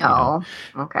anyway. you Oh,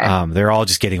 okay. know. They're all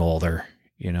just getting older,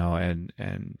 you know, and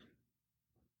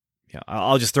yeah,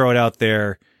 I'll just throw it out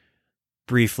there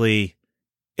briefly.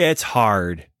 It's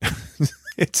hard.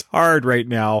 It's hard right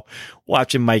now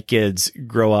watching my kids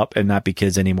grow up and not be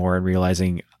kids anymore and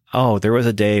realizing, oh, there was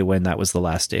a day when that was the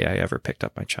last day I ever picked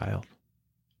up my child.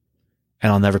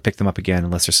 And I'll never pick them up again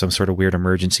unless there's some sort of weird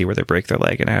emergency where they break their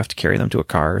leg and I have to carry them to a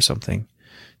car or something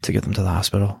to get them to the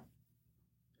hospital.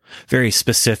 Very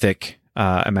specific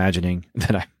imagining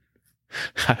that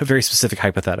a very specific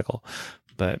hypothetical.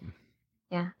 But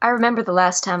Yeah. I remember the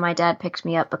last time my dad picked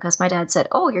me up because my dad said,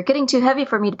 "Oh, you're getting too heavy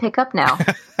for me to pick up now."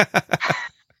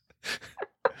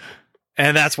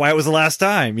 and that's why it was the last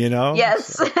time, you know?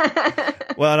 Yes.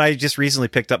 Well, and I just recently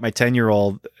picked up my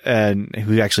 10-year-old, and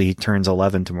who actually he turns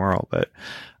 11 tomorrow. But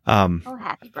Oh,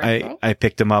 happy birthday. I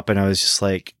picked him up, and I was just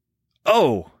like,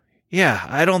 "Oh, yeah,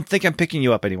 I don't think I'm picking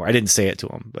you up anymore." I didn't say it to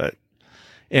him, but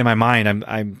in my mind,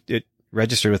 it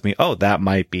registered with me. Oh, that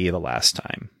might be the last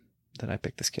time that I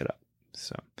picked this kid up.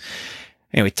 So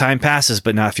anyway, time passes,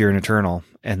 but not fear and eternal,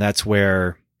 and that's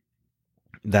where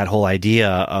that whole idea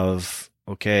of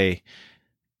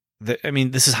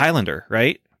this is Highlander,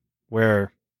 right?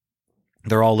 Where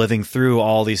they're all living through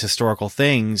all these historical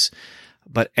things,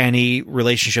 but any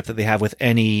relationship that they have with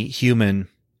any human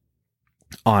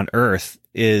on Earth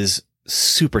is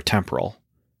super temporal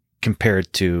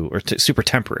compared to, super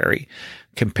temporary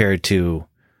compared to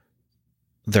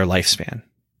their lifespan.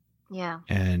 Yeah.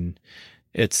 And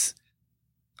it's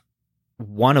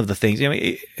one of the things,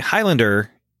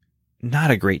 Highlander,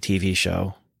 not a great TV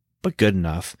show, but good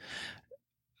enough.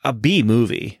 A B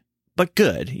movie, but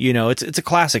good. You know, it's a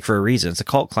classic for a reason. It's a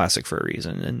cult classic for a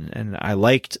reason. And I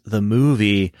liked the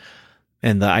movie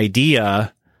and the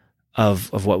idea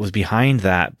of what was behind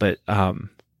that. But,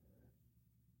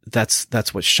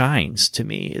 that's what shines to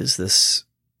me is this,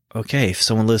 okay, if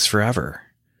someone lives forever,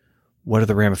 what are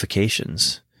the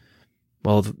ramifications?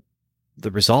 Well,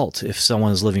 the result, if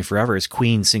someone is living forever, is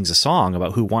Queen sings a song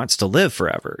about who wants to live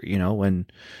forever, you know, when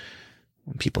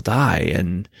people die.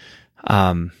 And,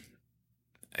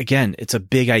 again, it's a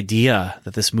big idea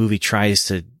that this movie tries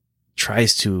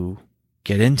to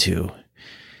get into,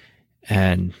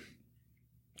 and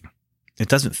it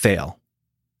doesn't fail.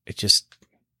 It just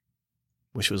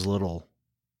wish it was a little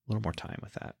more time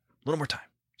with that. A little more time,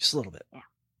 just a little bit. Yeah.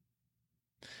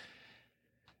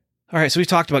 All right, so we've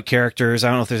talked about characters. I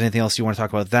don't know if there's anything else you want to talk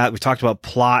about that. We talked about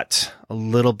plot a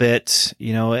little bit,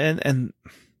 you know, and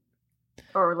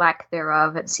Or lack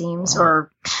thereof, it seems.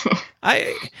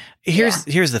 Here's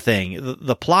the thing.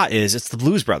 The plot is it's the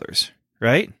Blues Brothers,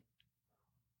 right?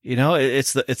 You know,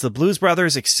 it's the Blues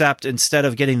Brothers, except instead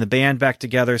of getting the band back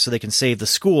together so they can save the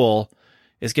school,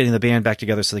 it's getting the band back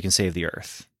together so they can save the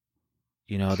Earth.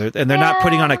 You know, they're not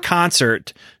putting on a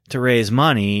concert to raise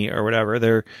money or whatever.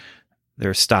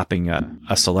 They're stopping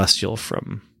a celestial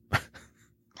from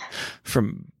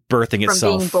birthing itself.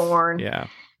 From being born. Yeah.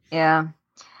 Yeah.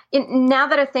 Now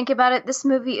that I think about it, this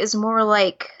movie is more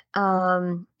like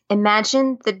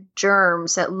imagine the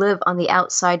germs that live on the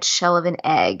outside shell of an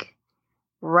egg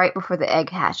right before the egg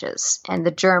hatches, and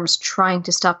the germs trying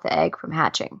to stop the egg from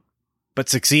hatching. But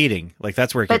succeeding. Like,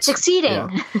 that's where it gets... But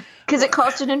succeeding, because it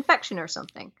caused an infection or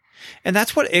something. And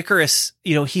that's what Icarus,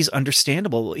 you know, he's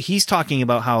understandable. He's talking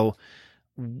about how,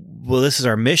 well, this is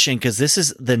our mission because this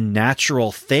is the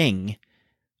natural thing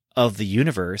of the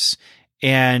universe.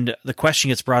 And the question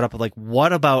gets brought up of like,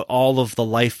 what about all of the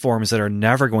life forms that are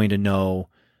never going to know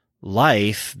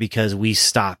life because we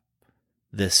stop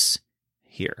this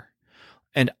here?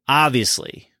 And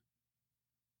obviously,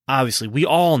 we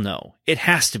all know it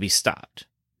has to be stopped.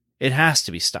 It has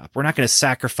to be stopped. We're not going to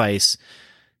sacrifice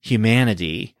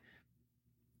humanity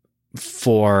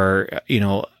for, you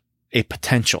know, a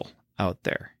potential out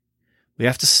there. We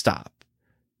have to stop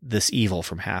this evil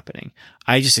from happening.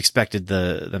 I just expected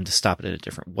them to stop it in a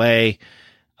different way.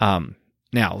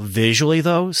 Now, visually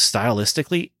though,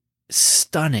 stylistically,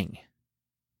 stunning,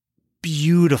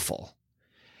 beautiful.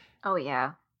 Oh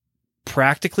yeah.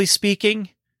 Practically speaking,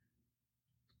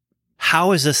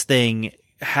 how is this thing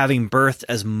having birthed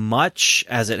as much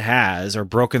as it has, or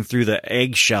broken through the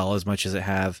eggshell as much as it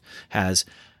has,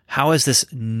 how has this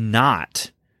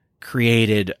not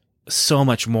created so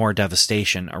much more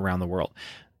devastation around the world?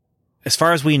 As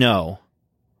far as we know,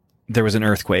 there was an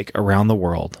earthquake around the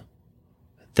world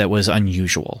that was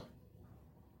unusual.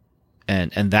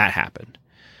 And that happened.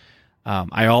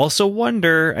 I also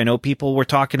wonder, I know people were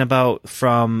talking about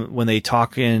from when they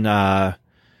talk in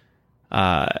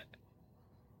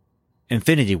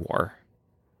Infinity War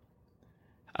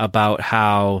about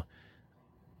how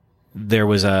there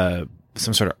was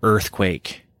some sort of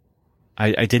earthquake.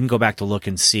 I didn't go back to look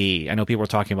and see. I know people were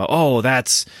talking about, oh,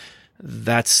 that's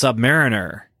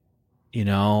Submariner,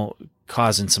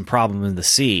 causing some problem in the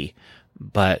sea.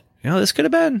 But, this could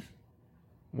have been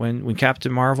when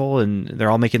Captain Marvel and they're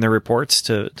all making their reports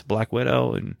to Black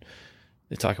Widow, and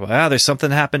they talk about, there's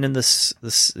something happened in this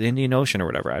Indian Ocean or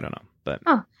whatever. I don't know. But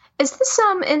is this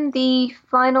in the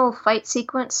final fight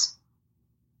sequence?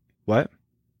 What?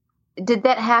 Did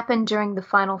that happen during the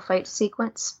final fight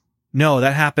sequence? No,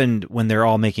 that happened when they're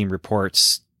all making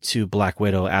reports to Black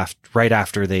Widow right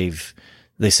after they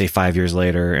say 5 years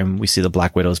later, and we see the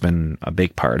Black Widow's been a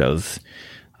big part of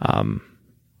kind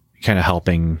of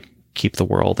helping keep the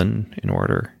world in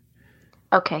order.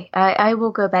 Okay, I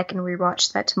will go back and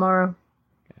rewatch that tomorrow.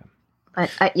 Yeah.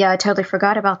 But I totally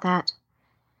forgot about that.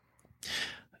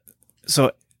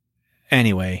 So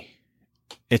anyway,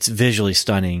 it's visually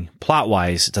stunning.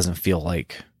 Plot-wise, it doesn't feel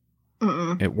like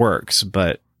it works,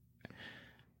 but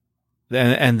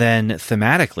and then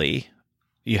thematically,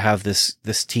 you have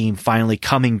this team finally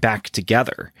coming back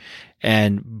together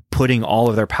and putting all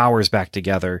of their powers back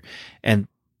together, and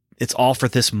it's all for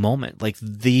this moment. Like,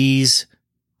 these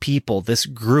people, this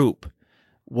group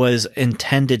was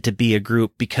intended to be a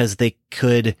group because they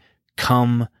could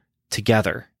come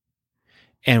together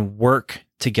and work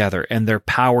together, and their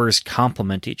powers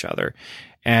complement each other.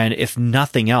 And if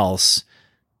nothing else,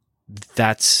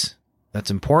 that's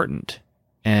important.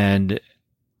 And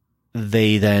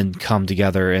they then come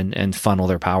together and funnel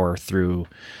their power through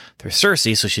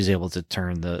Cersei, so she's able to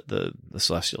turn the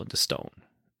Celestial into stone.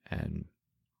 And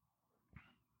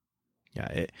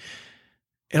yeah,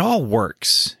 it all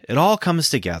works. It all comes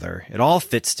together. It all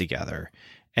fits together.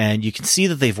 And you can see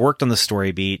that they've worked on the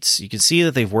story beats. You can see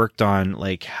that they've worked on,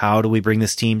 like, how do we bring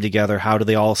this team together? How do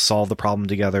they all solve the problem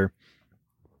together?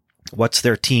 What's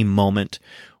their team moment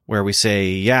where we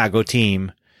say, yeah, go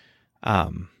team.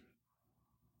 And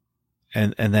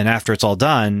then after it's all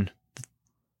done,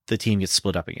 the team gets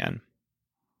split up again.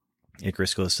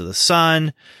 Icarus goes to the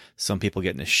sun. Some people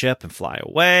get in a ship and fly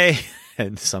away.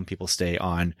 And some people stay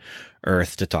on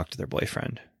Earth to talk to their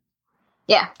boyfriend.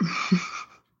 Yeah.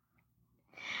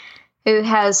 Who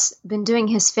has been doing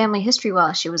his family history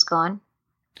while she was gone.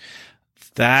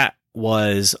 That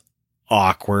was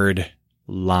awkward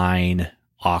line,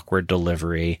 awkward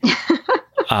delivery.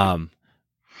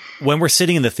 When we're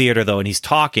sitting in the theater, though, and he's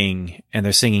talking and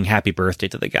they're singing happy birthday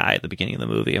to the guy at the beginning of the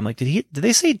movie, I'm like, did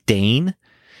they say Dane?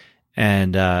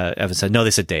 And Evan said, no,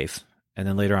 they said Dave. And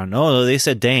then later on, no, they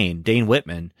said Dane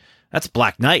Whitman. That's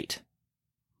Black Knight.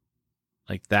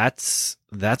 Like, that's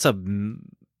a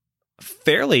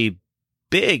fairly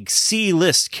big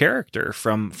C-list character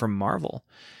from Marvel.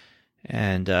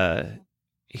 And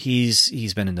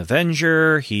he's been an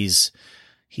Avenger.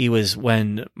 He was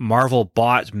when Marvel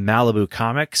bought Malibu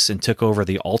Comics and took over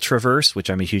the Ultraverse, which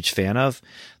I'm a huge fan of,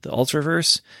 the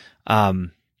Ultraverse.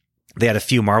 They had a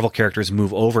few Marvel characters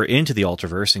move over into the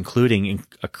Ultraverse, including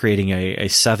creating a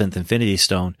seventh Infinity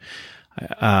Stone,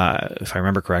 if I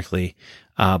remember correctly.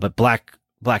 But Black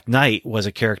Knight was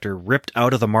a character ripped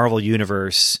out of the Marvel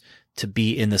universe to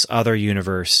be in this other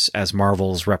universe as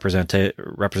Marvel's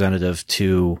representative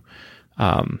to,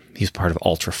 he's part of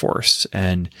Ultra Force.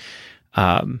 And,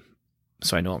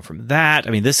 so I know him from that. I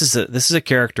mean, this is a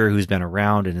character who's been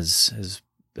around and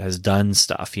has done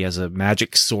stuff. He has a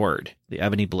magic sword, the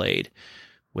Ebony Blade,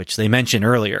 which they mentioned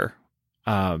earlier.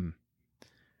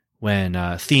 When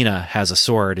Athena has a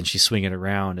sword and she's swinging it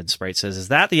around, and Sprite says, "Is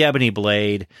that the Ebony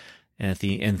Blade?" And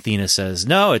Athena says,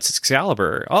 "No, it's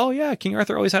Excalibur." "Oh yeah, King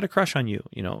Arthur always had a crush on you,"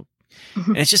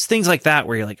 And it's just things like that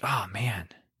where you're like, oh man,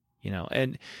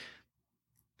 and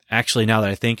actually, now that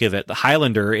I think of it, the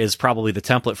Highlander is probably the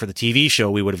template for the TV show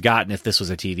we would have gotten if this was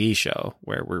a TV show,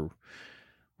 where we're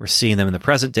seeing them in the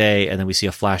present day, and then we see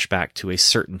a flashback to a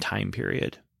certain time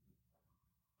period.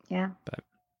 Yeah.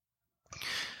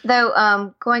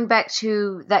 Though, going back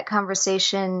to that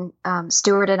conversation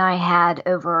Stuart and I had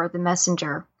over the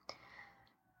Messenger,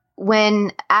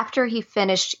 after he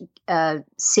finished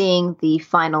seeing the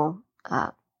final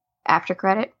after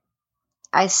credit,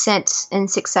 I sent in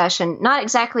succession, not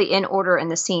exactly in order in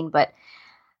the scene, but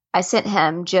I sent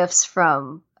him GIFs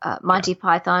from Monty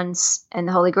Python's and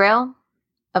the Holy Grail,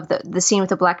 of the scene with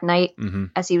the Black Knight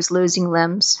as he was losing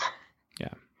limbs.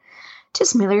 Yeah.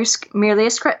 Just merely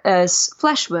a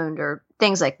flesh wound or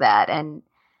things like that.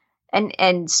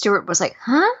 And Stuart was like,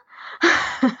 huh?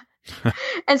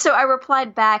 And so I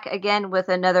replied back again with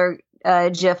another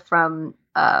GIF from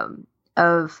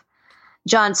of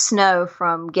Jon Snow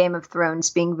from Game of Thrones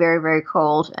being very, very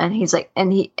cold. And he's like,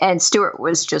 and Stuart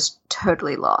was just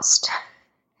totally lost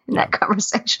in that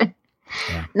conversation.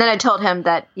 Yeah. And then I told him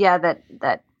that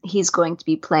he's going to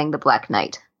be playing the Black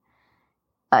Knight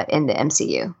in the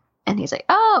MCU, and he's like,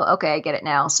 "Oh, okay, I get it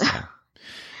now." So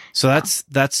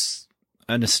that's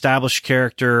an established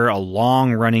character, a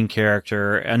long-running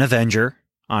character, an Avenger,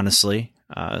 honestly.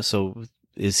 So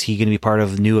is he going to be part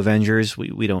of the new Avengers?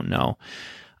 We don't know.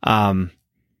 I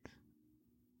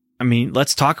mean,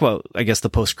 let's talk about, I guess, the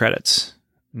post credits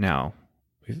now.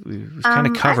 We've kind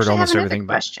of covered almost everything.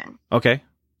 Question. Okay.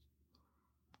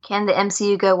 Can the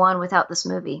MCU go on without this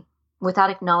movie,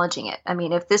 without acknowledging it? I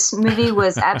mean, if this movie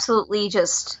was absolutely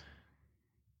just,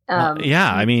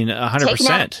 yeah, I mean, 100%. Taken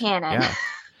out of canon. Yeah.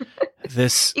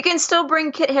 This, you can still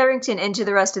bring Kit Harington into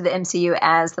the rest of the MCU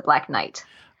as the Black Knight.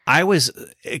 I was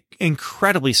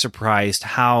incredibly surprised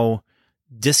how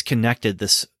disconnected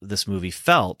this movie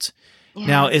felt. Yeah.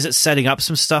 Now, is it setting up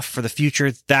some stuff for the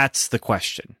future? That's the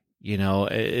question. You know,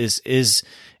 is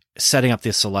setting up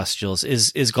the Celestials.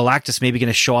 Is Galactus maybe going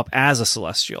to show up as a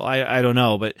Celestial? I don't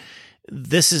know, but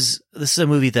this is a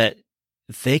movie that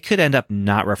they could end up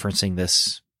not referencing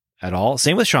this at all.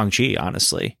 Same with Shang-Chi,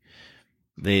 honestly.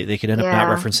 They could end up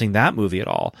not referencing that movie at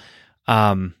all.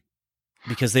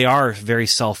 Because they are very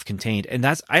self-contained, and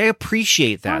I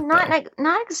appreciate that. Well,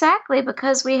 not exactly,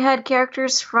 because we had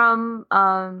characters from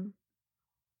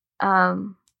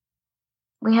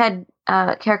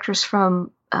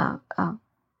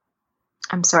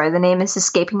I'm sorry, the name is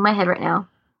escaping my head right now.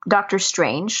 Doctor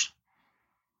Strange.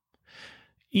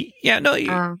 Yeah, no,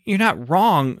 you're not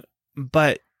wrong,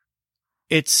 but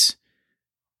these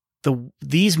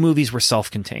movies were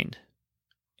self-contained.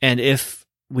 And if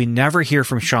we never hear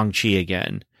from Shang-Chi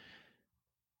again,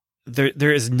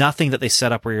 there is nothing that they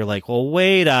set up where you're like, well,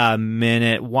 wait a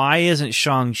minute, why isn't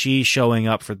Shang-Chi showing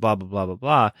up for blah, blah, blah, blah,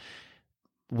 blah.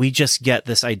 We just get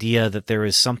this idea that there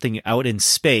is something out in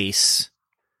space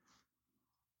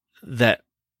that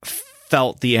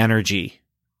felt the energy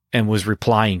and was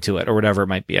replying to it, or whatever it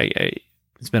might be.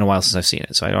 It's been a while since I've seen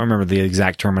it, so I don't remember the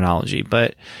exact terminology,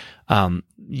 but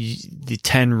the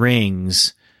 10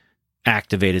 rings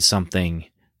activated something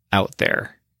out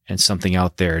there, and something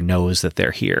out there knows that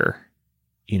they're here.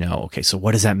 You know, okay, so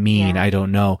what does that mean? Yeah. I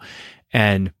don't know.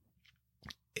 And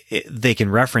they can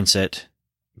reference it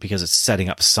because it's setting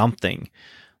up something.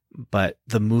 But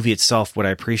the movie itself, what I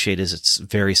appreciate is it's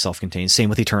very self-contained. Same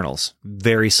with Eternals.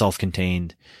 Very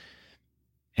self-contained.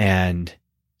 And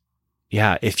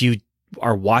yeah, if you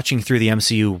are watching through the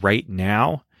MCU right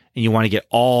now and you want to get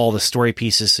all the story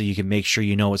pieces so you can make sure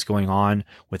you know what's going on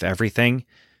with everything,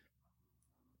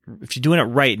 if you're doing it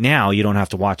right now, you don't have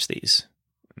to watch these.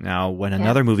 Now, when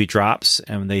another movie drops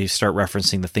and they start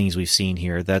referencing the things we've seen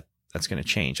here, that's going to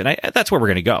change. And that's where we're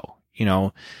going to go. You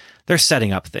know, they're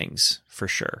setting up things for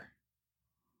sure.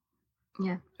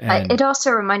 Yeah. It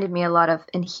also reminded me a lot of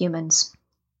Inhumans,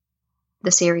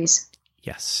 the series.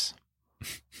 Yes.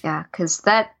 Yeah, because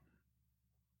I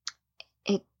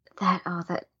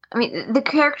mean, the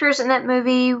characters in that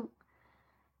movie,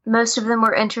 most of them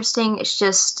were interesting. It's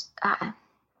just,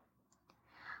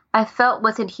 I felt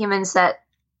with Inhumans that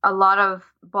a lot of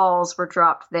balls were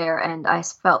dropped there, and I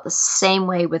felt the same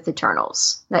way with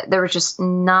Eternals. That there was just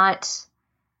not.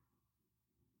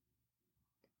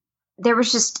 There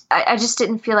was just, I just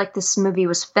didn't feel like this movie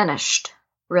was finished,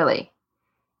 really.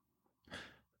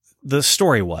 The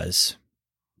story was,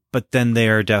 but then they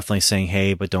are definitely saying,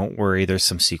 "Hey, but don't worry, there's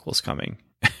some sequels coming."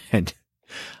 And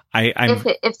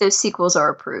if those sequels are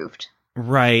approved,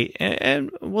 right? And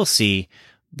we'll see.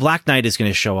 Black Knight is going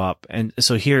to show up, and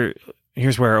so here's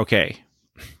where, okay,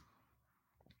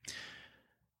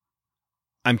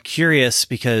 I'm curious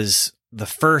because the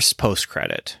first post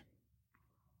credit,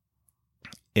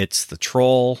 it's the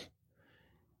troll,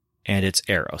 and it's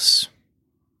Eros,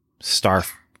 Star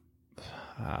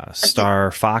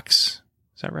Fox.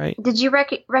 Is that right? Did you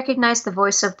recognize the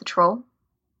voice of the troll?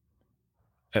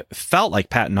 It felt like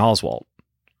Patton Oswalt.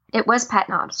 It was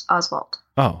Patton Oswalt.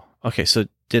 Oh, okay. So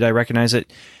did I recognize it?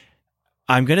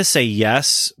 I'm going to say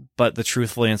yes, but the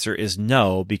truthful answer is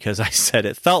no, because I said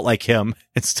it felt like him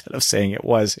instead of saying it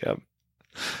was him.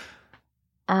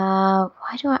 Why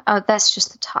do I? Oh, that's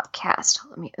just the top cast.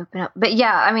 Let me open up. But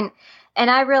yeah, I mean, and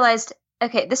I realized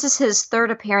okay, this is his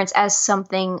third appearance as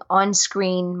something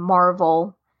on-screen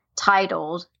Marvel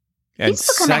titled. And He's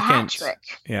become a hat trick.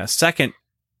 Yeah, second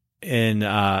in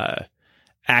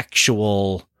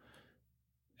actual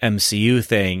MCU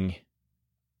thing,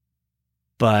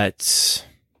 but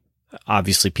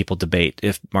obviously people debate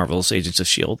if Marvel's Agents of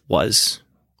S.H.I.E.L.D. was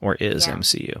or is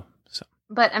MCU. So,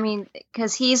 but I mean,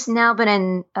 because he's now been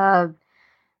in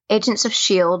Agents of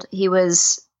S.H.I.E.L.D., he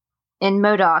was in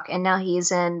MODOK, and now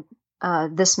he's in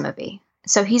this movie.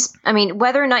 So he's, I mean,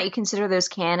 whether or not you consider those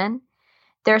canon,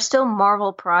 they're still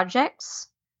Marvel projects,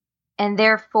 and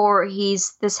therefore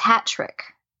he's this hat trick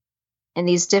in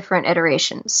these different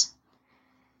iterations.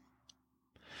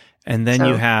 And then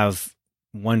you have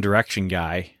One Direction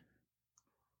guy.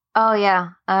 Oh,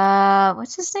 yeah.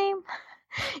 What's his name?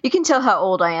 You can tell how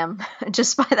old I am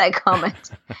just by that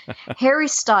comment. Harry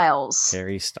Styles.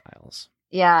 Harry Styles.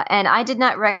 Yeah, and I did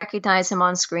not recognize him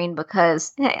on screen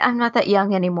because I'm not that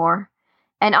young anymore.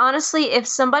 And honestly, if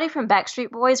somebody from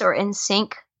Backstreet Boys or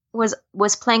NSYNC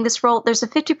was playing this role, there's a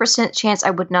 50% chance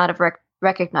I would not have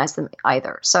recognized them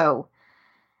either. So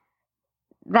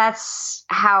that's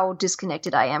how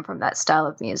disconnected I am from that style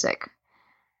of music.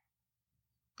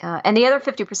 And the other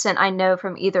 50% I know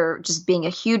from either just being a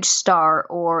huge star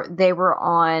or they were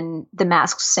on The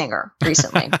Masked Singer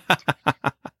recently.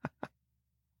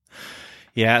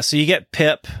 Yeah, so you get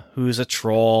Pip, who's a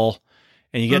troll,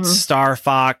 and you get Star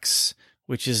Fox,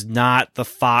 which is not the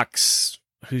fox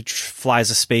who flies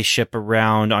a spaceship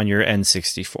around on your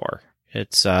N64.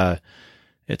 It's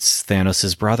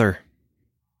Thanos' brother.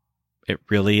 It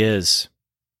really is.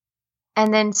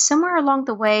 And then somewhere along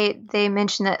the way, they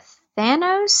mentioned that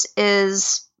Thanos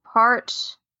is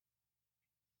part...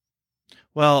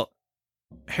 Well,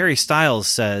 Harry Styles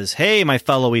says, "Hey, my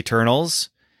fellow Eternals,"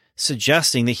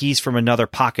 suggesting that he's from another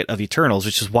pocket of Eternals,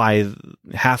 which is why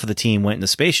half of the team went in the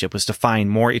spaceship, was to find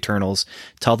more Eternals,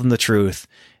 tell them the truth.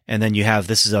 And then you have,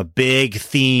 this is a big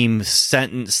theme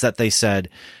sentence that they said.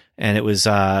 And it was,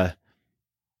 I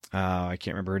can't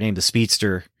remember her name, the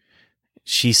speedster.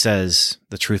 She says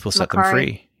the truth will set them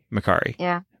free. Makkari.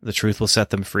 Yeah. The truth will set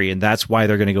them free. And that's why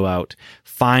they're going to go out,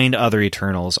 find other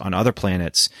Eternals on other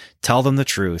planets, tell them the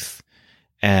truth,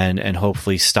 and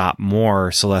hopefully stop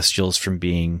more Celestials from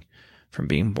being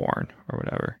born or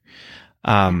whatever.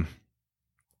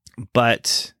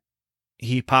 But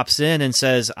he pops in and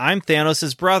says, "I'm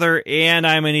Thanos' brother and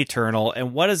I'm an Eternal."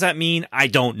 And what does that mean? I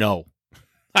don't know.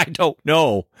 I don't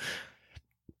know.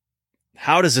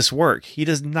 How does this work? He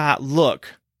does not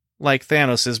look like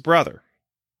Thanos' brother.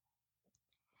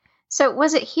 So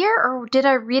was it here, or did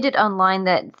I read it online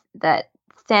that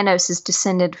Thanos is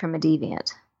descended from a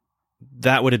deviant?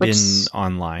 That would have been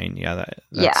online. Yeah.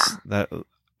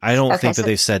 I don't think that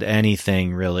they've said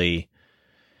anything really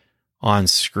on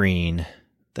screen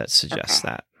that suggests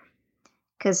that.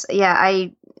 Because,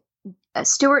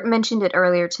 Stuart mentioned it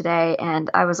earlier today, and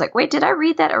I was like, wait, did I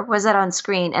read that, or was that on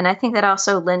screen? And I think that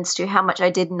also lends to how much I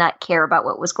did not care about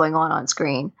what was going on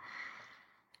screen.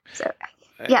 So,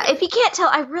 yeah, if you can't tell,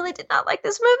 I really did not like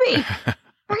this movie.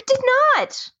 I did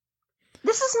not.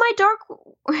 This is my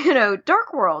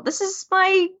dark world. This is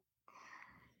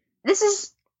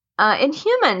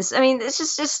Inhumans. I mean, it's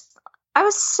just I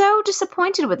was so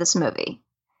disappointed with this movie.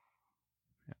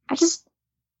 I just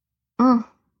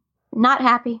not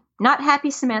happy. Not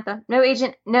happy, Samantha. No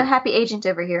happy agent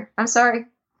over here. I'm sorry.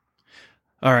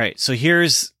 All right, so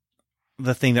here's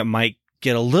the thing that might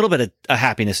get a little bit of a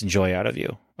happiness and joy out of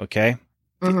you, okay?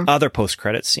 The other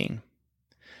post-credit scene.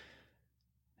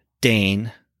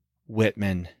 Dane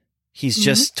Whitman, he's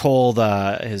just told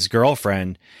his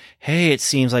girlfriend, "Hey, it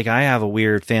seems like I have a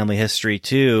weird family history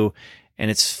too,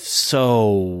 and it's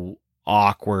so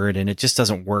awkward and it just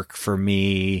doesn't work for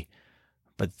me.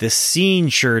 But this scene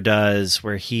sure does,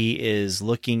 where he is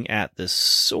looking at this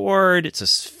sword. It's a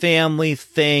family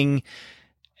thing,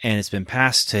 and it's been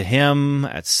passed to him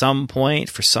at some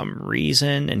point for some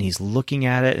reason. And he's looking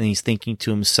at it and he's thinking to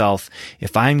himself,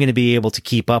 if I'm going to be able to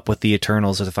keep up with the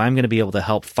Eternals, if I'm going to be able to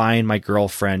help find my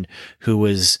girlfriend who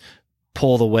was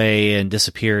pulled away and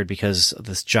disappeared because of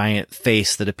this giant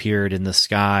face that appeared in the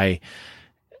sky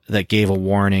that gave a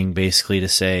warning, basically to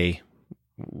say,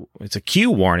 it's a Q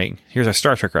warning. Here's our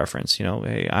Star Trek reference,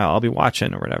 hey, I'll be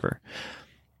watching or whatever.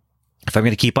 If I'm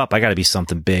going to keep up, I got to be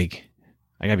something big.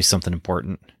 I got to be something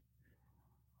important.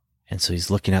 And so he's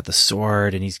looking at the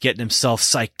sword and he's getting himself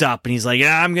psyched up and he's like,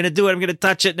 yeah, I'm going to do it. I'm going to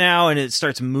touch it now. And it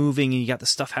starts moving and you got the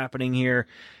stuff happening here.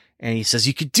 And he says,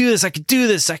 you could do this. I could do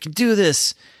this. I could do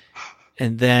this.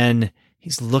 And then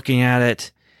he's looking at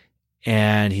it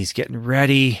and he's getting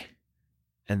ready.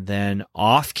 And then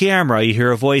off camera, you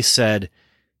hear a voice said,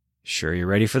 Sure you're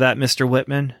ready for that, Mr.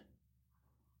 Whitman?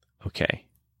 Okay.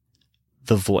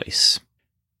 The voice.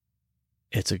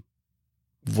 It's a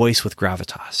voice with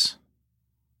gravitas.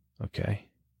 Okay.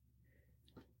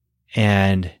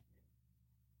 And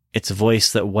it's a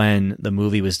voice that when the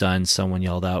movie was done, someone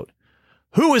yelled out,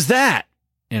 "Who was that?"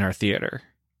 in our theater.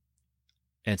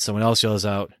 And someone else yells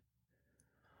out,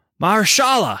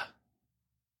 "Mahershala."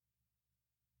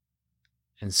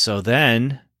 And so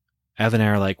then Evan and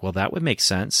I are like, well, that would make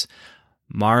sense.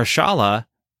 Mahershala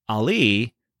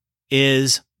Ali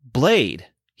is Blade.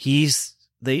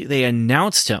 They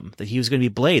announced him that he was going to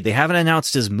be Blade. They haven't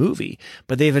announced his movie,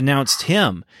 but they've announced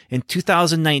him. In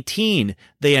 2019,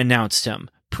 they announced him.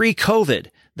 Pre-COVID,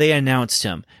 they announced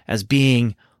him as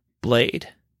being Blade.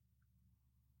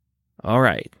 All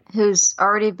right. Who's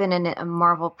already been in a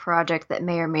Marvel project that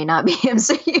may or may not be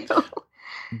MCU.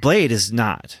 Blade is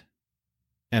not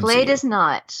MCU. Blade is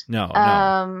not.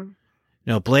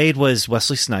 No, Blade was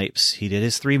Wesley Snipes. He did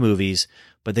his 3 movies,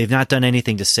 but they've not done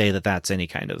anything to say that that's any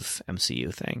kind of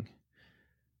MCU thing.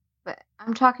 But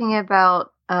I'm talking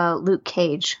about Luke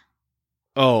Cage.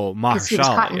 Oh, Mahershala. He was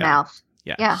Cottonmouth.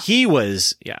 Yeah. He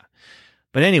was, yeah.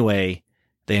 But anyway,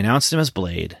 they announced him as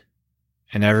Blade,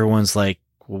 and everyone's like,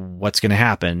 what's going to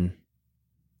happen?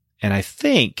 And I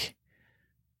think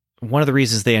one of the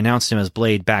reasons they announced him as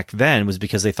Blade back then was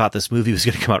because they thought this movie was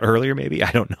going to come out earlier, maybe.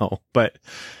 I don't know. But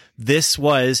this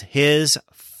was his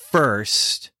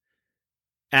first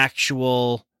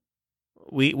actual...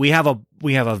 We have a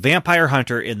vampire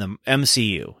hunter in the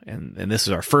MCU, and this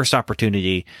is our first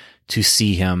opportunity to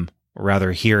see him, or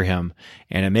rather hear him.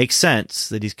 And it makes sense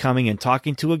that he's coming and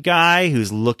talking to a guy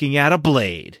who's looking at a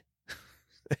blade.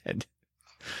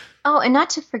 and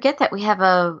not to forget that we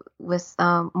have with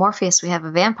Morpheus, we have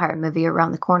a vampire movie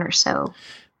around the corner. So,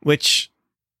 which,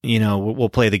 we'll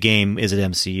play the game. Is it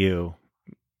MCU?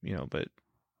 But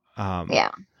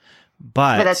yeah,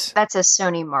 but that's a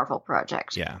Sony Marvel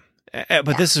project. Yeah.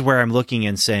 But This is where I'm looking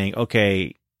and saying,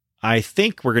 okay, I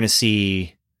think we're going to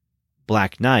see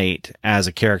Black Knight as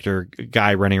a character,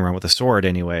 guy running around with a sword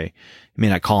anyway. He may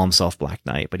not call himself Black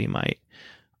Knight, but he might.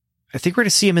 I think we're going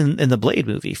to see him in the Blade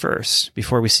movie first,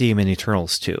 before we see him in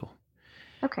Eternals 2.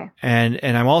 Okay. And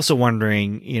I'm also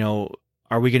wondering,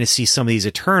 are we going to see some of these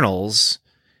Eternals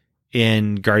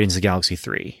in Guardians of the Galaxy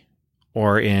 3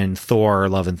 or in Thor: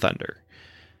 Love and Thunder?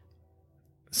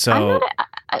 So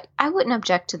I wouldn't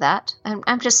object to that.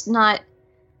 I'm just not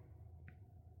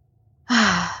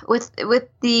with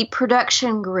the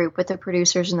production group, with the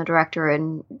producers and the director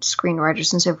and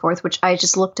screenwriters and so forth, which I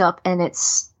just looked up, and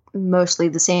it's mostly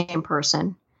the same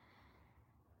person.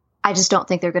 I just don't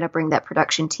think they're going to bring that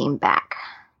production team back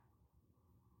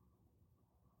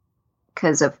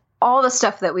because of all the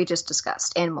stuff that we just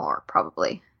discussed and more,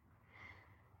 probably.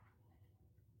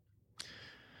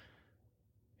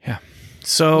 Yeah.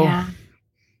 So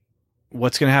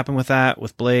what's going to happen with that,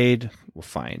 with Blade? We'll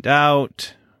find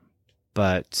out.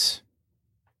 But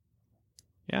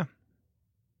yeah,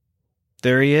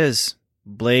 there he is.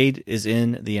 Blade is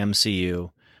in the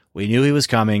MCU. We knew he was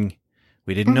coming.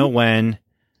 We didn't know when.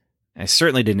 I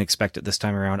certainly didn't expect it this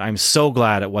time around. I'm so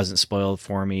glad it wasn't spoiled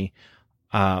for me.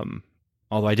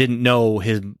 Although I didn't know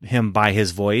him by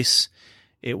his voice.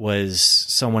 It was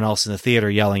someone else in the theater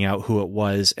yelling out who it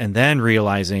was, and then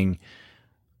realizing,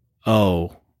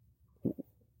 oh,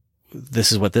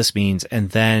 this is what this means.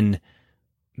 And then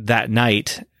that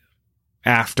night,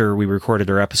 after we recorded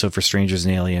our episode for Strangers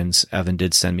and Aliens, Evan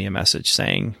did send me a message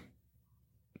saying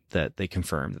that they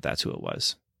confirmed that that's who it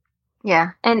was.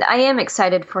 Yeah, and I am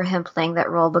excited for him playing that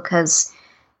role because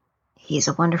he's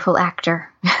a wonderful actor.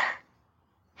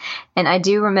 And I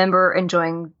do remember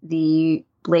enjoying the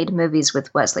Blade movies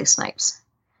with Wesley Snipes.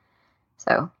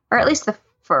 So, or at least the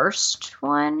first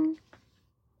one.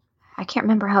 I can't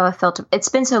remember how I felt. It's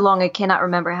been so long, I cannot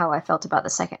remember how I felt about the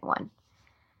second one.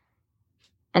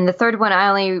 And the third one I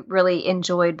only really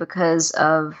enjoyed because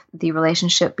of the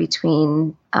relationship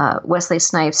between Wesley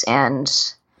Snipes and...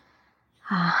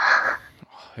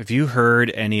 Have you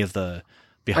heard any of the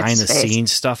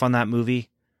behind-the-scenes stuff on that movie?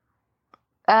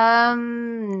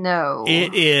 No.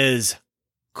 It is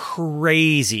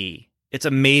crazy. It's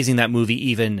amazing that movie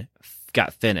even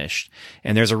got finished.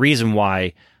 And there's a reason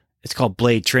why it's called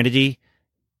Blade Trinity.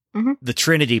 Mm-hmm. The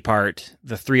Trinity part,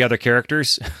 the 3 other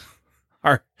characters...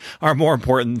 are more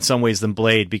important in some ways than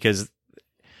Blade, because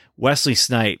Wesley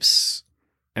Snipes,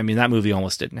 I mean, that movie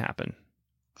almost didn't happen.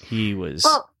 He was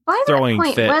throwing that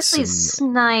point, fits.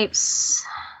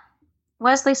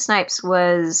 Wesley Snipes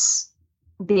was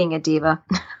being a diva.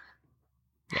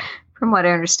 Yeah. From what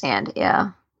I understand,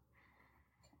 yeah.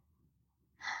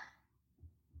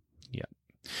 Yeah.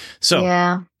 So,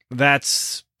 yeah.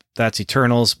 that's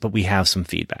Eternals, but we have some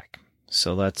feedback.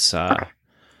 So let's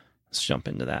jump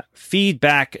into that.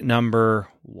 Feedback number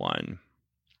 1.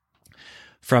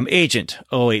 From Agent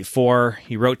 084.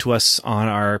 He wrote to us on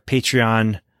our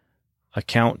Patreon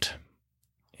account,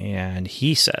 and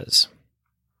he says,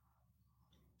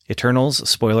 Eternals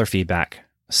spoiler feedback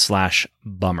 /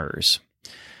 bummers.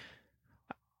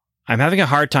 I'm having a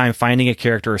hard time finding a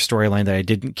character or storyline that I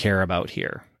didn't care about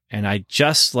here. And I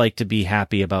just like to be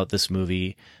happy about this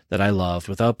movie that I loved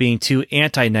without being too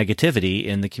anti-negativity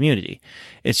in the community.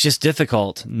 It's just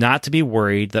difficult not to be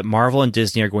worried that Marvel and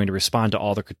Disney are going to respond to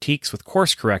all the critiques with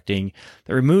course correcting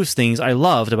that removes things I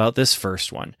loved about this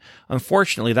first one.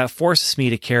 Unfortunately, that forces me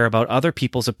to care about other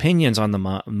people's opinions on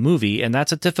the movie, and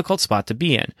that's a difficult spot to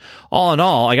be in. All in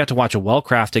all, I got to watch a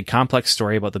well-crafted, complex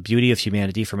story about the beauty of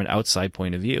humanity from an outside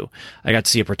point of view. I got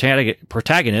to see a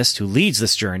protagonist who leads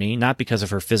this journey, not because of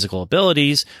her physical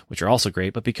abilities, which are also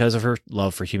great, but because of her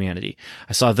love for humanity.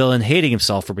 I saw a villain hating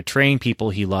himself for betraying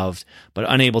people he loved, but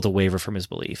unable to waver from his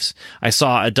beliefs. I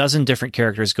saw a dozen different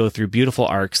characters go through beautiful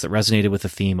arcs that resonated with the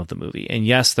theme of the movie. And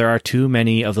yes, there are too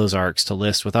many of those arcs to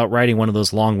list without writing one of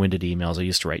those long-winded emails I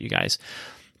used to write you guys.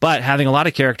 But having a lot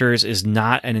of characters is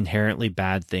not an inherently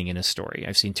bad thing in a story.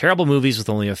 I've seen terrible movies with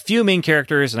only a few main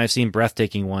characters, and I've seen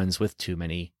breathtaking ones with too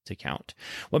many to count.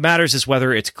 What matters is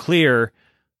whether it's clear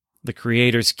the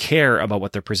creators care about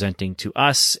what they're presenting to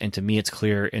us, and to me it's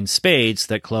clear in spades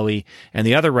that Chloe and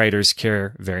the other writers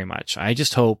care very much. I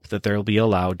just hope that they'll be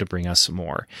allowed to bring us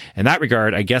more. In that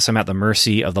regard, I guess I'm at the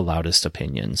mercy of the loudest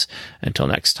opinions. Until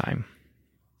next time.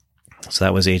 So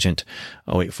that was Agent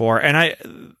 084.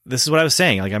 And this is what I was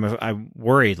saying. Like, I'm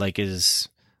worried, like,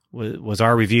 was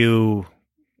our review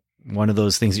one of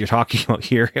those things that you're talking about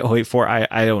here, 084?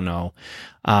 I don't know.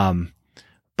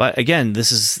 But again,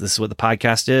 this is what the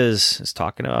podcast is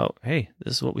talking about. Hey,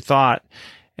 this is what we thought.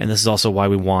 And this is also why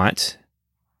we want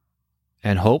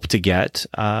and hope to get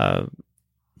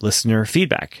listener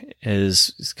feedback,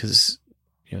 is because,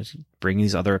 bring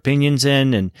these other opinions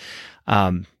in. And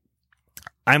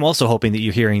I'm also hoping that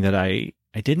you're hearing that I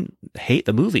didn't hate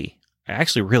the movie. I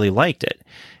actually really liked it.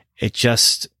 It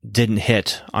just didn't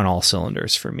hit on all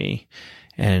cylinders for me.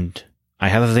 And I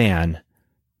have a van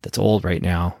that's old right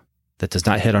now that does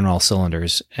not hit on all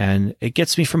cylinders, and it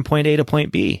gets me from point A to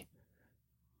point B,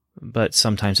 but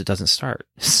sometimes it doesn't start.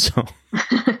 So,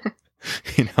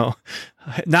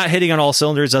 not hitting on all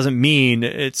cylinders doesn't mean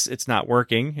it's not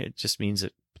working. It just means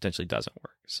it potentially doesn't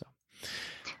work. So,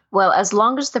 well, as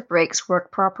long as the brakes work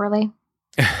properly,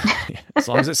 as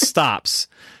long as it stops.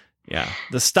 Yeah,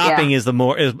 the stopping is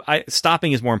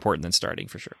stopping is more important than starting,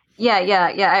 for sure.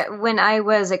 Yeah. When I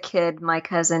was a kid, my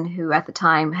cousin, who at the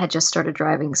time had just started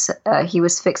driving, he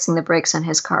was fixing the brakes on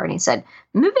his car, and he said,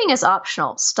 "Moving is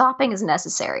optional. Stopping is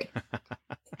necessary."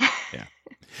 Yeah.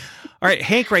 All right.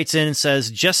 Hank writes in and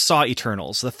says, "Just saw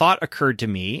Eternals. The thought occurred to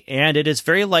me, and it is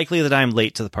very likely that I am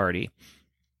late to the party,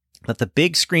 that the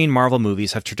big screen Marvel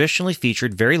movies have traditionally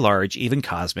featured very large, even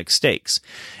cosmic stakes.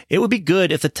 It would be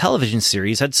good if the television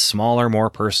series had smaller,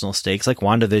 more personal stakes like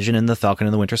WandaVision and The Falcon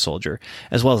and the Winter Soldier,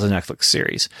 as well as the Netflix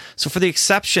series. So far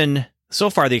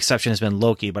the exception has been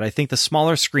Loki, but I think the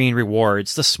smaller screen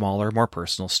rewards the smaller, more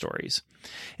personal stories.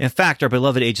 In fact, our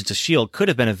beloved Agents of S.H.I.E.L.D. could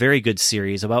have been a very good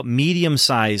series about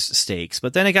medium-sized stakes,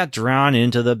 but then it got drawn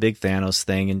into the big Thanos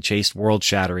thing and chased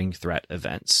world-shattering threat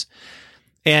events.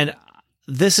 And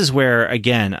this is where,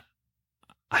 again,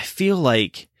 I feel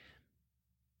like,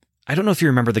 I don't know if you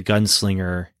remember the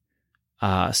Gunslinger,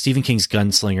 Stephen King's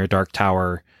Gunslinger, Dark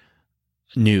Tower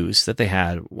news that they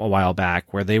had a while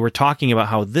back, where they were talking about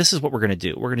how this is what we're going to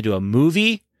do. We're going to do a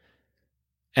movie,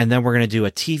 and then we're going to do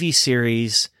a TV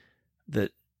series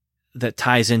that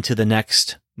ties into the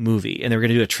next movie. And they're going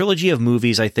to do a trilogy of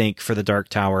movies, I think, for the Dark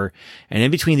Tower. And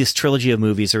in between this trilogy of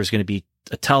movies, there was going to be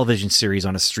a television series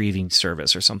on a streaming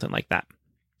service or something like that.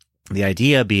 The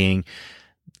idea being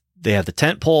they have the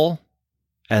tent pole,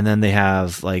 and then they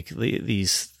have like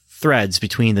these threads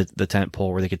between the tent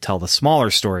pole where they could tell the smaller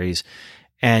stories.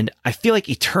 And I feel like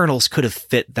Eternals could have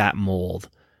fit that mold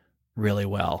really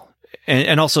well.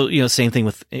 And also, same thing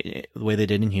with the way they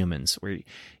did in Humans, where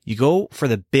you go for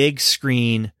the big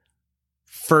screen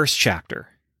first chapter,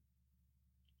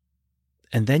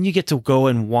 and then you get to go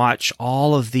and watch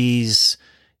all of these,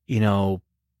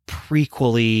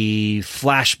 prequely,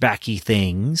 flashbacky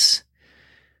things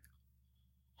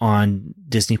on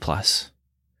Disney Plus.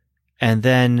 And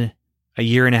then a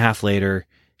year and a half later,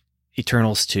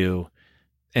 Eternals 2,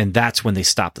 and that's when they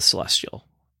stop the Celestial,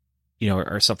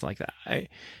 or something like that.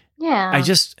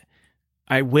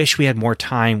 I wish we had more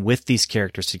time with these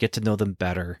characters to get to know them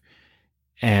better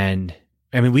and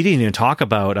I mean, we didn't even talk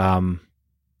about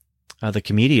the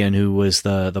comedian who was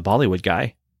the Bollywood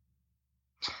guy.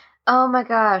 Oh my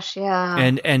gosh, yeah.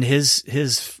 And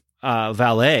his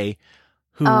valet,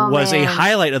 who was a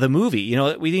highlight of the movie. You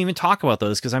know, we didn't even talk about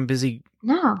those because I'm busy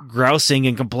grousing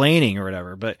and complaining or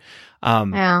whatever. But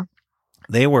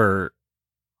they were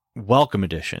welcome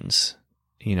additions,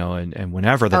 you know, and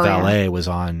whenever the valet was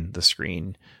on the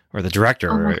screen, or the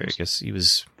director, I guess he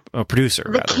was a producer.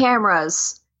 The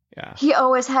cameras. Yeah. He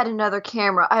always had another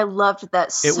camera. I loved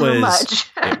that so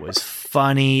much. It was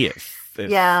funny.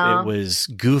 It was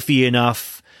goofy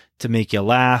enough to make you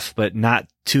laugh, but not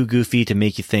too goofy to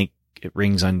make you think it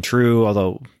rings untrue.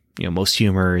 Although, you know, most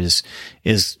humor is,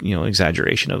 you know,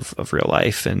 exaggeration of real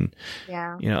life. And,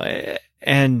 you know,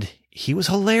 and he was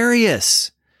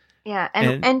hilarious. Yeah.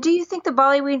 And do you think the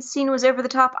Bollywood scene was over the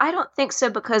top? I don't think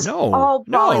so, because all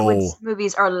Bollywood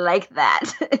movies are like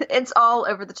that. It's all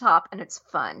over the top and it's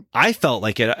fun. I felt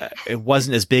like it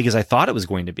wasn't as big as I thought it was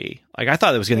going to be. Like, I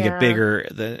thought it was going to get bigger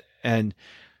and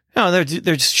no, they're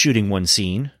just shooting one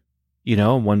scene, you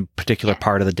know, one particular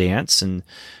part of the dance. And,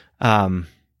 but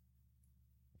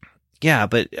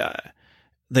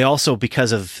they also,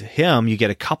 because of him, you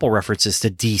get a couple references to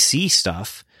DC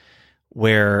stuff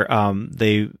where,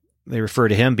 they refer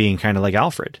to him being kind of like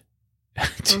Alfred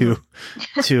to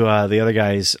the other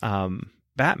guy's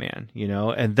Batman, you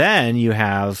know. And then you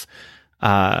have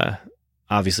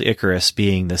obviously Icarus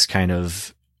being this kind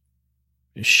of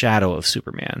shadow of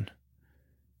Superman,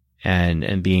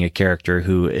 and being a character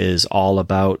who is all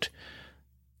about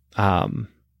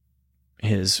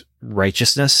his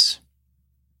righteousness,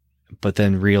 but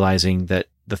then realizing that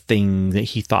the thing that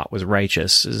he thought was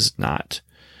righteous is not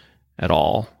at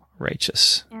all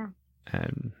righteous.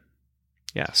 And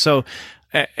so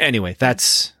anyway,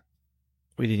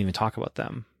 we didn't even talk about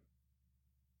them.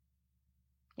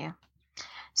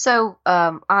 So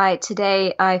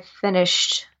today I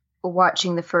finished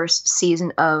watching the first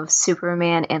season of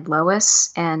Superman and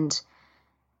Lois, and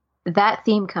that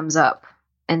theme comes up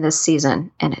in this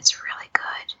season, and it's really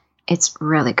good. It's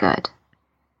really good.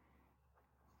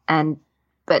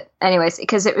 But anyways,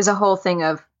 because it was a whole thing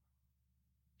of,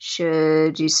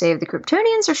 should you save the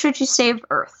Kryptonians or should you save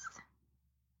Earth?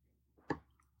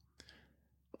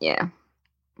 Yeah.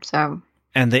 So.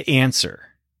 And the answer,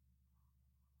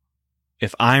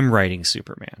 if I'm writing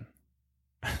Superman,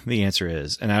 the answer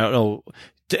is, and I don't know,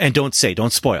 and don't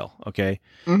spoil, okay?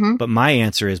 Mm-hmm. But my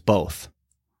answer is both.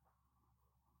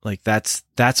 Like, that's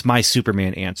my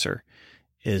Superman answer,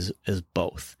 is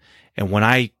both. And when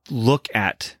I look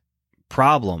at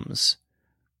problems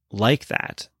like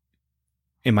that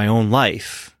in my own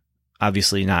life,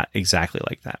 obviously not exactly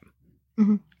like that.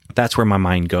 Mm-hmm. That's where my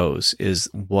mind goes, is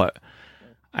what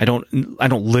I don't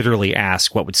literally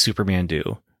ask what would Superman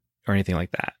do or anything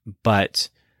like that. But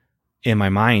in my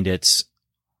mind, it's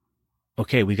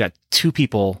okay. We've got two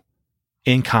people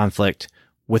in conflict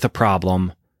with a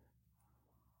problem.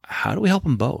 How do we help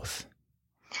them both?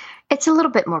 It's a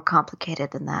little bit more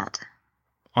complicated than that.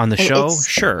 On the show,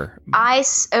 sure. I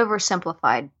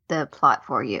oversimplified the plot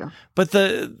for you, but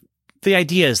the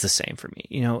idea is the same for me.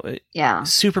 You know,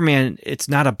 Superman, it's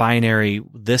not a binary,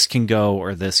 this can go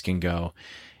or this can go.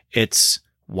 It's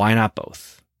why not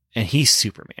both? And he's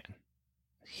Superman.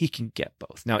 He can get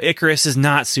both. Now, Icarus is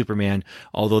not Superman,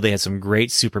 although they had some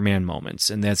great Superman moments,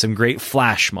 and they had some great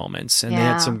Flash moments, and they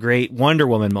had some great Wonder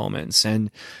Woman moments,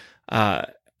 and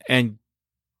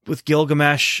with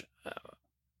Gilgamesh,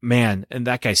 man, and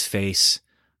that guy's face,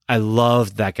 I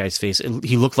loved that guy's face.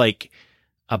 He looked like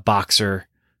a boxer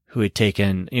who had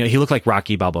taken, you know, he looked like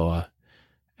Rocky Balboa,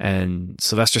 and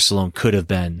Sylvester Stallone could have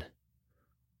been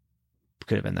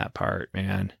that part,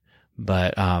 man.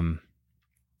 But, I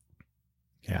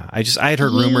had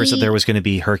heard rumors that there was going to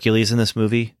be Hercules in this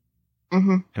movie.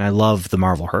 Mm-hmm. And I love the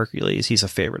Marvel Hercules. He's a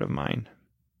favorite of mine.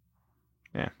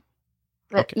 Yeah.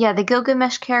 But the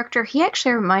Gilgamesh character, he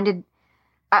actually reminded,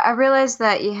 I realized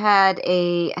that you had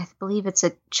I believe it's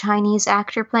a Chinese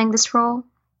actor playing this role.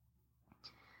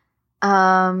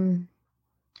 I'm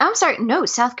sorry, no,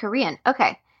 South Korean.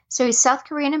 Okay. So he's South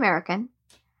Korean American.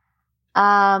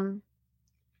 But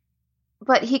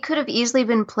he could have easily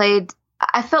been played.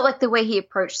 I felt like the way he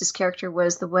approached this character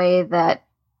was the way that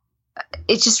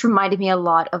it just reminded me a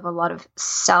lot of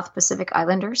South Pacific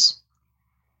Islanders.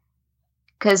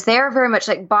 Because they are very much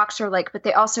like boxer-like, but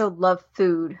they also love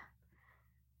food.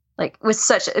 Like, with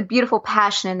such a beautiful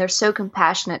passion, and they're so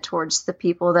compassionate towards the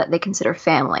people that they consider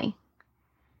family.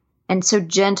 And so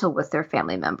gentle with their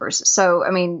family members. So, I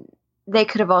mean, they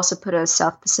could have also put a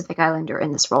South Pacific Islander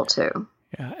in this role, too.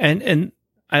 Yeah, and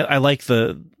I like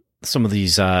the some of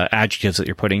these adjectives that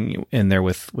you're putting in there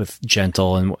with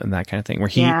gentle and that kind of thing, where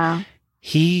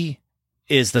he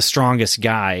is the strongest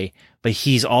guy, but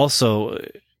he's also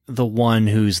the one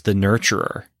who's the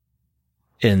nurturer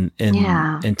in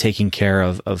taking care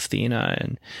of Thena.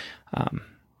 And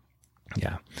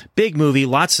big movie,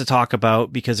 lots to talk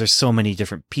about because there's so many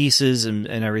different pieces and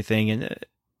everything,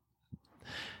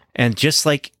 and just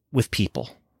like with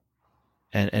people,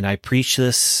 and I preach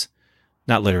this.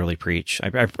 Not literally preach.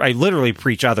 I literally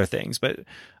preach other things, but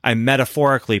I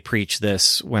metaphorically preach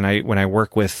this when I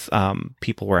work with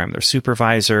people where I'm their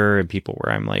supervisor and people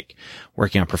where I'm like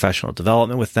working on professional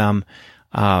development with them.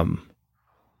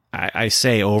 I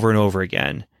say over and over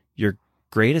again, your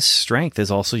greatest strength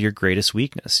is also your greatest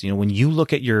weakness. When you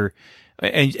look at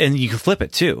and you can flip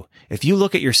it too. If you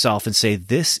look at yourself and say,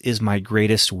 this is my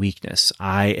greatest weakness,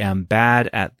 I am bad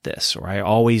at this, or I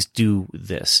always do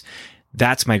this.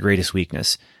 That's my greatest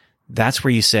weakness. That's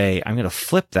where you say, I'm going to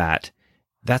flip that.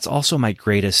 That's also my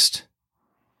greatest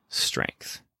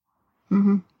strength.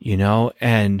 Mm-hmm.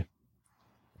 And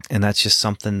that's just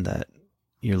something that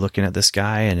you're looking at this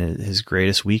guy and his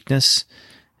greatest weakness,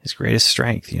 his greatest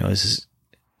strength,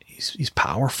 he's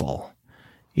powerful,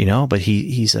 but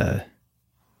he's a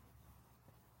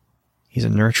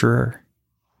nurturer.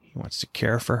 He wants to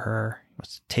care for her. He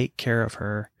wants to take care of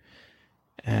her.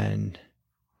 And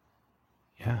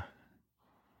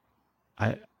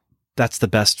that's the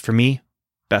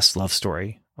best love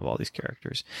story of all these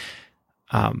characters.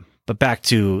 But back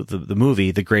to the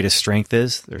movie, the greatest strength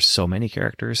is there's so many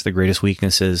characters. The greatest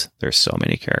weakness is there's so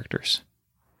many characters.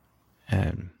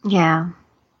 And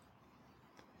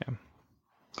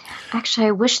actually,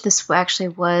 I wish this actually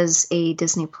was a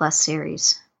Disney Plus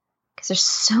series because there's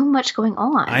so much going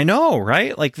on. I know,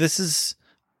 right? Like this is,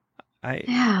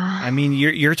 I mean,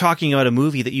 you're talking about a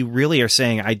movie that you really are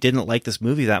saying, I didn't like this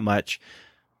movie that much,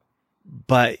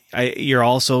 but you're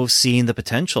also seeing the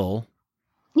potential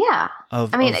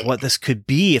of what this could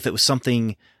be if it was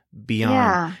something beyond.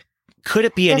 Yeah. Could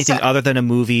it be anything other than a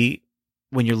movie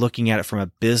when you're looking at it from a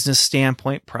business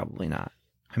standpoint? Probably not.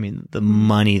 I mean, the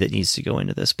money that needs to go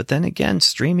into this, but then again,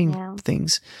 streaming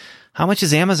things. How much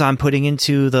is Amazon putting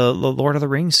into the Lord of the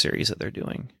Rings series that they're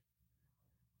doing?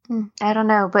 I don't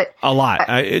know, but a lot.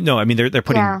 They're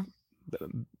putting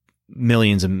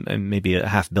millions and maybe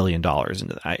 $500 million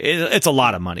into that. It's a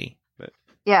lot of money. But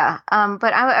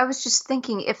but I was just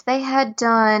thinking if they had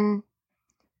done,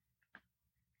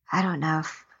 I don't know,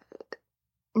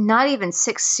 not even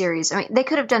 6 series. I mean, they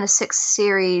could have done a 6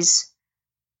 series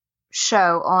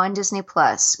show on Disney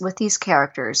Plus with these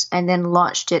characters, and then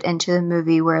launched it into the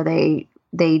movie where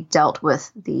they dealt with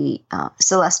the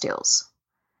Celestials.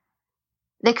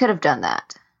 They could have done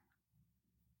that.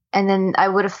 And then I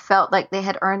would have felt like they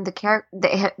had earned the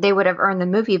character. They would have earned the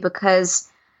movie because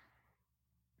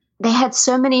they had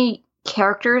so many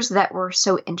characters that were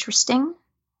so interesting.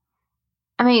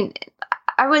 I mean,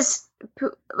 I was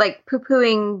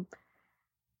poo-pooing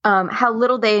how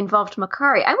little they involved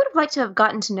Makkari. I would have liked to have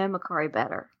gotten to know Makkari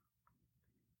better.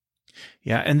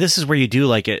 Yeah, and this is where you do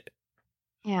like it.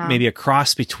 Yeah. Maybe a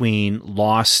cross between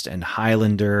Lost and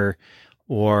Highlander,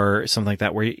 or something like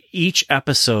that, where each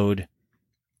episode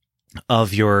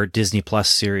of your Disney Plus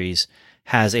series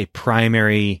has a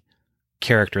primary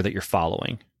character that you're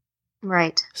following.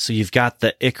 Right. So you've got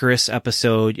the Icarus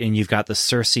episode and you've got the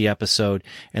Cersei episode,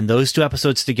 and those 2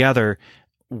 episodes together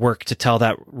work to tell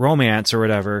that romance or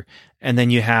whatever. And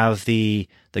then you have the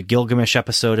Gilgamesh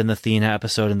episode and the Thena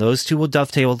episode, and those 2 will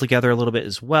dovetail together a little bit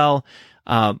as well.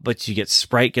 But you get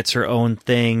Sprite gets her own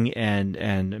thing, and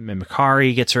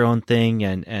Makkari gets her own thing,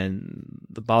 and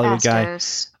the Bollywood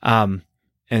Fastos guy,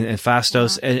 and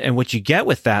Fastos. Yeah. And what you get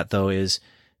with that though is,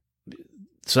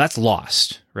 so that's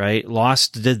Lost, right?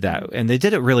 Lost did that, and they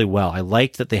did it really well. I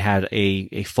liked that they had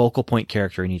a focal point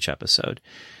character in each episode,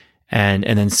 and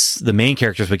then the main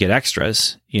characters would get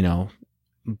extras,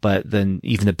 but then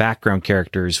even the background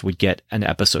characters would get an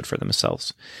episode for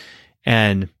themselves.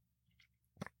 And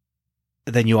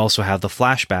then you also have the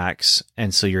flashbacks.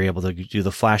 And so you're able to do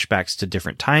the flashbacks to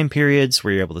different time periods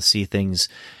where you're able to see things.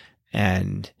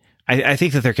 And I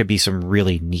think that there could be some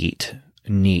really neat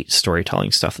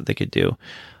storytelling stuff that they could do.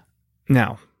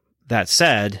 Now, that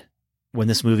said, when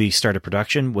this movie started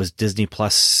production, were those Disney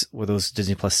Plus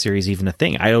series even a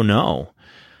thing? I don't know,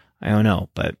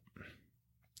 but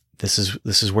this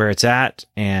is where it's at,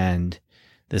 and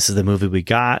this is the movie we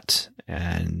got,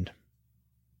 and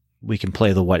we can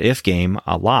play the what if game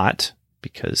a lot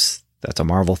because that's a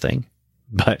Marvel thing.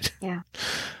 But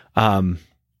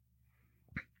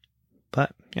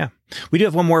we do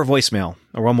have one more voicemail,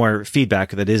 or one more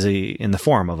feedback that is in the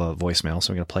form of a voicemail,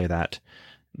 so I'm going to play that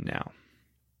now.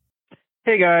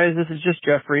 Hey guys, this is just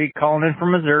Jeffrey calling in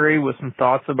from Missouri with some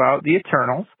thoughts about the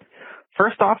Eternals.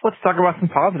 First off, let's talk about some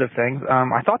positive things.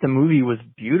 I thought the movie was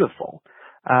beautiful.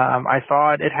 I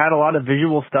thought it had a lot of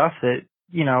visual stuff that,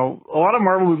 you know, a lot of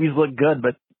Marvel movies look good,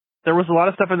 but there was a lot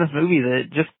of stuff in this movie that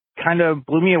just kind of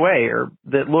blew me away, or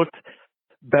that looked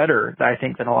better, I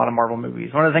think, than a lot of Marvel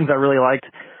movies. One of the things I really liked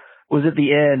was at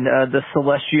the end, the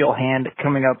celestial hand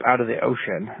coming up out of the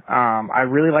ocean. I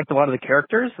really liked a lot of the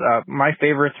characters. My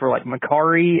favorites were like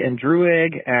Makkari and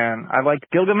Druig, and I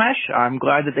liked Gilgamesh. I'm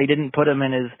glad that they didn't put him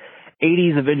in his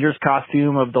 80s Avengers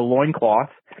costume of the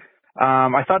loincloth.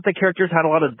 I thought the characters had a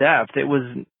lot of depth. It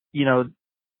was, you know,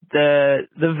 the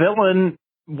villain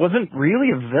wasn't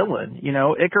really a villain. You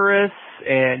know, Icarus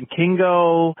and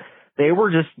Kingo, they were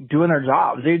just doing their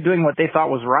jobs. They were doing what they thought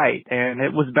was right, and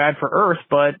it was bad for Earth,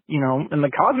 but, you know, in the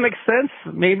cosmic sense,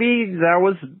 maybe that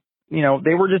was, you know,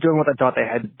 they were just doing what they thought they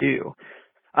had to do.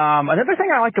 Another thing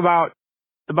I like about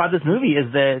this movie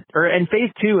is that, or in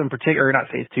phase 2 in particular, or not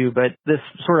phase 2, but this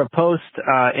sort of post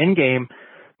Endgame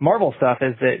Marvel stuff,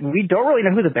 is that we don't really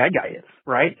know who the bad guy is,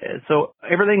 right? So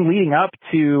everything leading up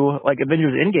to like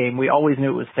Avengers Endgame, we always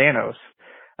knew it was Thanos.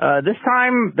 This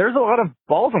time there's a lot of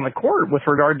balls on the court with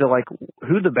regard to like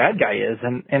who the bad guy is,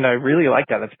 and I really like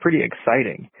that. That's pretty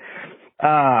exciting.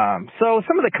 So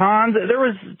some of the cons, there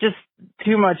was just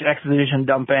too much exposition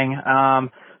dumping.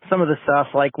 Some of the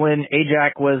stuff, like when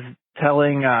Ajak was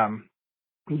telling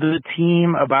the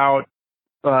team about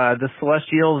the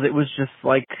Celestials, it was just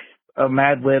like a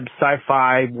Mad Lib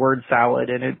sci-fi word salad,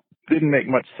 and it didn't make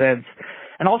much sense.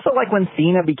 And also, like when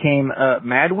Cena became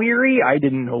Mad Weary, I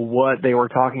didn't know what they were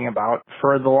talking about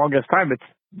for the longest time.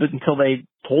 Until they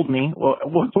told me what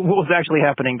was actually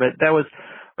happening, but that was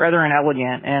rather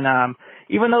inelegant. And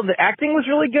even though the acting was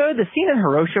really good, the scene in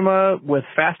Hiroshima with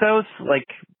Phastos,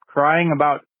 like crying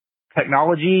about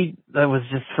technology, that was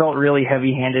just felt really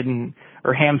heavy-handed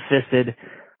or ham-fisted.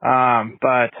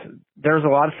 But there's a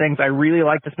lot of things. I really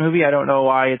like this movie. I don't know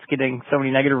why it's getting so many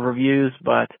negative reviews,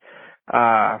 but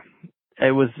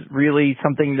it was really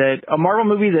something that, a Marvel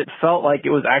movie that felt like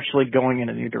it was actually going in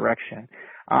a new direction.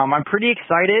 I'm pretty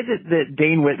excited that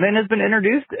Dane Whitman has been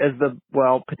introduced as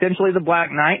potentially the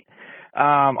Black Knight.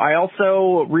 I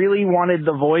also really wanted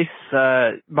the voice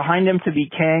behind him to be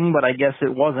Kang, but I guess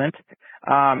it wasn't.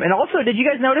 And also, did you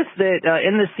guys notice that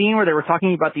in the scene where they were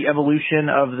talking about the evolution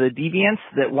of the deviants,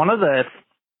 that one of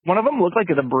them looked like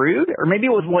the Brood, or maybe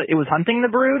it was hunting the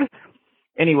Brood?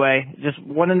 Anyway, just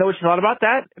want to know what you thought about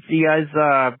that. If you guys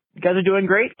are doing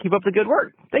great, keep up the good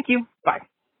work. Thank you. Bye.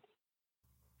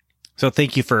 So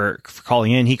thank you for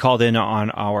calling in. He called in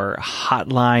on our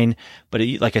hotline, but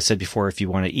like I said before, if you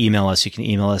want to email us, you can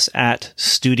email us at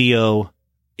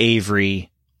studioavery,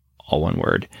 all one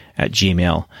word, at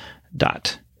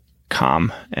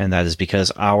gmail.com. And that is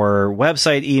because our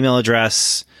website email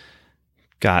address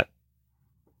got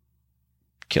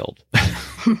killed.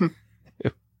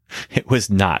 It was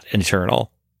not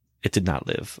eternal. It did not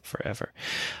live forever.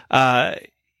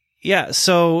 Yeah.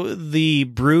 So the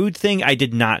Brood thing, I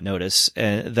did not notice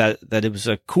that it was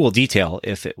a cool detail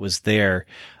if it was there.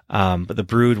 But the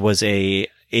Brood was a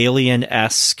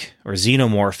alien-esque or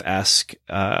xenomorph-esque,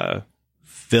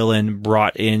 villain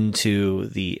brought into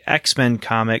the X-Men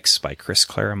comics by Chris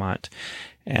Claremont.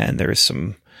 And there's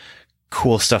some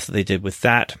cool stuff that they did with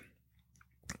that.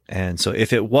 And so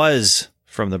if it was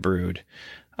from the Brood,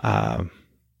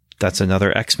 that's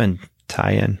another X-Men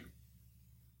tie-in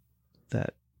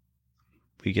that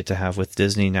we get to have with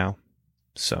Disney now.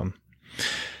 So,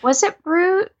 was it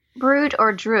Brood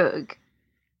or Druig?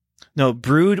 No,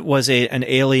 Brood was an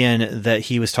alien that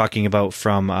he was talking about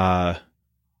from that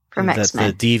X-Men.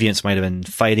 the Deviants might have been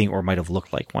fighting or might have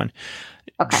looked like one.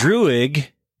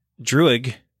 Okay.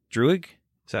 Druig,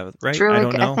 is that right? Druig, I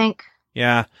don't know. I think.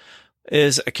 Yeah,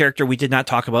 is a character we did not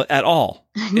talk about at all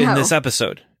in this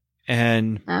episode,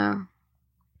 and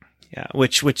yeah,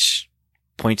 which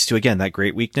points to, again, that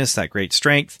great weakness, that great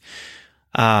strength.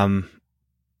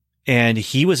 And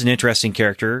he was an interesting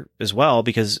character as well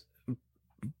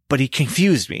but he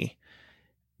confused me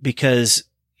because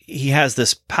he has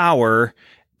this power,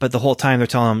 but the whole time they're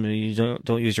telling him, you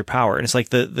don't use your power. And it's like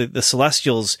the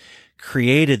Celestials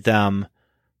created them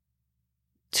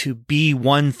to be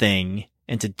one thing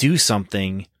and to do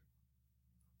something,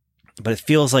 but it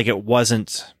feels like it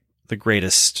wasn't the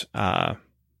greatest,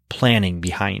 planning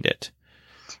behind it.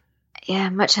 Yeah,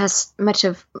 much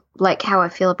of like how I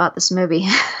feel about this movie.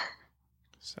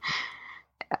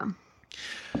 Yeah.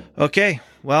 Okay,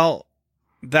 well,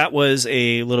 that was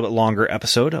a little bit longer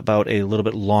episode about a little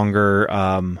bit longer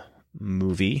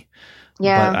movie.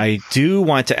 Yeah. But I do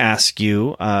want to ask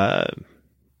you,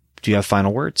 do you have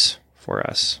final words for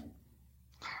us?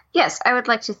 Yes, I would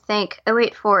like to thank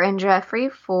 084 and Jeffrey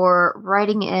for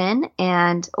writing in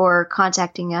and or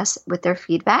contacting us with their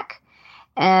feedback.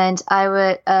 And I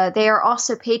would they are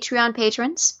also Patreon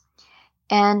patrons.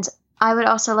 And I would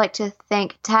also like to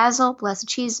thank Tazzle, Blessed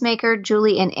Cheesemaker,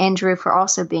 Julie, and Andrew for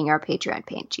also being our Patreon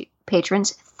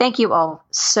patrons. Thank you all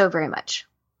so very much.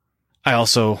 I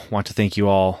also want to thank you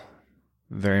all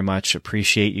very much.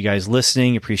 Appreciate you guys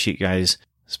listening. Appreciate you guys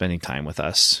spending time with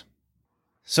us.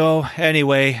 So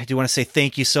anyway, I do want to say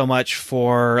thank you so much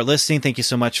for listening. Thank you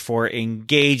so much for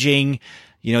engaging.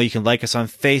 You know, you can like us on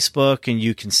Facebook, and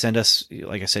you can send us,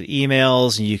 like I said,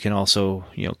 emails, and you can also,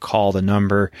 call the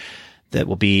number that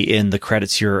will be in the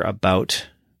credits you're about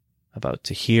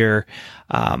to hear.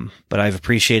 But I've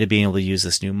appreciated being able to use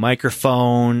this new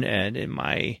microphone and in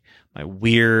my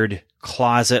weird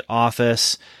closet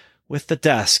office with the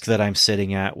desk that I'm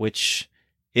sitting at, which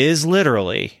is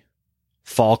literally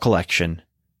Fall Collection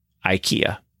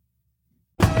IKEA.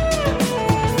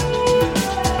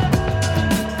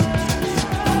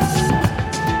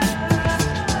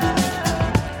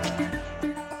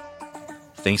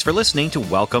 Thanks for listening to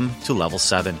Welcome to Level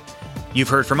 7. You've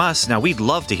heard from us, now we'd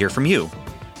love to hear from you.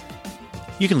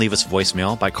 You can leave us a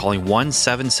voicemail by calling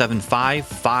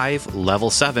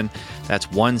 1-775-5-LEVEL-7. That's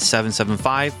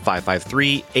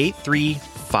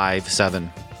 1-775-553-8357.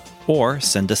 Or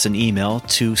send us an email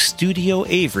to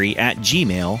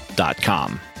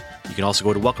studioavery@gmail.com. You can also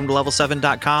go to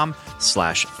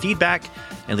welcometolevel7.com/feedback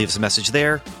and leave us a message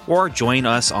there, or join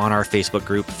us on our Facebook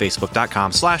group,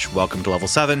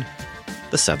 facebook.com/welcometolevel7.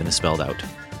 The 7 is spelled out.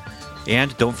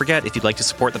 And don't forget, if you'd like to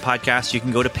support the podcast, you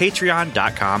can go to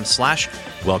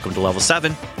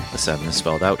patreon.com/welcometolevel7. The 7 is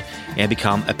spelled out, and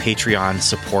become a Patreon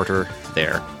supporter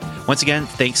there. Once again,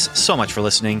 thanks so much for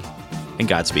listening, and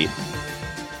Godspeed.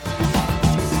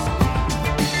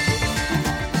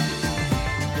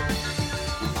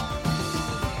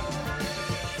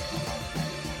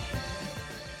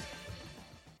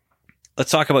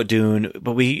 Let's talk about Dune,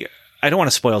 but I don't want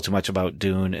to spoil too much about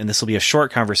Dune, and this will be a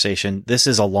short conversation. This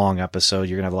is a long episode.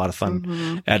 You're going to have a lot of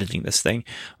fun editing this thing.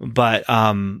 But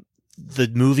the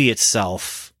movie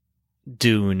itself,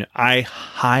 Dune, I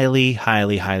highly,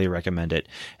 highly, highly recommend it,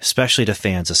 especially to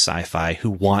fans of sci-fi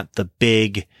who want the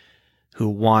big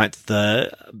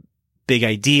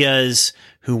ideas,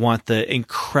 who want the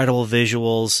incredible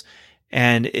visuals.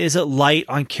 And is it light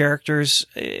on characters?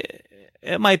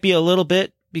 It might be a little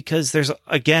bit, because there's,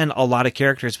 again, a lot of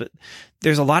characters, but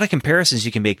there's a lot of comparisons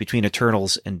you can make between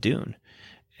Eternals and Dune.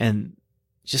 And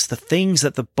just the things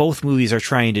that both movies are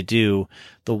trying to do.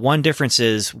 The one difference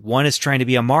is one is trying to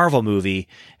be a Marvel movie,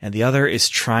 and the other is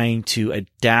trying to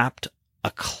adapt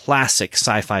a classic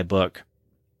sci-fi book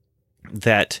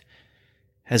that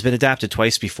has been adapted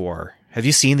twice before. Have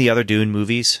you seen the other Dune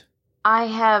movies? I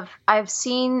have. I've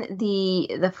seen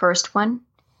the first one.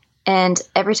 And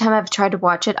every time I've tried to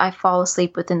watch it, I fall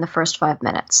asleep within the first 5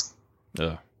 minutes.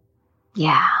 Ugh.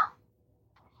 Yeah.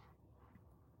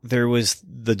 There was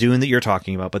the Dune that you're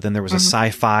talking about, but then there was a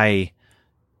sci-fi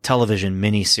television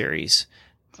miniseries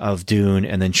of Dune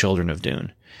and then Children of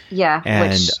Dune. Yeah,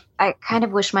 and which I kind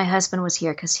of wish my husband was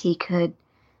here because he could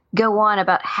go on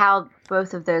about how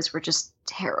both of those were just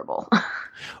terrible.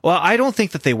 Well, I don't think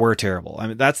that they were terrible. I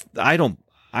mean,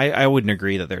 I wouldn't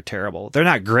agree that they're terrible. They're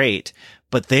not great,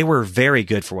 but they were very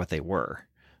good for what they were,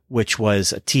 which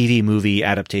was a TV movie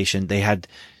adaptation. They had,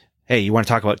 hey, you want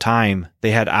to talk about time?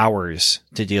 They had hours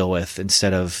to deal with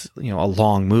instead of, a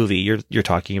long movie. You're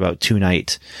talking about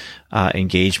 2-night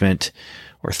engagement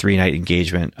or 3-night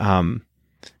engagement.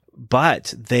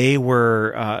 But they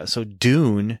were, so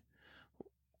Dune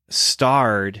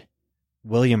starred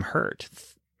William Hurt,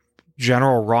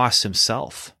 General Ross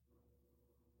himself.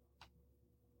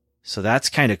 So that's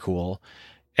kind of cool.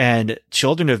 And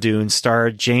Children of Dune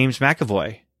starred James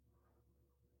McAvoy.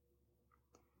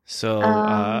 So,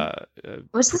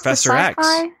 was this Professor the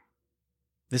sci-fi? X.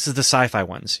 This is the sci-fi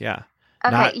ones, yeah.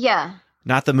 Okay, yeah.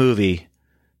 Not the movie,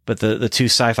 but the two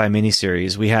sci-fi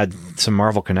miniseries. We had some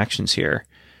Marvel connections here.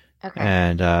 Okay.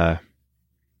 And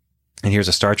here's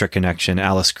a Star Trek connection.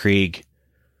 Alice Krige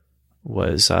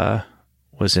was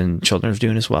in Children of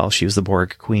Dune as well. She was the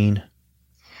Borg Queen.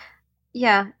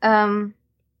 Yeah.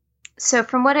 So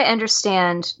from what I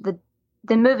understand, the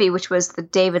movie, which was the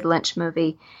David Lynch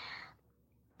movie,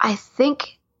 I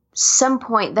think some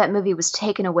point that movie was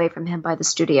taken away from him by the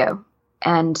studio.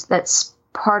 And that's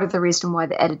part of the reason why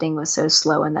the editing was so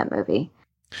slow in that movie.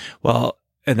 Well,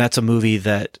 and that's a movie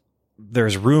that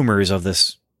there's rumors of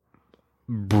this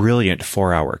brilliant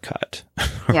 4-hour cut.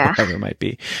 Yeah. Whatever it might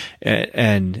be.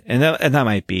 And that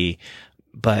might be,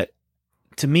 but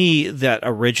to me, that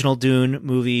original Dune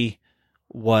movie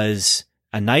was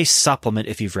a nice supplement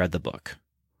if you've read the book.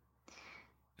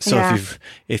 So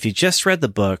if you just read the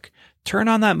book, turn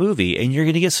on that movie and you're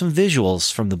going to get some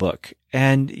visuals from the book,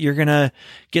 and you're going to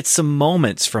get some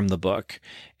moments from the book,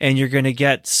 and you're going to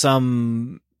get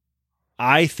some,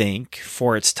 I think,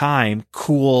 for its time,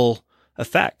 cool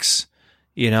effects,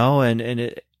 and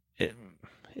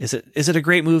is it a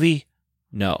great movie?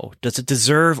 No. Does it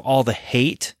deserve all the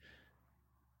hate?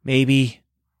 Maybe,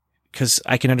 because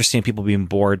I can understand people being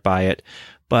bored by it,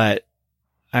 but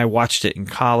I watched it in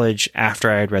college after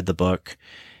I had read the book,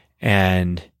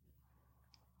 and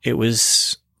it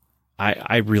was,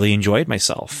 I really enjoyed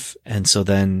myself. And so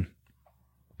then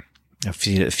I've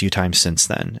seen it a few times since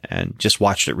then, and just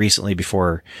watched it recently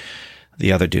before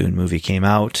the other Dune movie came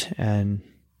out. And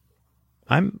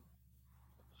I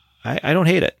don't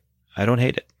hate it. I don't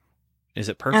hate it. Is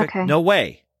it perfect? Okay. No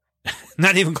way.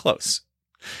 Not even close.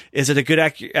 Is it a good,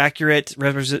 accurate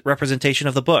representation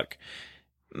of the book?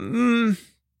 Good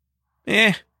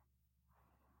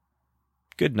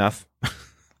enough.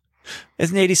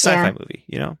 It's an 80s sci-fi movie,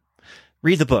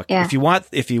 Read the book. Yeah. If you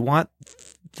want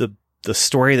the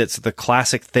story that's the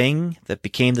classic thing that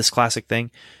became this classic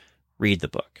thing, read the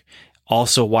book.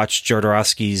 Also watch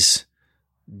Jodorowsky's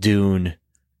Dune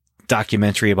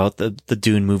documentary about the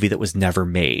Dune movie that was never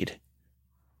made,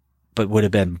 but would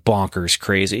have been bonkers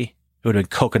crazy. It would have been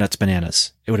coconuts,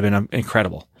 bananas. It would have been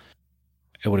incredible.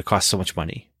 It would have cost so much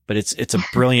money, but it's a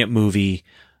brilliant movie,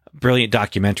 brilliant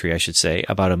documentary, I should say,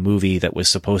 about a movie that was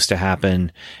supposed to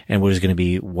happen and was going to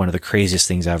be one of the craziest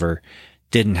things ever.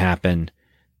 Didn't happen.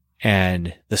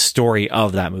 And the story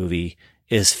of that movie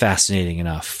is fascinating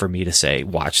enough for me to say,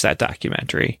 watch that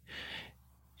documentary.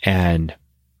 And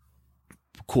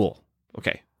cool.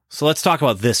 Okay. So let's talk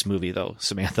about this movie though,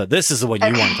 Samantha. This is the one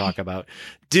you want to talk about.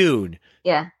 Dune.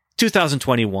 Yeah.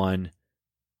 2021.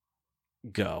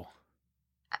 Go.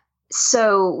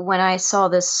 So when I saw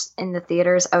this in the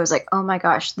theaters, I was like, oh my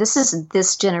gosh, this is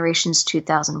this generation's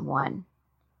 2001.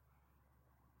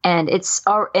 And it's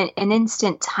an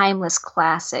instant timeless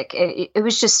classic. It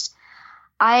was just,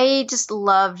 I just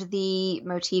loved the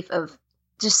motif of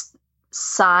just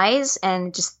size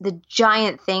and just the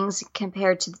giant things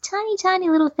compared to the tiny, tiny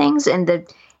little things, and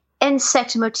the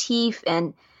insect motif.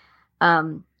 And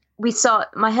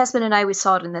my husband and I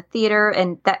saw it in the theater,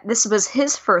 and this was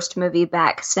his first movie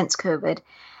back since COVID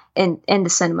in the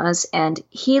cinemas, and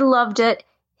he loved it.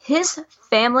 He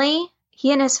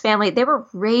and his family, they were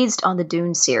raised on the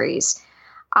Dune series.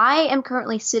 I am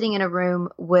currently sitting in a room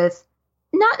with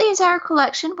not the entire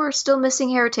collection. We're still missing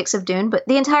Heretics of Dune, but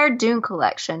the entire Dune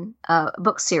collection,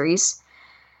 book series.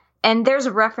 And there's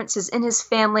references in his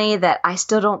family that I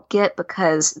still don't get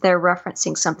because they're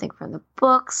referencing something from the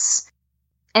books.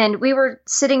 And we were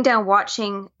sitting down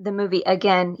watching the movie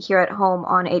again here at home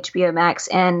on HBO Max,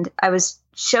 and I was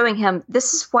showing him,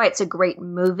 this is why it's a great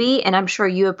movie, and I'm sure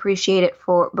you appreciate it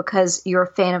because you're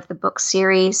a fan of the book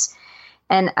series.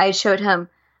 And I showed him,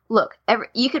 look,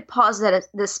 you could pause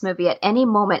this movie at any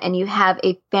moment, and you have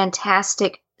a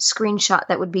fantastic screenshot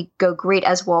that would go great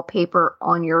as wallpaper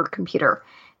on your computer.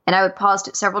 And I would pause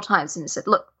it several times and said,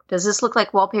 look, does this look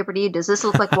like wallpaper to you? Does this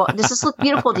look like does this look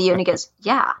beautiful to you? And he goes,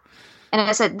 yeah. And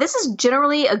I said, this is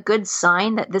generally a good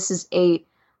sign that this is a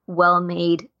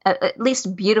well-made, at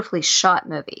least beautifully shot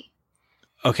movie.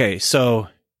 Okay, so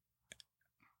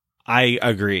I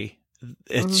agree.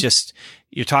 It's just,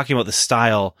 you're talking about the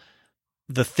style.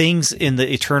 The things in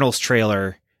the Eternals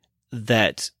trailer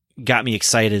that got me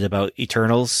excited about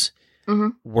Eternals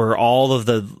were all of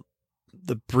the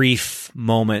brief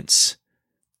moments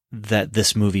that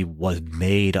this movie was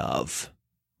made of.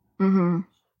 Mm-hmm.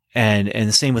 And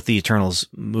the same with the Eternals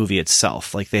movie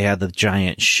itself. Like, they had the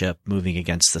giant ship moving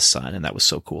against the sun, and that was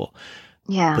so cool.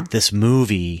 Yeah. But this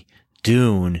movie,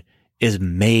 Dune, is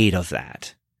made of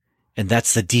that. And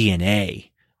that's the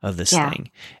DNA of this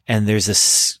thing. And there's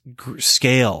this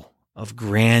scale of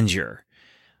grandeur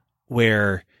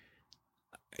where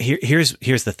here's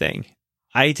the thing.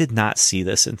 I did not see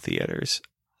this in theaters.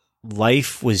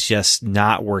 Life was just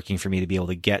not working for me to be able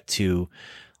to get to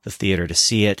the theater to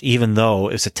see it, even though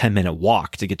it was a 10-minute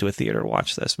walk to get to a theater to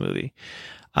watch this movie.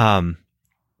 I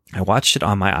watched it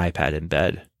on my iPad in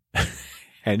bed.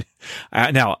 And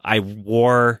now I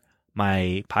wore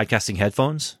my podcasting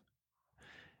headphones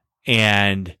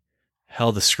and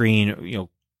held the screen,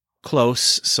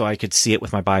 close so I could see it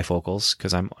with my bifocals,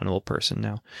 because I'm an old person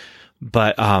now.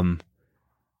 But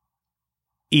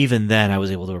even then I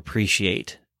was able to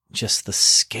appreciate just the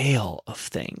scale of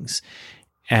things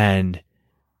and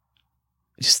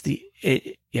just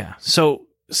So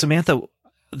Samantha,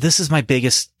 this is my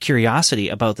biggest curiosity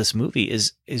about this movie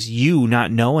is you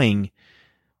not knowing,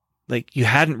 like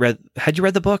had you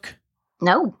read the book?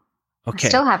 No. Okay. I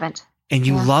still haven't. And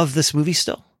you love this movie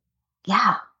still?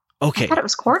 Yeah. Okay. I thought it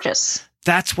was gorgeous.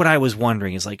 That's what I was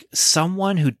wondering, is like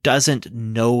someone who doesn't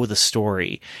know the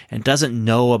story and doesn't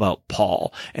know about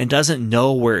Paul and doesn't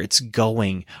know where it's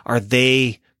going, are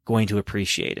they going to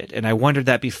appreciate it? And I wondered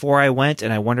that before I went,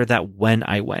 and I wondered that when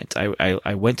I went.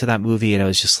 I went to that movie and I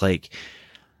was just like,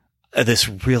 this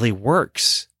really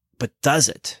works, but does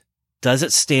it? Does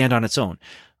it stand on its own?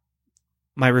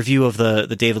 My review of the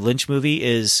David Lynch movie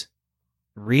is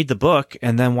read the book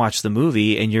and then watch the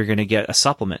movie, and you're going to get a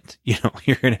supplement.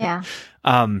 You're going to,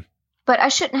 but I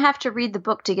shouldn't have to read the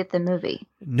book to get the movie.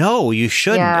 No, you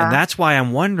shouldn't. Yeah. And that's why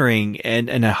I'm wondering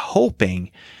and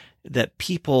hoping that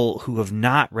people who have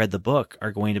not read the book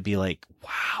are going to be like,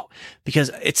 wow, because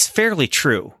it's fairly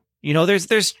true.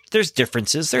 There's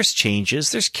differences, there's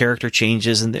changes, there's character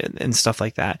changes and stuff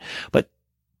like that. But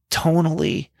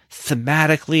tonally,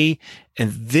 thematically, and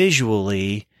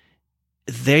visually,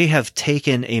 they have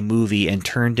taken a movie and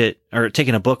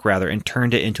taken a book rather, and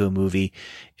turned it into a movie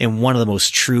in one of the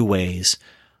most true ways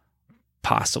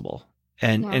possible.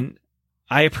 And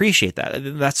I appreciate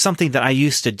that. That's something that I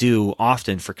used to do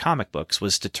often for comic books,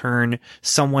 was to turn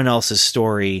someone else's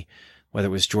story, whether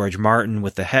it was George Martin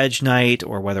with The Hedge Knight,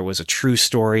 or whether it was a true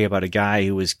story about a guy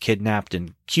who was kidnapped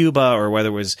in Cuba, or whether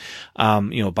it was,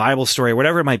 a Bible story,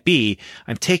 whatever it might be.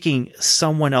 I'm taking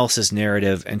someone else's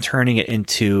narrative and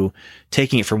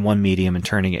taking it from one medium and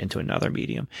turning it into another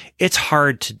medium. It's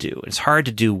hard to do. It's hard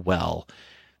to do well.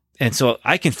 And so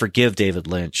I can forgive David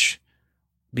Lynch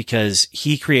because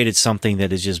he created something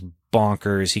that is just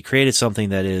bonkers. He created something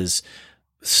that is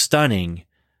stunning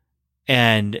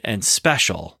and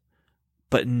special,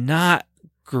 but not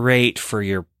great for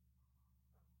your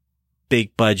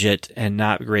big budget and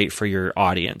not great for your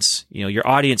audience. Your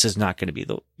audience is not going to be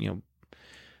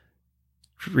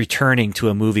returning to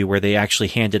a movie where they actually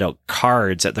handed out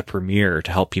cards at the premiere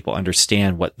to help people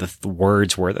understand what the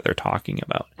words were that they're talking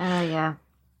about. Oh, yeah.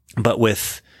 But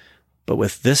with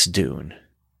this Dune,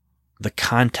 the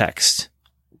context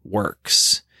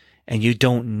works, and you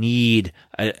don't need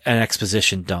an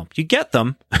exposition dump. You get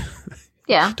them.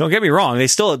 Yeah. Don't get me wrong. They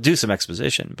still do some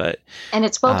exposition, and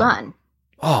it's well done.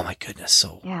 Oh my goodness.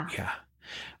 So yeah.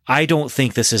 I don't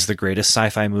think this is the greatest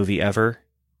sci-fi movie ever,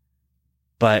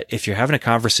 but if you're having a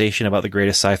conversation about the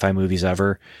greatest sci-fi movies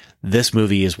ever, this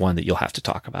movie is one that you'll have to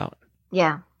talk about.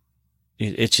 Yeah.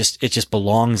 It just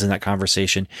belongs in that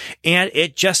conversation, and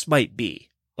it just might be.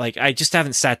 Like, I just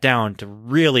haven't sat down to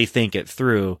really think it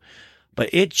through, but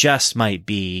it just might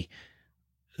be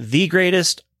the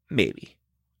greatest, maybe,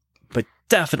 but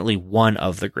definitely one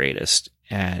of the greatest.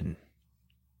 And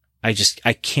I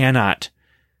cannot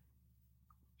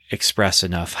express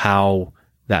enough how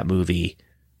that movie,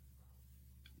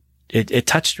 it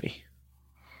touched me.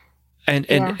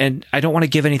 And I don't want to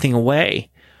give anything away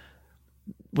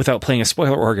without playing a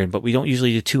spoiler organ, but we don't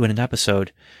usually do 2 in an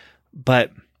episode.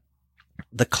 But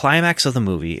the climax of the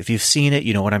movie, if you've seen it,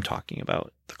 you know what I'm talking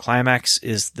about. The climax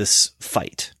is this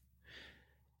fight.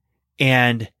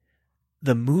 And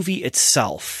the movie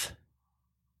itself,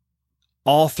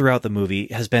 all throughout the movie,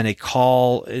 has been a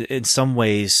call, in some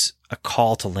ways, a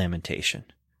call to lamentation.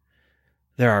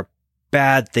 There are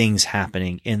bad things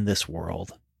happening in this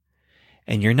world,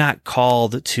 and you're not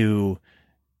called to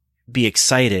be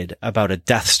excited about a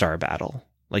Death Star battle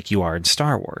like you are in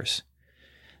Star Wars.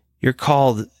 You're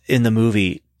called in the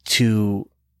movie to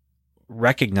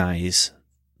recognize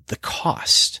the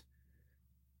cost.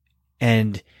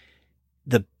 And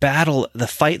the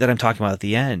fight that I'm talking about at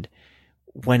the end,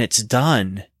 when it's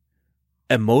done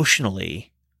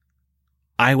emotionally,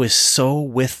 I was so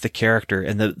with the character,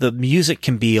 and the music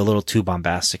can be a little too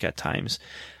bombastic at times,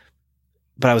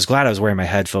 but I was glad I was wearing my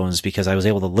headphones because I was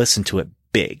able to listen to it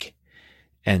big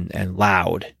and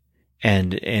loud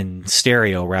and in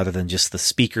stereo rather than just the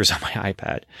speakers on my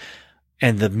iPad.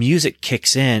 And the music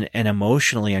kicks in, and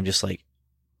emotionally I'm just like,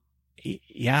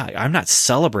 yeah, I'm not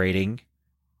celebrating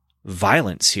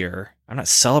violence here. I'm not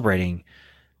celebrating,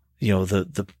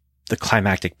 the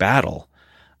climactic battle.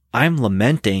 I'm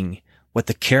lamenting what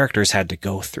the characters had to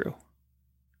go through,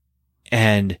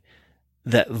 and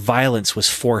that violence was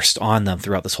forced on them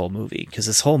throughout this whole movie. Because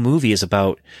this whole movie is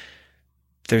about,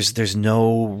 there's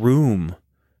no room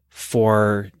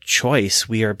for choice.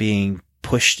 We are being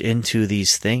pushed into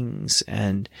these things,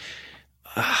 and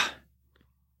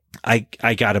I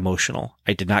got emotional.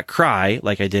 I did not cry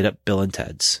like I did at Bill and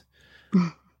Ted's,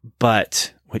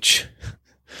 but which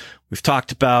we've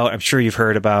talked about, I'm sure you've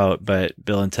heard about, but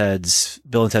Bill and Ted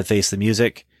Face the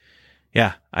Music.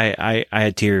 Yeah, I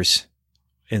had tears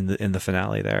in the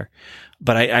finale there,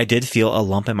 but I did feel a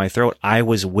lump in my throat. I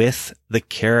was with the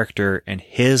character and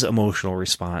his emotional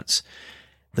response,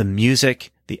 the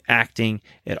music, the acting,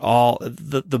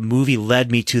 the movie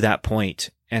led me to that point.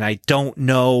 And I don't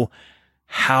know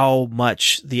how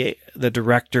much the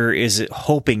director is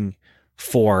hoping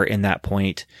for in that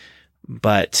point,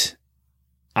 but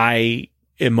I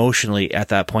emotionally at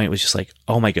that point was just like,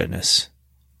 oh my goodness,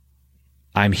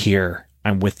 I'm here.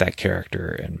 I'm with that character.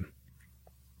 And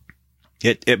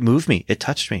it moved me. It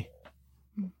touched me.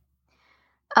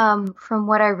 From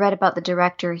what I read about the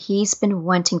director, he's been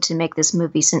wanting to make this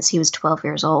movie since he was 12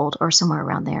 years old or somewhere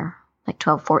around there, like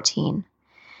 12, 14.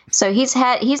 So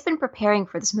he's been preparing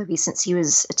for this movie since he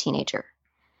was a teenager.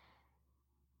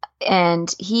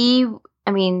 And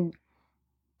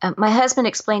my husband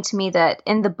explained to me that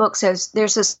in the books, there's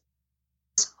this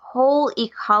whole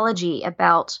ecology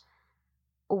about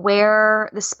where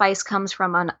the spice comes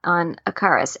from on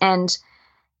Icarus.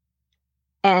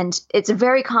 And it's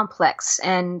very complex,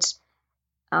 and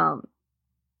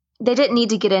they didn't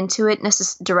need to get into it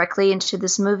directly into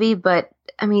this movie, but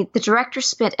the director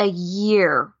spent a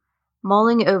year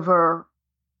mulling over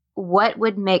what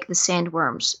would make the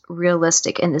sandworms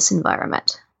realistic in this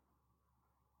environment.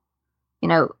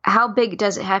 How big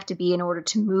does it have to be in order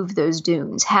to move those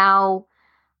dunes?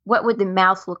 What would the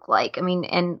mouth look like?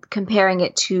 And comparing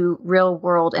it to real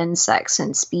world insects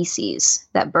and species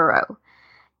that burrow.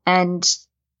 And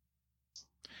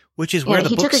which is where the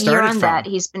he book took a year started on from. that.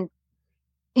 He's been,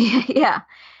 yeah,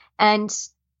 and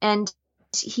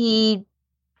he's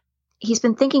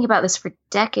been thinking about this for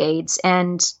decades.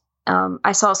 And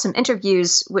I saw some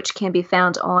interviews which can be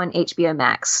found on HBO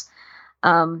Max,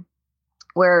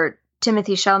 where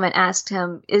Timothy Chalamet asked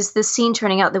him, "Is this scene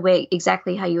turning out the way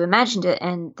exactly how you imagined it?"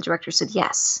 And the director said,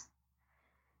 "Yes."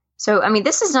 So,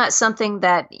 this is not something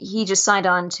that he just signed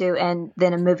on to and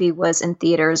then a movie was in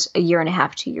theaters a year and a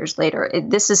half, 2 years later.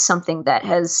 This is something that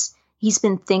he's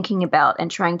been thinking about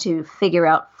and trying to figure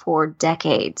out for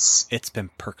decades. It's been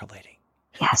percolating.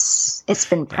 Yes, it's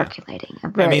been percolating.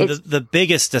 The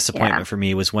biggest disappointment for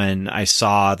me was when I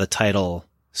saw the title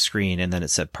screen and then it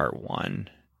said part 1.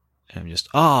 And I'm just,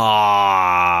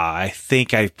 I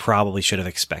think I probably should have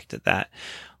expected that.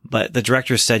 But the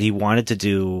director said he wanted to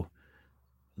do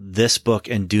this book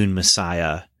and Dune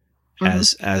Messiah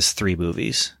as 3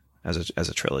 movies, as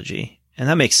a trilogy. And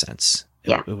that makes sense.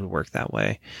 It would work that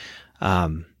way.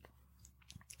 And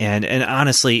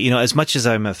honestly, as much as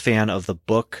I'm a fan of the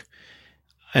book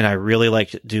and I really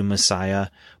liked Dune Messiah,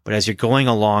 but as you're going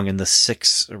along in the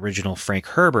 6 original Frank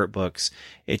Herbert books,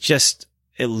 it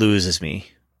loses me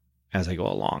as I go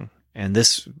along. And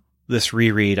this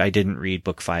reread, I didn't read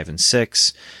book 5 and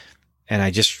 6. And I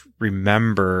just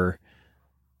remember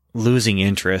losing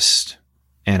interest,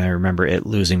 and I remember it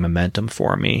losing momentum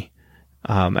for me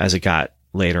as it got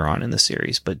later on in the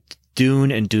series. But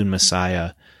Dune and Dune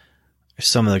Messiah are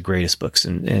some of the greatest books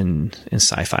in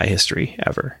sci-fi history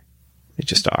ever. They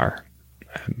just are,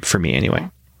 for me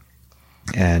anyway.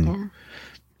 And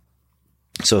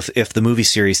so if the movie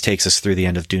series takes us through the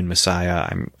end of Dune Messiah,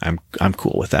 I'm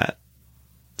cool with that.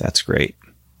 That's great.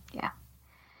 Yeah.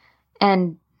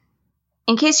 And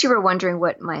in case you were wondering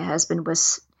what my husband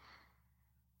was,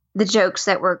 the jokes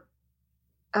that were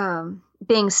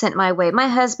being sent my way, my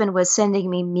husband was sending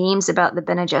me memes about the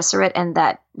Bene Gesserit and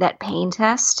that pain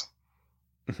test.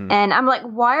 Mm-hmm. And I'm like,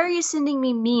 why are you sending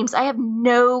me memes? I have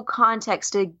no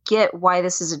context to get why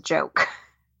this is a joke.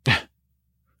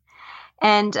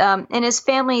 And in his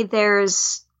family,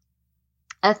 there's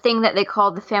a thing that they call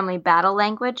the family battle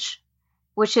language,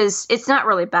 which is, it's not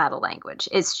really battle language.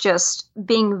 It's just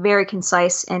being very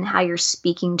concise in how you're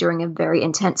speaking during a very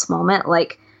intense moment.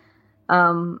 Like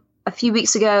a few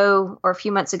weeks ago or a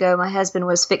few months ago, my husband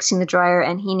was fixing the dryer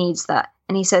and he needs that.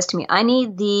 And he says to me, I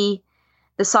need the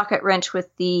socket wrench with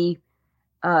the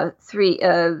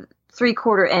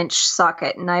 3/4 inch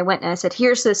socket. And I went and I said,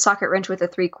 here's the socket wrench with a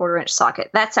 3/4 inch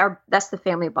socket. That's the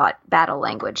family battle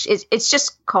language. It's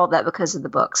just called that because of the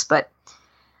books, but,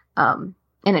 and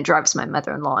it drives my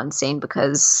mother-in-law insane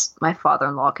because my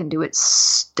father-in-law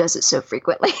does it so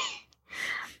frequently.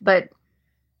 But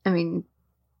I mean,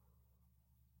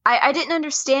 I didn't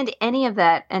understand any of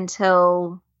that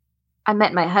until I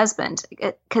met my husband,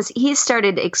 because he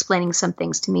started explaining some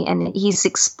things to me, and he's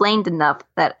explained enough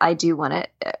that I do want to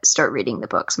start reading the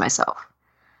books myself.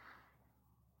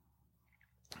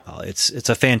 Well, it's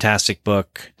a fantastic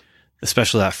book,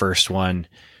 especially that first one.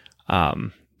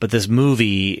 But this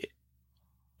movie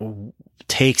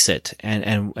takes it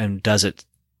and does it,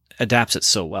 adapts it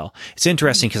so well. It's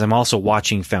interesting because I'm also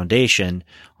watching Foundation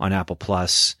on Apple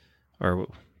Plus or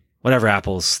whatever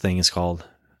Apple's thing is called.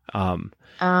 And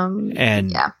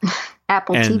yeah,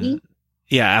 Apple TV.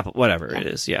 Yeah, Apple, whatever it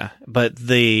is. Yeah. But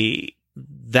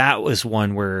that was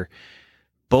one where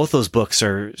both those books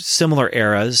are similar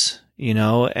eras, you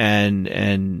know,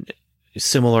 and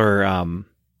similar,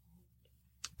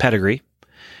 pedigree.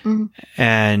 Mm-hmm.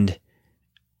 And,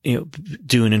 you know,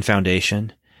 Dune and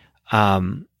Foundation.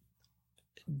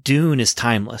 Dune is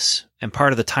timeless, and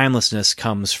part of the timelessness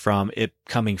comes from it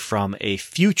coming from a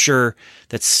future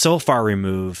that's so far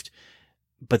removed,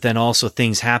 but then also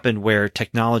things happened where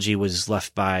technology was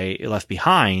left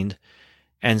behind.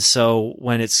 And so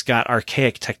when it's got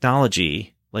archaic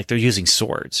technology, like they're using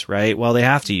swords, right? Well, they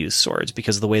have to use swords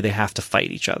because of the way they have to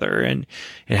fight each other, and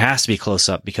it has to be close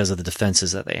up because of the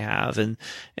defenses that they have, and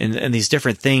these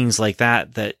different things like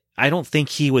that I don't think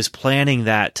he was planning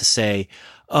that to say,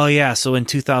 oh yeah, so in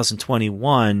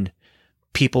 2021,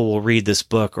 people will read this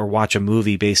book or watch a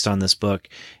movie based on this book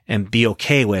and be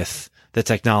okay with the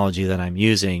technology that I'm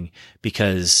using,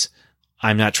 because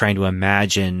I'm not trying to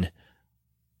imagine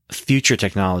future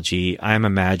technology. I'm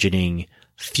imagining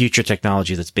future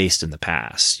technology that's based in the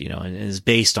past, you know, and is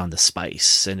based on the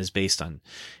spice and is based on,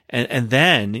 and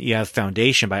then you have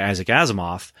Foundation by Isaac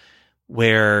Asimov,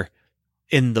 where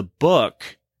in the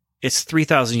book, it's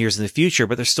 3,000 years in the future,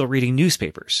 but they're still reading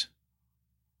newspapers.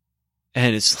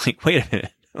 And it's like, wait a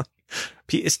minute.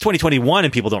 It's 2021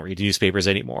 and people don't read newspapers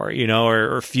anymore, you know,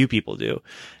 or few people do.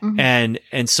 Mm-hmm.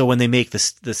 And so when they make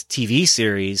this TV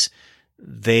series,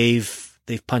 they've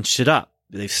punched it up.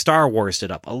 They've Star Warsed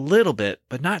it up a little bit,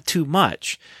 but not too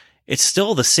much. It's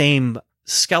still the same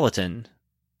skeleton,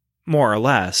 more or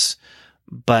less,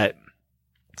 but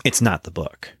it's not the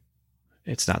book.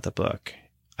 It's not the book.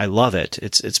 I love it.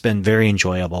 It's been very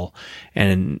enjoyable.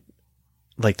 And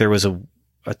like there was a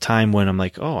time when I'm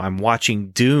like, oh, I'm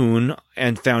watching Dune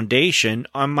and Foundation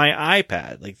on my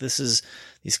iPad. Like this is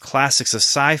these classics of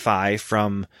sci-fi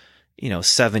from, you know,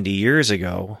 70 years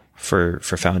ago. For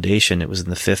Foundation, it was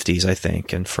in the 50s, I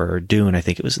think. And for Dune, I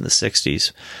think it was in the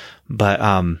 60s. But,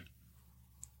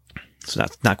 so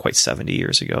not quite 70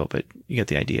 years ago, but you get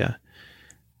the idea.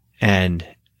 And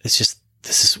it's just,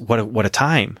 this is what a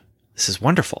time. This is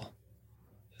wonderful.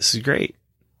 This is great.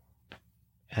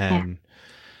 And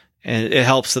it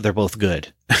helps that they're both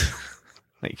good.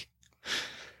 Like,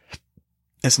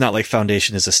 it's not like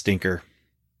Foundation is a stinker,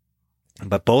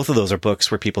 but both of those are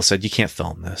books where people said, you can't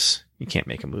film this. You can't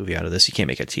make a movie out of this. You can't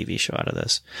make a TV show out of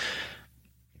this.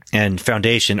 And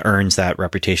Foundation earns that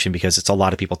reputation because it's a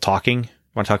lot of people talking. I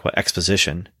want to talk about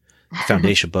exposition. The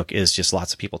Foundation book is just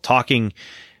lots of people talking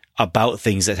about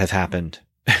things that have happened.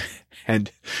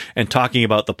 And talking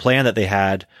about the plan that they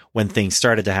had when things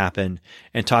started to happen,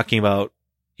 and talking about,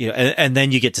 you know, and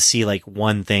then you get to see like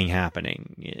one thing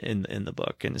happening in the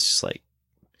book. And it's just like,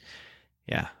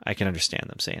 yeah, I can understand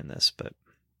them saying this, but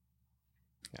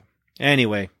yeah.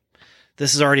 Anyway,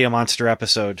 this is already a monster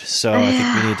episode, so I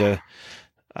think we need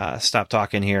to stop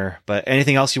talking here. But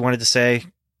anything else you wanted to say?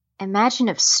 Imagine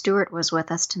if Stuart was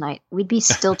with us tonight. We'd be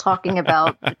still talking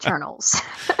about Eternals.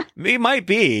 We might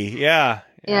be, yeah.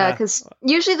 Yeah, because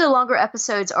usually the longer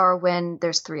episodes are when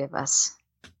there's three of us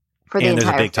for the entire thing.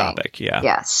 And there's a big topic, yeah.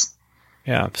 Yes.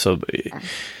 Yeah, so,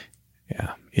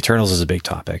 yeah. Eternals is a big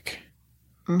topic.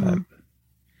 Mm-hmm.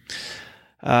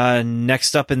 But,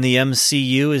 next up in the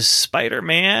MCU is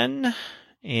Spider-Man,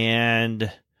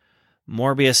 and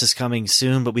Morbius is coming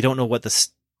soon, but we don't know where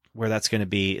that's going to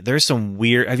be. There's some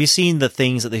weird... Have you seen the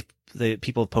things that the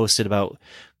people have posted about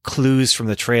clues from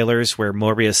the trailers where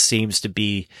Morbius seems to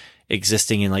be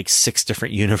existing in like 6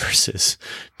 different universes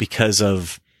because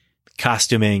of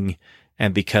costuming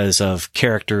and because of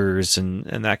characters and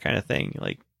that kind of thing?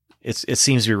 Like it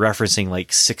seems to be referencing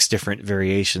like 6 different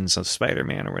variations of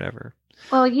Spider-Man or whatever.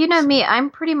 Well, you know me, I'm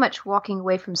pretty much walking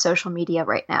away from social media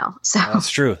right now. So that's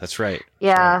true. That's right.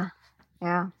 Yeah.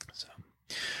 Yeah. So,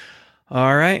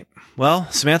 all right.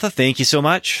 Well, Samantha, thank you so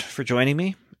much for joining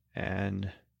me,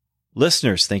 and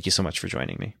listeners, thank you so much for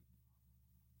joining me.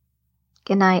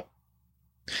 Good night.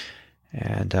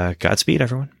 And Godspeed,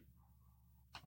 everyone.